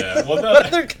sex. Yeah. Well, no.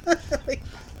 They're kinda like-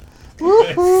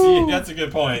 Woohoo! See, that's a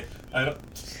good point. I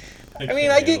I can't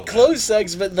mean, I handle get that. clothes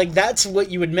sex, but like that's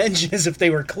what you would mention as if they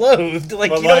were clothed. Like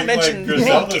But you don't mention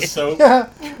Griselda's naked. so. Yeah.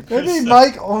 Maybe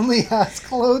Mike only has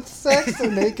clothes sex, so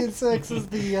naked sex is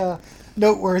the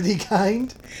noteworthy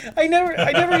kind. I never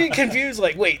get confused.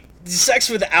 Like, wait, sex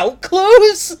without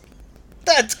clothes?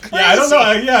 That's crazy. Yeah, I don't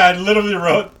know. I literally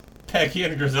wrote Peggy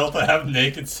and Griselda have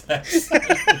naked sex.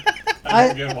 I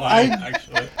don't get why,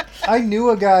 actually. I knew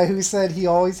a guy who said he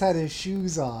always had his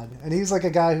shoes on, and he was like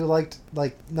a guy who liked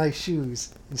like nice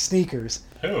shoes and sneakers.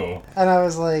 Who? And I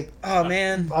was like, Oh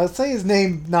man. I'll say his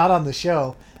name not on the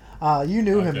show. You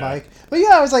knew him, Okay. Mike. But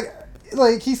yeah, I was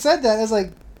like he said that. I was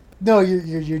like, no,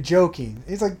 you're joking.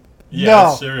 He's like, Yeah, no.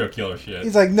 that's serial killer shit.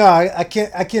 He's like, no, I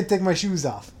can't take my shoes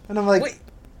off. And I'm like, Wait,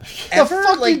 the ever?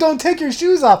 fuck Like- you don't take your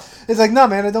shoes off? It's like, no,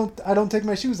 man, I don't take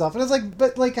my shoes off. And I was like,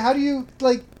 but like, how do you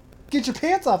like get your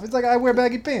pants off? It's like I wear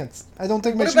baggy pants. I don't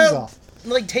take my What shoes about- off.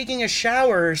 like taking a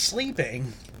shower or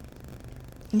sleeping?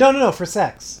 No, for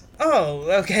sex. Oh,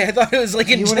 okay. I thought it was like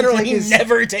in He wouldn't general take he his-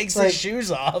 never takes like, his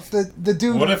shoes off. The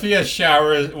dude. What if he has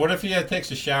showers? What if he takes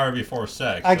a shower before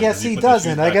sex? I Like, guess does he put the shoes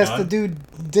doesn't. I back guess on? the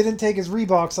dude didn't take his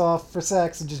Reeboks off for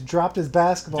sex and just dropped his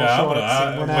basketball Yeah, shorts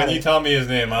and went when at you it. tell me his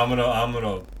name, I'm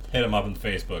gonna hit him up on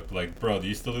Facebook. Like, bro, do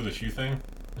you still do the shoe thing?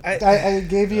 I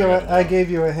gave you I gotta I know. gave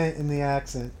you a hint in the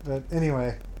accent, but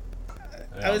anyway.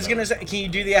 I was gonna say, can you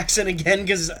do the accent again?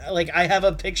 Because like I have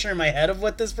a picture in my head of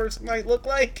what this person might look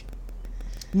like.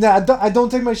 No, I don't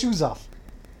take my shoes off.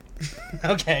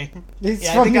 Okay. He's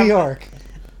Yeah, I from think New I'm- York.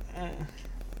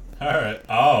 All right.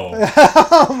 Oh,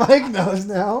 Oh, Mike knows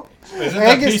now. isn't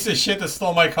that Angus- piece of shit that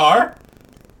stole my car?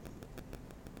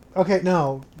 Okay,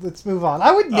 no, let's move on.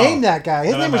 I would name that guy.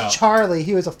 His then name I'm was out. Charlie.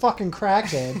 He was a fucking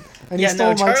crackhead, and he Yeah,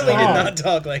 stole no, Mike's Charlie did car. not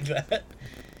talk like that.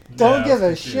 Don't Yeah, give I a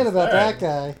was shit confused. about All that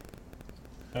right.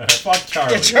 guy. Fuck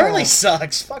Charlie. Yeah, Charlie Yeah.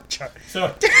 sucks. Fuck Charlie. So,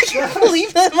 I can't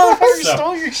believe that motherfucker So-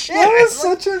 stole your shit. That was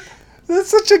Like,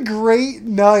 such a great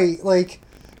night. Like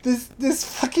this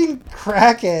fucking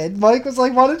crackhead. Mike was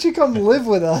like, "Why don't you come live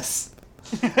with us?"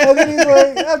 And then he's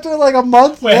like, after like a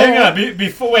month. wait, there- hang on.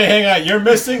 Hang on. You're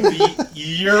missing the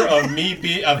year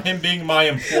of him being my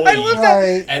employee. I love that.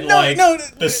 Right. And No, like no,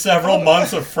 the several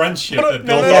months of friendship No, that no,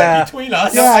 built no, no. up between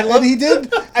us. Yeah, I love- and he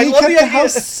did. I He love kept the the idea-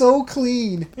 house so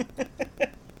clean.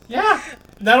 Yeah.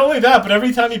 Not only that, but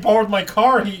every time he borrowed my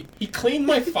car, he cleaned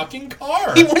my fucking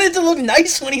car. He wanted to look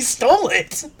nice when he stole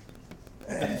it.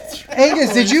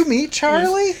 Angus, did you meet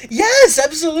Charlie? Yes,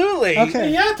 absolutely. Okay.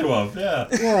 He had to have, yeah.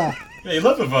 Yeah, Yeah, he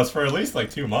lived with us for at least like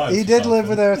 2 months. he or did live something.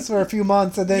 with us for a few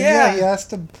months, and then Yeah. he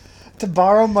asked to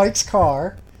borrow Mike's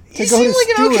car to He go to seemed like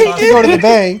an Stewart okay to go to the dude.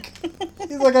 bank.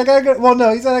 He's like, I gotta go. Well,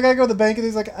 no, he said I gotta go to the bank, and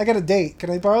he's like, I got a date. Can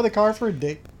I borrow the car for a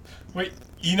date? Wait,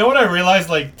 you know what I realized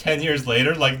like 10 years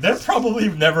later? Like, there probably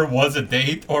never was a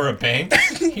date or a bank.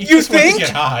 He You just went think? to get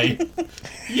high.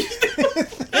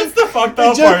 That's the fucked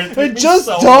up part. It took me just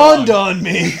so dawned long. on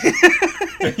me.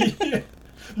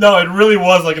 No, it really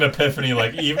was like an epiphany.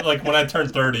 Like, even like when I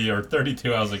turned 30 or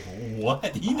 32, I was like,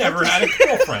 what? He never had a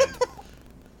girlfriend.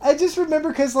 I just remember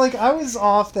because like I was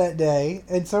off that day,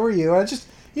 and so were you. I just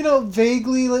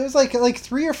vaguely, it was like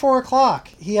 3 or 4 o'clock.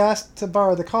 He asked to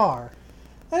borrow the car.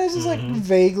 And I was just like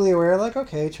vaguely aware, like,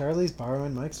 okay, Charlie's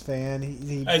borrowing Mike's fan.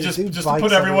 He And just he to bikes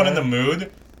put everyone in the everywhere.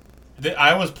 mood,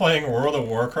 I was playing World of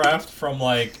Warcraft from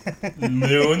like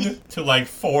noon to like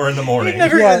 4 in the morning.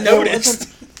 Never Yeah, even noticed.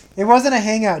 It wasn't a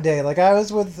hangout day. Like, I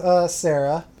was with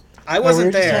Sarah. I and we were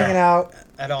wasn't just there hanging out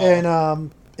at all.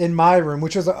 in my room,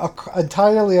 which was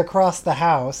entirely across the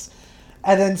house.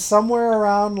 And then somewhere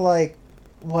around, like,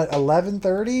 what,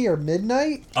 11:30 or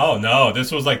midnight? Oh no,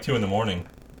 this was like 2 in the morning.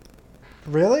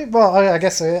 Really? Well, I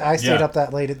guess I stayed Yeah. up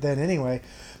that late then anyway.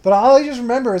 But all I just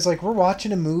remember is, like, we're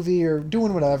watching a movie or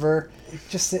doing whatever,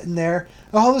 just sitting there.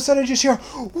 And all of a sudden I just hear,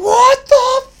 "What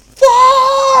the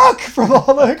fuck?" from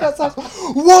all the way across the house.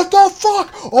 "What the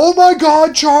fuck? Oh my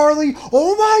god, Charlie!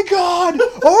 Oh my god!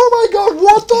 Oh my god,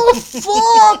 what the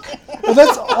fuck?" And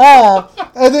that's all.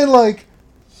 And then, like,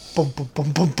 boom, boom,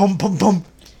 boom, boom, boom, boom, boom.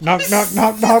 Knock, knock,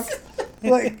 knock, knock.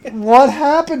 Like, what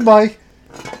happened, Mike?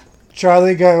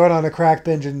 Charlie went on a crack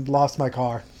binge and lost my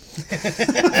car.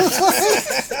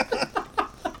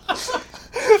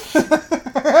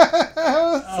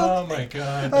 Oh my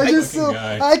god, I that just fucking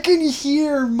guy. I can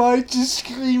hear Mike just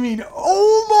screaming,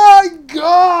 "Oh my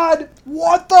god!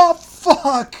 What the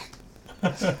fuck?"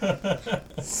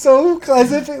 So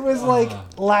as if it was like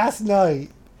last night.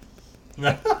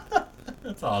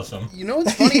 That's awesome. You know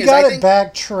what's funny He is got I it think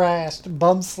back trashed.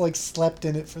 Bumps like slept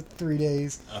in it for 3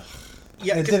 days.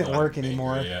 yeah, It 'cause didn't work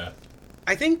anymore. Yeah.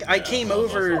 I think I Yeah, came that's no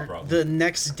over problem. the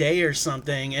next day or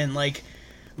something, and like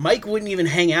Mike wouldn't even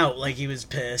hang out. Like he was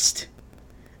pissed.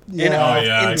 And, Yeah. Oh,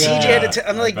 yeah, and I TJ bet. had to.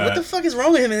 I'm I like, what bet. the fuck is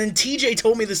wrong with him? And then TJ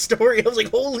told me the story. I was like,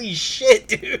 holy shit,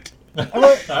 dude. I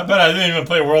bet I didn't even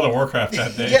play World of Warcraft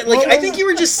that day. Yeah, like Well, I think you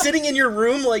were just sitting in your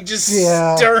room, like just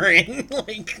Yeah. stirring,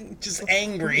 like just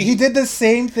angry. He did the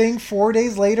same thing 4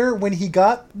 days later when he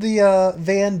got the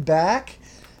van back,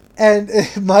 and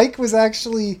Mike was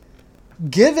actually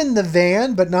given the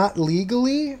van, but not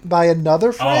legally, by another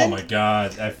Oh friend. my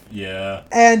god. Yeah.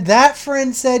 And that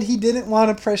friend said he didn't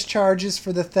want to press charges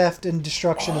for the theft and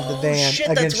destruction of the Oh, van shit,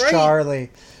 that's against right. Charlie.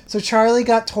 So Charlie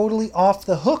got totally off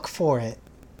the hook for it.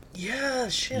 Yeah,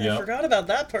 shit, I Yep. forgot about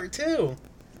that part too.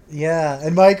 Yeah,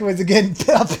 and Mike was again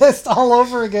pissed all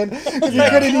over again because Yeah. he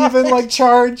couldn't even like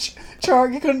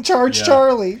he couldn't charge Yeah.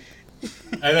 Charlie.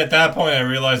 And at that point, I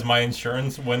realized my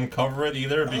insurance wouldn't cover it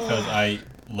either because I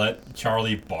let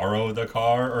Charlie borrow the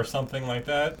car or something like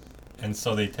that, and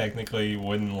so they technically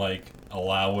wouldn't like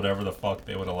allow whatever the fuck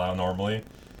they would allow normally,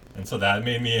 and so that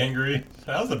made me angry.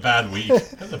 That was a bad week.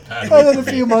 That was a bad week. And then a for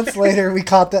few me. months later, we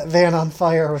caught that van on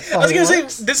fire with I was gonna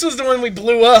fireworks. say this was the one we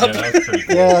blew up. Yeah, that was pretty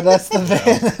cool. Yeah, that's the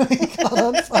van that we caught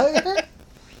on fire.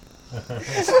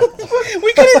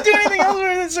 We couldn't do anything else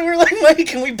with it, so we're like, Mike,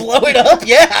 can we blow it up?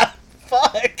 Yeah.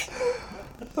 Fuck.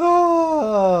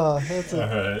 Oh, that's All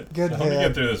a right, Good so let me man.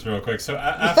 get through this real quick. So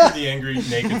after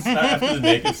the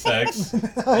naked sex,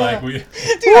 like we Dude,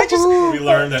 I just. we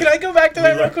learned that. Can I go back to we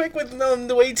that real learned- quick with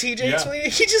the way TJ Yeah. explained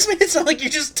it? He just made it sound like you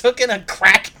just took in a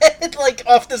crackhead, like,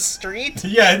 off the street.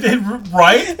 Yeah, it did,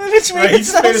 right? Which made Right, it he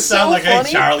just made it sound sound so like, funny.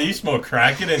 hey, Charlie, you smoke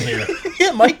crack, get in here.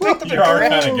 Yeah, Mike picked up You're our a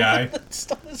kind crack of guy.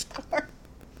 just on his car.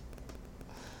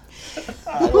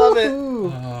 I love it. Ooh.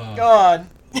 God.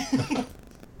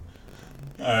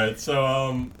 Alright,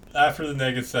 so, after the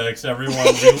naked sex, everyone,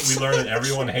 we learned that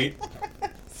everyone I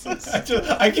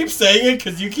keep saying it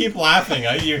because you keep laughing.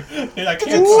 I can't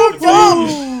stop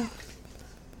saying it.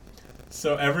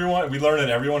 So we learned that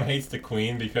everyone hates the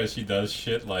queen because she does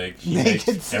shit like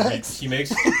Naked sex. she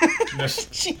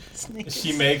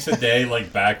makes a day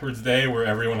like backwards day where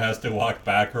everyone has to walk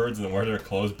backwards and wear their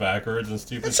clothes backwards and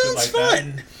stupid That shit sounds like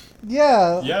fun.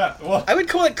 Yeah. that. Yeah, well, I would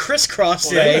call it crisscross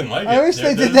well, they day. didn't like it. I wish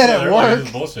they They're did that just- at they're like, work. "This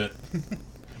is bullshit."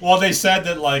 Well, they said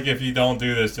that like if you don't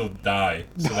do this, you'll die.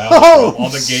 So that was the Oh, problem. All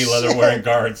the gay leather shit. wearing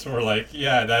guards were like,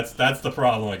 "Yeah, that's the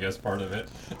problem." I guess part of it.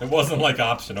 It wasn't like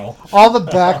optional. All the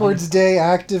backwards day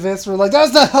activists were like,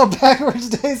 "That's not how backwards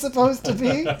day is supposed to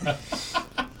be."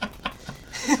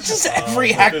 Just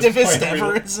every at this activist point,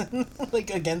 ever is like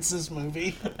against this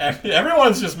movie.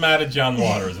 Everyone's just mad at John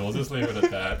Waters. We'll just leave it at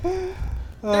that.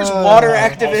 There's water Uh,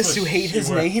 activists also who hate his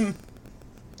she were- name.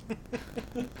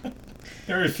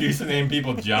 They refuse to name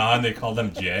people John. They call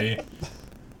them Jay.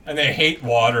 And they hate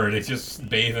water. They just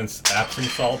bathe in Epsom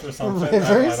salt or something.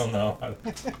 I Rivers? don't know.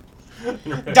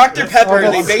 Dr. Pepper.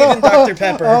 Oh, They that's- bathe in Dr.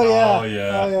 Pepper. Oh yeah. Oh,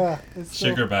 yeah. Oh yeah. It's so-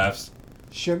 Sugar baths.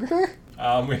 Sugar?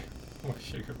 We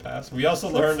sugar baths. We also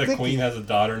learned the sticky. queen has a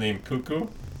daughter named Cuckoo,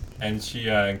 and she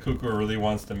and Cuckoo really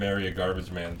wants to marry a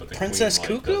garbage man, but the Princess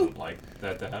queen, Cuckoo? doesn't like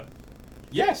that to happen.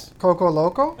 Yes, Coco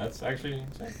Loco? that's actually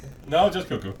exactly. No, just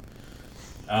Cuckoo.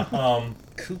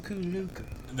 Cuckoo Luca.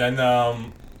 Then oh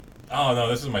no,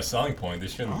 this is my selling point.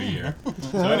 This shouldn't be here.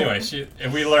 So anyway,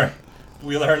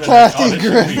 we learned that Kathy this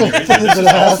shouldn't be here. Griffin This is is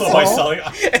an also my asshole. selling.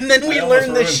 And then we I almost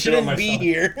learned ruined this shit on shouldn't be myself.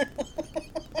 here.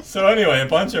 So anyway, a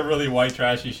bunch of really white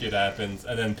trashy shit happens,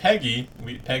 and then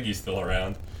Peggy's still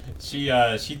around,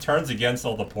 she turns against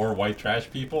all the poor white trash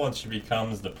people, and she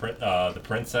becomes the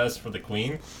princess for the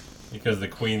queen, because the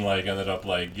queen like ended up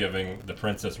like giving the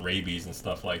princess rabies and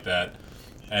stuff like that.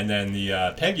 And then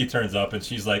the Peggy turns up and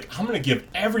she's like, "I'm gonna give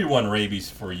everyone rabies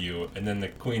for you." And then the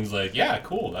queen's like, "Yeah,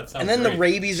 cool, that sounds." And then great. the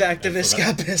rabies activist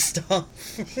got pissed off.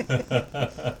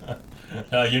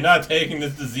 You're not taking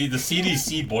this disease. The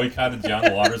CDC boycotted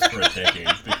John Waters for a decade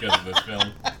because of this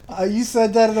film. You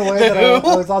said that in a way that I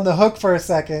was on the hook for a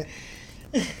second.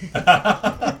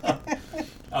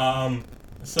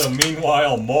 So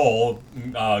meanwhile, Mole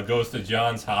goes to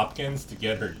Johns Hopkins to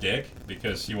get her dick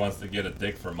because she wants to get a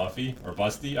dick for Muffy or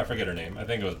Busty. I forget her name. I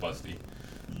think it was Busty.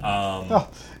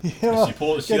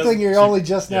 Good thing you're only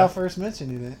just now first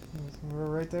mentioning it. We're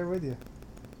right there with you.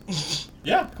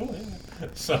 Yeah, cool. Yeah.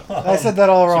 So I said that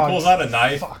all wrong. She pulls out a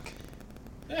knife. Fuck.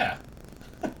 Yeah.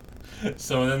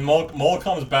 So then Mole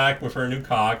comes back with her new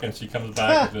cock, and she comes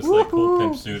back with this like cool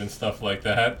pimp suit and stuff like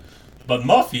that. But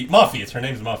Muffy, it's her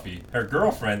name's Muffy. Her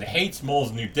girlfriend hates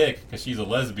Mole's new dick because she's a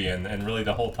lesbian, and really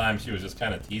the whole time she was just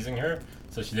kind of teasing her,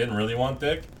 so she didn't really want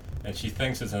dick, and she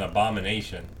thinks it's an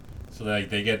abomination. So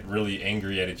they get really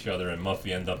angry at each other, and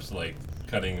Muffy ends up like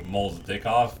cutting Mole's dick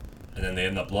off, and then they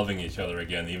end up loving each other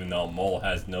again, even though Mole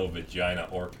has no vagina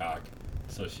or cock.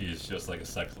 So she's just like a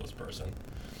sexless person.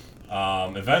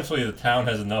 Eventually, the town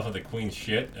has enough of the queen's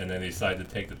shit, and then they decide to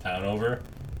take the town over.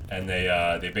 And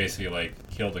they basically like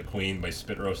kill the queen by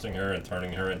spit roasting her and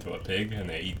turning her into a pig, and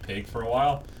they eat pig for a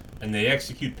while. And they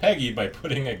execute Peggy by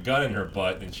putting a gun in her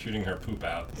butt and shooting her poop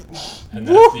out. And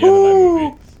that's the end of my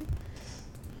movie.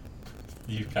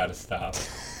 You've got to stop.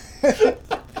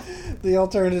 The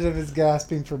alternative is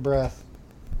gasping for breath.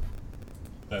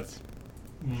 That's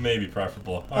maybe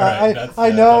preferable. All right,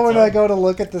 I know when I go to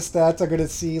look at the stats, I'm going to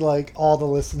see like all the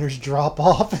listeners drop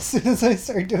off as soon as I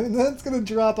start doing that. It's going to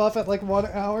drop off at like 1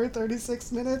 hour,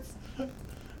 36 minutes.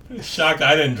 Shocked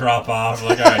I didn't drop off.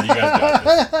 Like, all right, you guys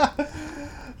got this.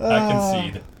 I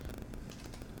concede.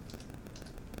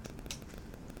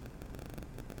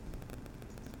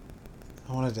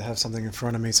 I wanted to have something in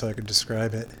front of me so I could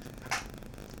describe it.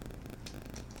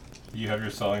 You have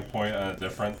your selling point on a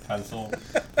different pencil?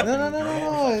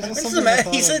 No. It's just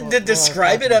He said to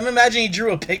describe it. I'm imagining he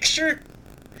drew a picture.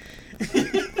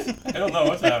 I don't know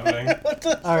what's happening.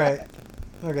 All right.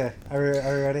 Okay. Are we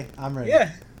ready? I'm ready.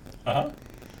 Yeah. Uh-huh.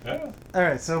 Yeah. All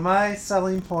right. So my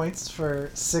selling points for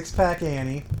Six Pack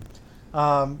Annie.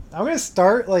 I'm gonna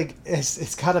start like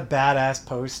it's got a badass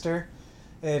poster.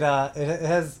 It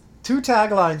has 2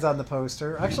 taglines on the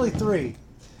poster. Actually 3.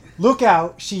 Look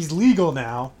out! She's legal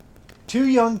now. Too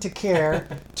young to care,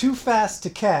 too fast to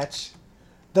catch.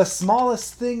 The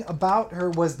smallest thing about her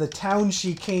was the town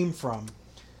she came from.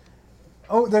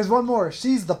 Oh, there's one more.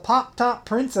 She's the pop-top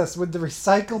princess with the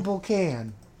recyclable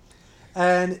can.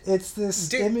 And it's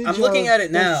this image I'm looking at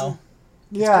it now.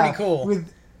 Yeah, it's pretty cool.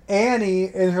 With Annie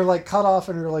and her like cut off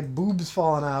and her like boobs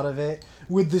falling out of it.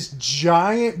 With this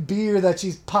giant beer that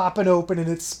she's popping open and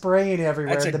it's spraying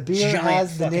everywhere. That's a The beer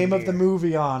has the name of the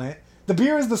movie on it. The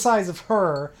beer is the size of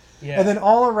her. Yeah. And then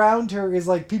all around her is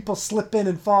like people slipping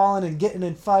and falling and getting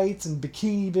in fights and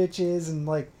bikini bitches and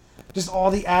like just all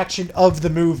the action of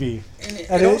the movie. And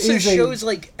it also shows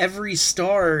like every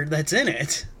star that's in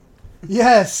it.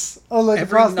 Yes. Oh, like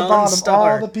every across the bottom,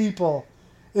 non-star. all the people.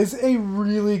 It's a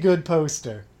really good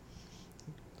poster.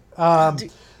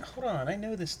 Dude, hold on, I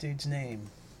know this dude's name.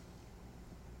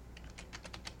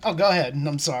 Oh, go ahead.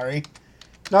 I'm sorry.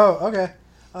 Oh, okay.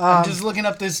 I'm just looking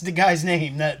up the guy's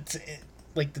name. That's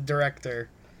like the director.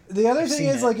 The other thing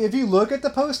is, like, if you look at the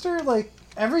poster, like,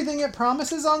 everything it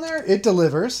promises on there, it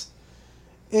delivers.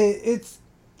 It's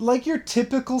like your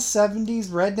typical 70s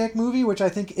redneck movie, which I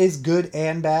think is good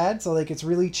and bad. So, like, it's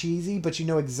really cheesy, but you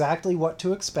know exactly what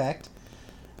to expect.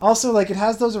 Also, like, it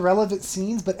has those irrelevant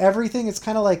scenes, but everything is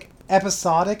kind of, like,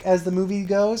 episodic as the movie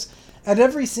goes. And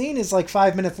every scene is, like,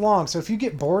 5 minutes long. So if you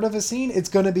get bored of a scene, it's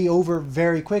going to be over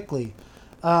very quickly.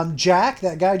 Jack,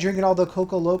 that guy drinking all the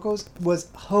Coco Locos, was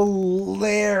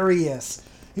hilarious.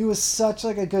 He was such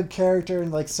like a good character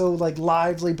and like so like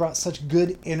lively, brought such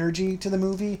good energy to the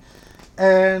movie.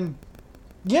 And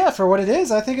yeah, for what it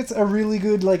is, I think it's a really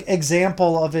good like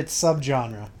example of its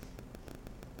subgenre.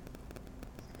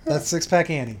 That's Six Pack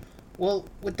Annie. Well,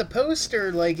 with the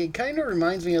poster, like, it kind of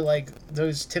reminds me of, like,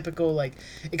 those typical, like...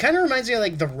 It kind of reminds me of,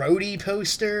 like, the roadie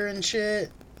poster and shit,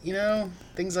 you know?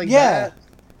 Things like that.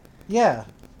 Yeah.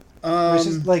 Which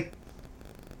is, like,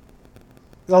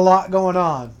 a lot going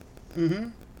on. Mm-hmm.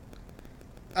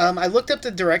 I looked up the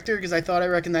director because I thought I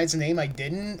recognized the name. I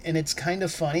didn't, and it's kind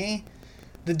of funny.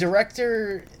 The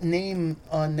director name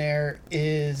on there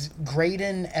is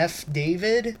Graydon F.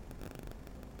 David.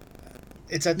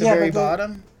 It's at the Yeah, very but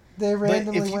bottom. They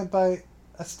randomly you- went by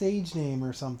a stage name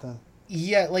or something.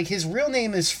 Yeah, like his real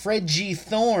name is Fred G.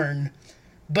 Thorne,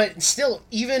 but still,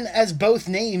 even as both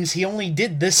names, he only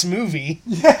did this movie.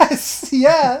 Yes,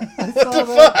 yeah. I saw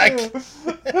the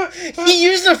that too. He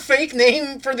used a fake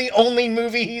name for the only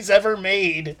movie he's ever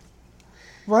made.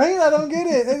 Right? I don't get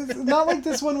it. It's not like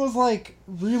this one was like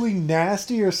really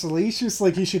nasty or salacious.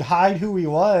 Like he should hide who he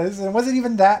was, and it wasn't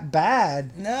even that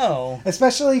bad. No.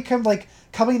 Especially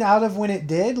coming out of when it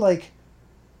did. Like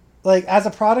as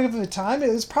a product of the time,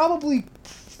 it was probably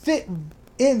fit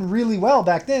in really well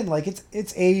back then. Like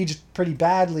it's aged pretty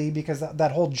badly because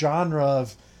that whole genre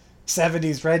of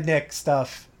 70s redneck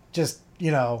stuff just,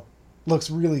 looks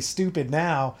really stupid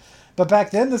now. But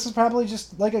back then this was probably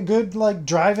just like a good like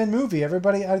drive-in movie.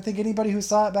 I think anybody who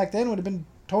saw it back then would have been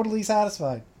totally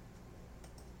satisfied.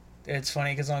 It's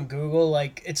funny because on Google,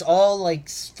 like, it's all, like,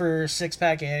 for Six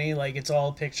Pack Annie, like, it's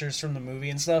all pictures from the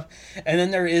movie and stuff. And then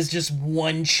there is just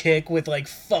one chick with, like,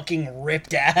 fucking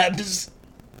ripped abs.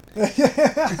 Like,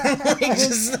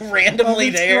 just randomly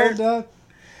It's there. scrolled down.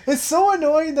 It's so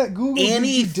annoying that Google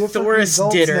Annie gives you different Thoris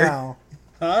results Ditter. now.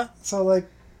 Huh? So, like,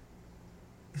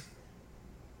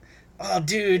 Oh,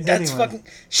 dude, that's Anyway. fucking...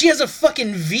 She has a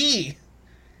fucking V.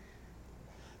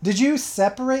 did you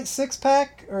separate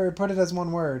six-pack or put it as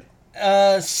one word?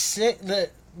 I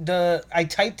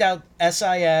typed out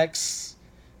SIX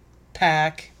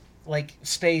pack, like,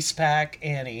 space pack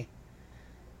Annie.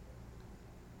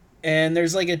 And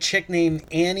there's, like, a chick named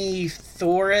Annie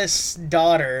Thoris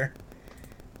daughter.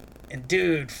 And,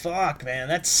 dude, fuck, man,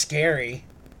 that's scary.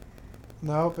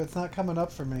 Nope, it's not coming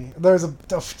up for me. There's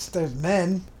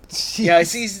men. Yeah, I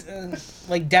Jeez. see,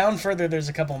 like, down further there's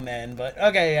a couple men, but,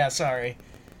 okay, yeah, sorry.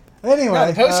 Anyway, No,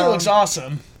 the poster looks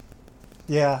awesome.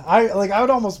 Yeah, I would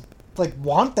almost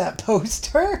want that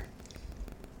poster.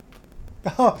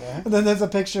 Oh, Yeah. and then there's a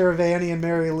picture of Annie and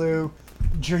Mary Lou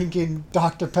drinking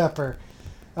Dr. Pepper.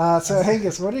 So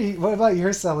Angus, what about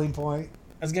your selling point?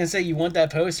 I was gonna say, you want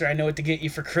that poster, I know what to get you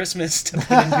for Christmas to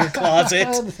put in your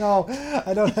closet. No,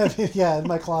 I don't have any. Yeah, in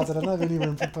my closet, I don't have any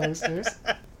room for posters.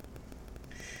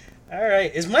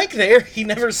 Alright, is Mike there? He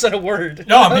never said a word.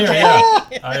 No, I'm here.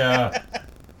 Okay. Yeah.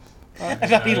 I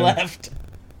thought he left.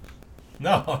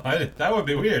 No, that would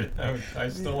be weird. I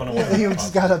still want to watch. He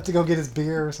just got up to go get his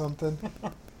beer or something.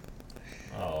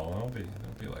 Oh, don't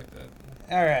be like that.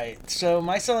 Alright, so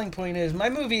my selling point is, my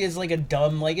movie is like a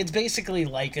dumb, like, it's basically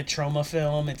like a trauma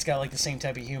film. It's got like the same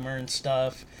type of humor and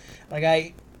stuff. Like,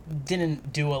 I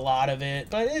didn't do a lot of it,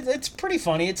 but it's pretty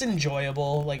funny. It's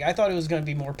enjoyable. Like, I thought it was going to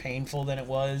be more painful than it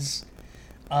was.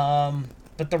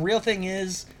 But the real thing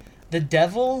is, the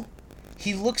devil,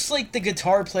 he looks like the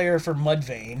guitar player for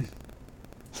Mudvayne.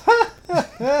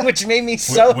 Which made me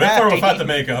so with happy. or without the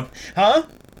makeup? Huh?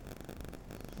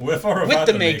 With or With without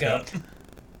the makeup.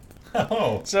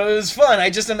 Oh. So it was fun. I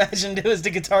just imagined it was the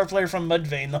guitar player from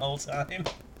Mudvayne the whole time.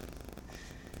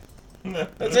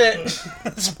 That's it.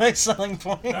 That's my selling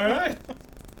point. All right.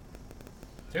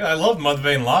 Dude, I love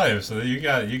Mudvayne live, so you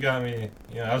got me.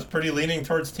 I was pretty leaning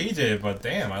towards TJ, but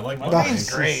damn, I like Mudvayne's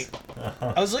Mudvayne. great.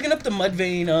 I was looking up the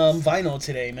Mudvayne vinyl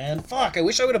today, man. Fuck, I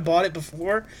wish I would have bought it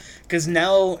before, because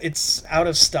now it's out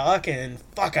of stock, and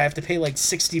fuck, I have to pay like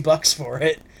 $60 for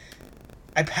it.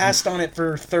 I passed on it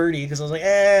for 30 because I was like,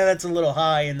 that's a little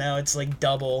high, and now it's like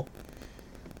double.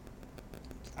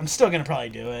 I'm still gonna probably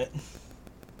do it.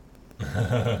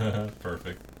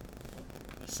 Perfect.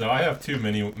 So I have two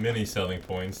mini selling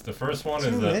points. The first one is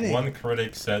Too that many. one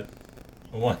critic said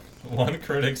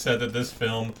that this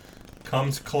film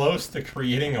comes close to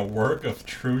creating a work of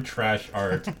true trash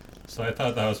art. So I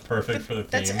thought that was perfect for the theme.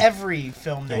 That's every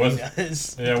film that he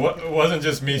does. Yeah, it wasn't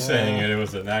just me saying it. It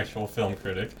was an actual film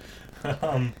critic.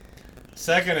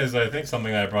 Second is, I think,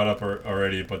 something I brought up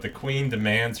already, but the Queen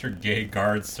demands her gay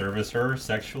guards service her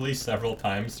sexually several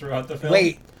times throughout the film.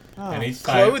 Wait, And each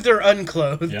time, clothed or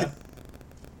unclothed? yeah.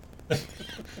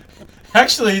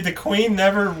 Actually, the Queen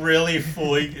never really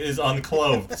fully is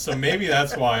unclothed, so maybe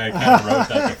that's why I kind of wrote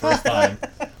that the first time.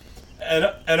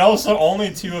 And also,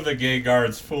 only two of the gay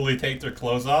guards fully take their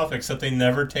clothes off, except they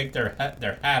never take their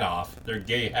hat off. Their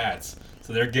gay hats.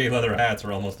 So their gay leather hats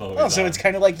are almost always Oh, so on. it's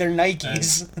kind of like their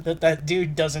Nikes that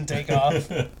dude doesn't take off.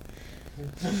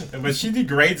 But she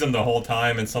degrades them the whole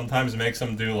time and sometimes makes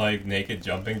them do, like, naked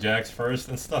jumping jacks first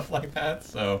and stuff like that.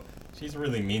 So she's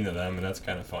really mean to them, and that's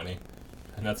kind of funny.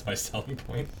 And that's my selling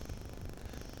point.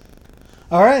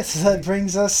 All right, so that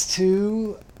brings us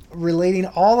to relating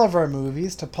all of our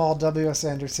movies to Paul W.S.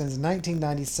 Anderson's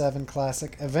 1997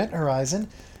 classic Event Horizon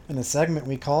in a segment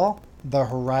we call The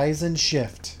Horizon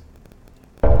Shift.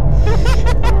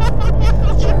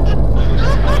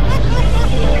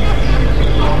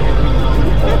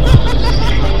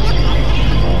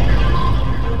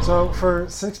 for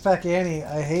Six Pack Annie,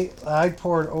 I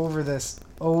poured over this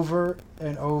over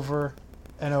and over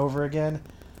and over again.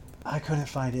 I couldn't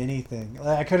find anything.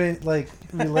 Like, I couldn't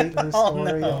relate her Oh,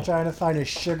 story no. of trying to find a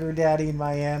sugar daddy in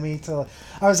Miami.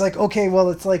 I was like, okay,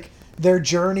 well, it's like their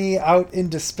journey out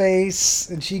into space,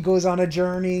 and she goes on a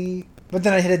journey. But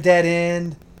then I hit a dead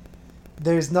end.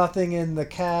 There's nothing in the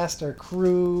cast or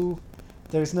crew.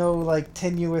 There's no like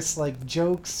tenuous like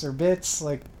jokes or bits.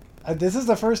 Like this is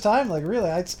the first time. Like really,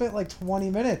 I'd spent like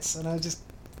 20 minutes, and I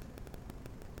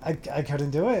couldn't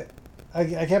do it. I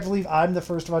can't believe I'm the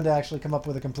first one to actually come up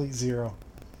with a complete zero.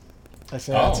 I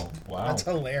failed. Oh, wow. That's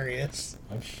hilarious.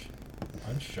 I'm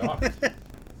shocked.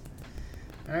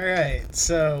 All right,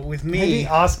 so with me, Maybe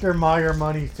Oscar Mayer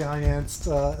money financed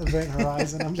Event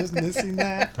Horizon. I'm just missing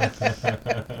that.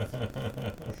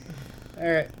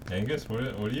 all right, Angus, what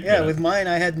do you yeah, got? with mine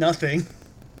I had nothing.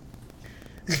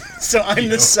 So I'm the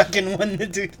Tito. second one to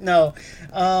do. No,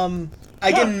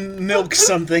 I can milk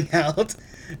something out.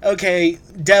 Okay,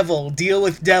 Devil, deal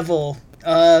with Devil.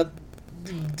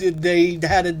 They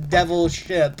had a Devil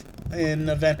ship in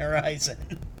Event Horizon.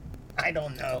 I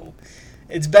don't know.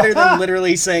 It's better than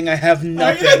literally saying I have Oh, you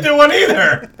nothing. didn't do one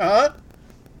either. Huh?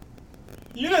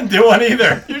 You didn't do one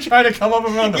either. You're trying to come up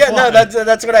with it on the Yeah, fly. no,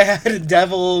 that's what I had. A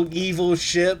devil, evil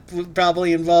ship would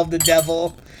probably involve the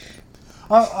devil.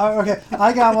 Okay,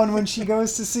 I got one when she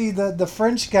goes to see the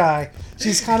French guy.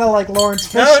 She's kind of like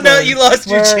Lawrence No, Fishburne. no, you lost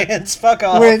your where chance. Fuck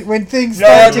off. When things Blah,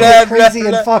 start to get blah, crazy blah,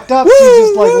 and blah. fucked up, she's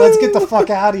just like, let's get the fuck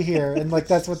out of here. And like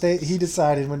that's what he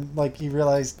decided when like he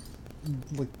realized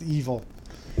like evil.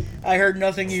 I heard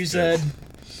nothing you said.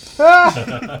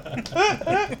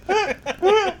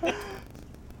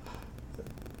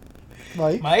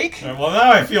 Mike? Mike? Well,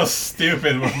 now I feel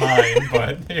stupid with mine,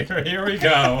 but here we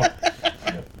go.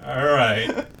 All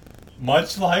right.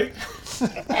 Much like...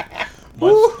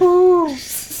 Woohoo!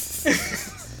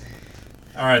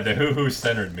 All right, the hoo-hoo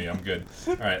centered me. I'm good.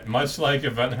 All right. Much like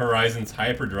Event Horizon's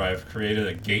hyperdrive created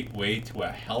a gateway to a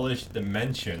hellish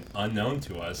dimension unknown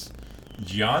to us,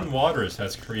 John Waters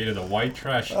has created a white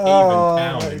trash haven Oh,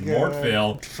 town my in God.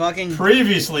 Mortvale, Fucking.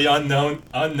 previously unknown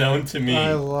to me.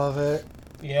 I love it.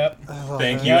 Yep. I love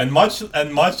Thank it. you. And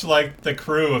much like the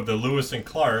crew of the Lewis and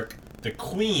Clark, the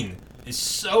Queen is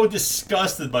so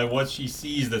disgusted by what she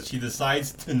sees that she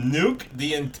decides to nuke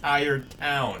the entire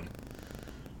town.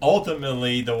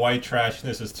 Ultimately, the white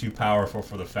trashness is too powerful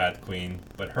for the Fat Queen,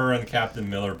 but her and Captain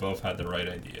Miller both had the right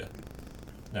idea.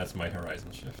 That's my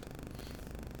Horizon shift.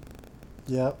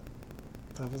 Yep.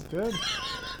 That was good.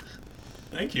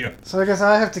 Thank you. So I guess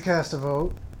I have to cast a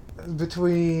vote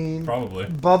between Probably.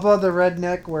 Bubba the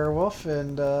Redneck Werewolf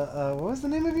and what was the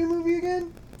name of your movie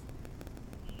again?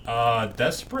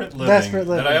 Desperate Living. Desperate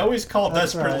That I Living. always call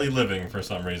That's Desperately right. Living for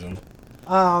some reason.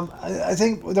 I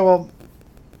think well,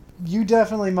 you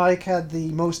definitely, Mike, had the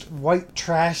most white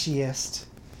trashiest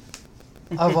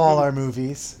of all our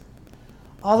movies.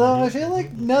 Although I feel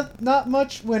like not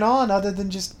much went on other than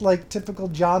just like typical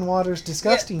John Waters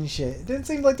disgusting shit. It didn't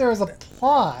seem like there was a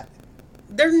plot.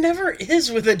 There never is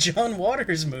with a John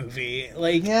Waters movie.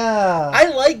 Like, Yeah. I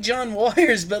like John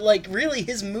Waters, but like, really,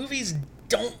 his movies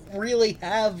don't really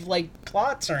have like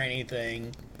plots or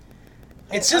anything.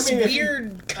 It's I just mean, if you-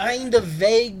 weird, kind of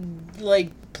vague,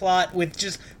 like plot with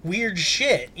just weird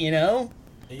shit, you know?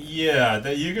 Yeah,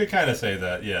 you could kind of say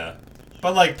that, yeah.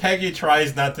 But, like, Peggy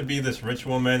tries not to be this rich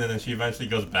woman, and then she eventually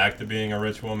goes back to being a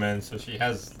rich woman, so she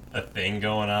has a thing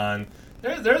going on.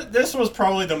 This was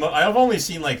probably the most... I've only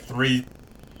seen, like, 3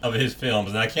 of his films,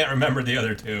 and I can't remember the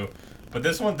other 2. But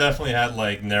this one definitely had,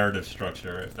 like, narrative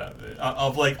structure, if that...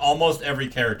 Of, like, almost every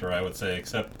character, I would say,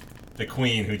 except the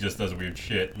Queen, who just does weird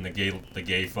shit, and the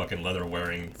gay fucking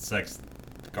leather-wearing sex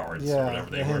guards, or Yeah, whatever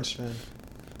they the were. henchmen.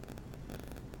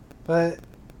 But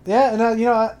yeah, and I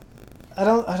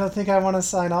don't think I want to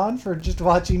sign on for just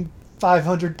watching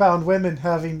 500-pound women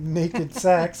having naked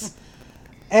sex.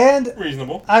 And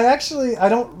Reasonable. I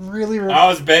don't really I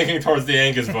was banking towards the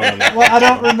Angus vote on that. well, I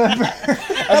don't remember.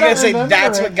 I was gonna say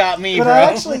that's what got me, but bro. I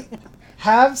actually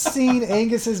have seen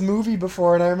Angus's movie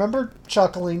before, and I remember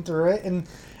chuckling through it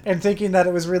and thinking that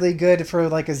it was really good for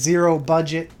like a zero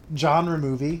budget genre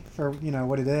movie for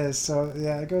what it is. So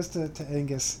yeah, it goes to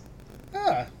Angus.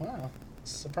 Ah, wow.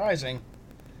 Surprising.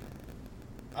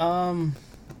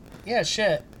 Yeah,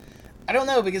 shit. I don't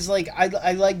know, because, like,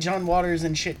 I like John Waters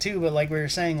and shit, too, but, like we were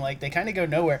saying, like, they kind of go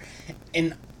nowhere.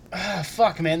 And,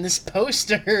 fuck, man, this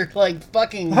poster, like,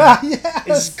 fucking Yes!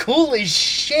 is cool as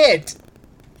shit.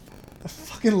 I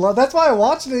fucking love. That's why I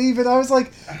watched it. Even I was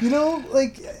like,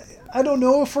 like I don't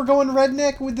know if we're going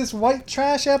redneck with this white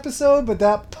trash episode, but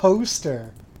that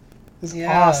poster is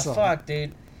Yeah, awesome. fuck,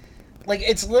 dude. Like,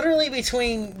 it's literally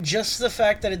between just the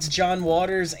fact that it's John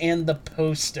Waters and the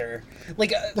poster.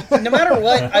 Like, no matter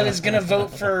what, I was gonna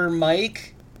vote for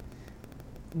Mike.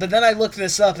 But then I looked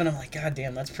this up and I'm like, God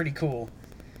damn, that's pretty cool.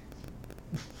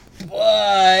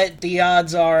 But the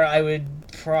odds are I would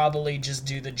probably just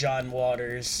do the John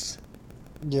Waters.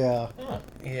 Yeah. Huh.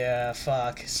 Yeah,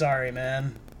 fuck. Sorry,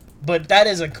 man. But that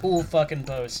is a cool fucking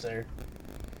poster.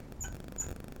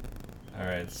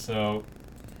 Alright, so...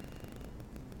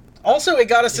 Also, it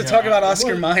got us to Yeah, talk about I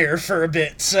Oscar would- Mayer for a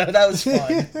bit, so that was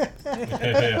fun.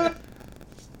 Yeah.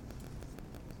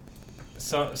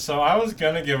 So I was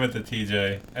gonna give it to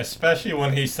TJ, especially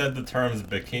when he said the terms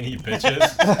 "bikini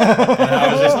bitches."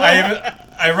 And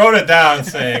I wrote it down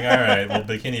saying, "All right, well,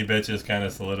 bikini bitches" kind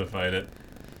of solidified it.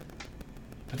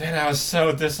 But then I was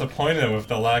so disappointed with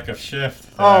the lack of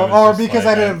shift. that I was or just because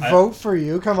like, I didn't vote for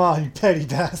you. Come on, you petty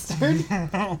bastard.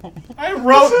 I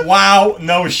wrote "wow,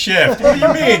 no shift." What do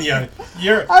you mean?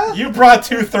 You brought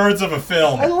 2/3 of a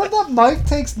film. I love that Mike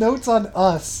takes notes on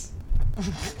us. I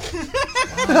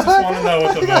just want to know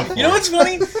what to vote for. You know what's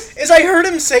funny? Is I heard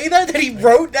him say that he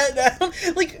wrote that down,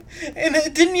 like, and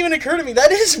it didn't even occur to me.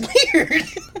 That is weird.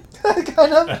 that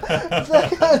kind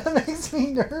of makes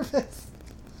me nervous.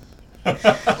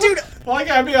 Dude, Like,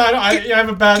 I have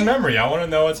a bad memory. I want to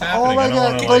know what's happening. my I don't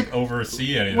God, want to like,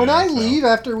 oversee anything. When I so. leave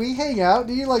after we hang out,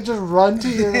 do you like just run to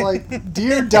your like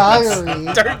dear diary?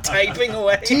 start typing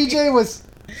away. TJ was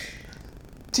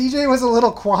a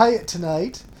little quiet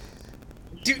tonight.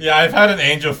 Yeah, I've had an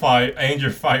Angel Fire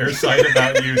site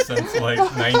about you since like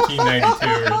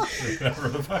 1992 or whatever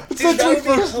the fuck. Dude, Since that we would be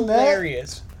first met.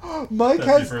 hilarious. Mike Since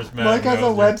you has first met Mike him, has a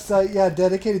that was website,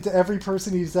 dedicated to every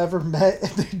person he's ever met in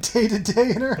their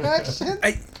day-to-day interaction.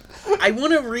 I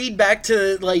want to read back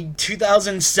to like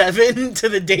 2007 to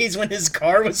the days when his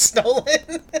car was stolen,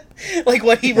 like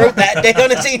what he wrote that day on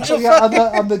his Angel Yeah,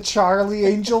 Fire. on the Charlie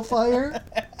Angel Fire.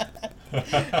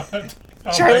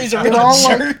 Oh Charlie's a my real They're all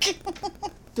like- jerk.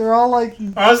 They're all like,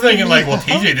 I was thinking like, well,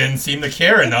 TJ didn't seem to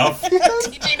care enough.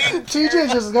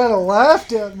 TJ just kind of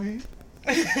laughed at me.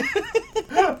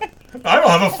 I don't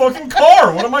have a fucking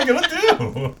car. What am I gonna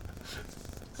do?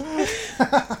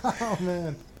 Oh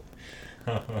man.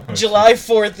 July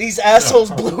 4th, these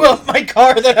assholes blew up my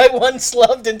car that I once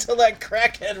loved until that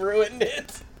crackhead ruined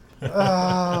it.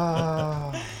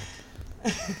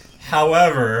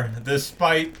 However,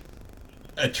 despite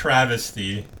a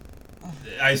travesty,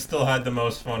 I still had the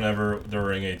most fun ever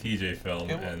during a TJ film,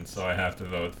 and so I have to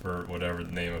vote for whatever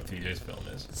the name of TJ's film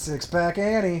is. Six-pack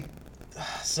Annie.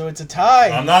 So it's a tie.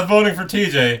 I'm not voting for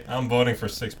TJ. I'm voting for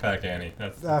Six Pack Annie.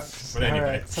 That's, but All anyway.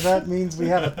 right. So that means we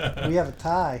have a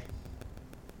tie.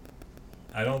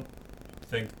 I don't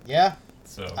think Yeah,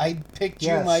 so. I picked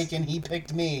Yes. you, Mike, and he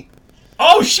picked me.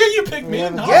 Oh shit! You picked We me.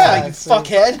 haven't Nice. done Yeah, that, you so-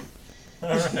 fuckhead. All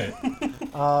right.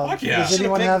 Fuck yeah. Does Should've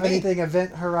anyone picked have me. anything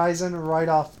Event Horizon right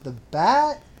off the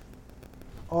bat?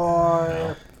 Or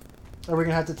No. are we going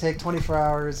to have to take 24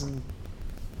 hours and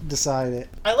decide it?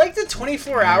 I like the You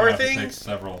 24-hour have to thing. take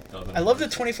several dozen. I love the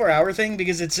 24-hour thing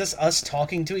because it's just us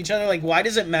talking to each other. Like, why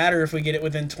does it matter if we get it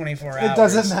within 24 hours? It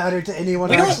doesn't matter to anyone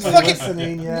We don't actually fucking-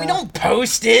 listening. Yeah. We don't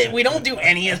post it. We don't do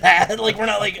any of that. Like, we're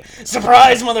not like,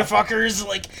 surprise, motherfuckers.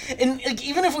 Like, and like,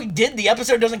 even if we did, the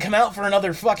episode doesn't come out for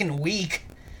another fucking week.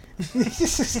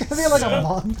 It's going to be like a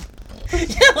month.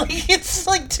 Yeah, like, it's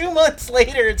like 2 months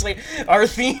later. It's like, our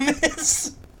theme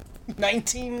is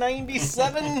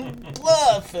 1997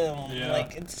 blah film. Yeah.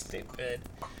 Like, it's stupid.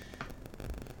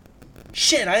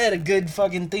 Shit, I had a good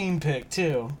fucking theme pick,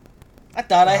 too. I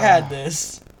thought I had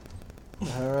this. All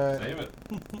right. Save it.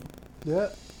 Yeah.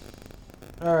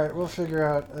 All right. We'll figure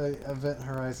out a Event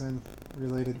Horizon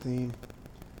related theme.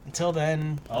 Until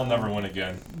then, I'll never win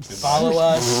again. follow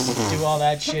us, do all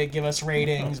that shit, give us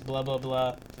ratings, blah, blah,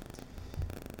 blah.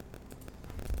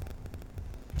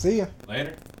 See ya.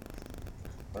 Later.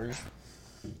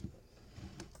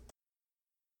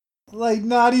 Like,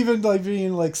 not even like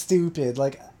being like stupid.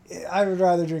 Like, I would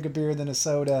rather drink a beer than a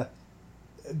soda.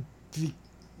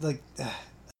 Like,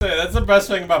 That's the best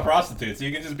thing about prostitutes.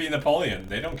 You can just be Napoleon.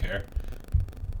 They don't care.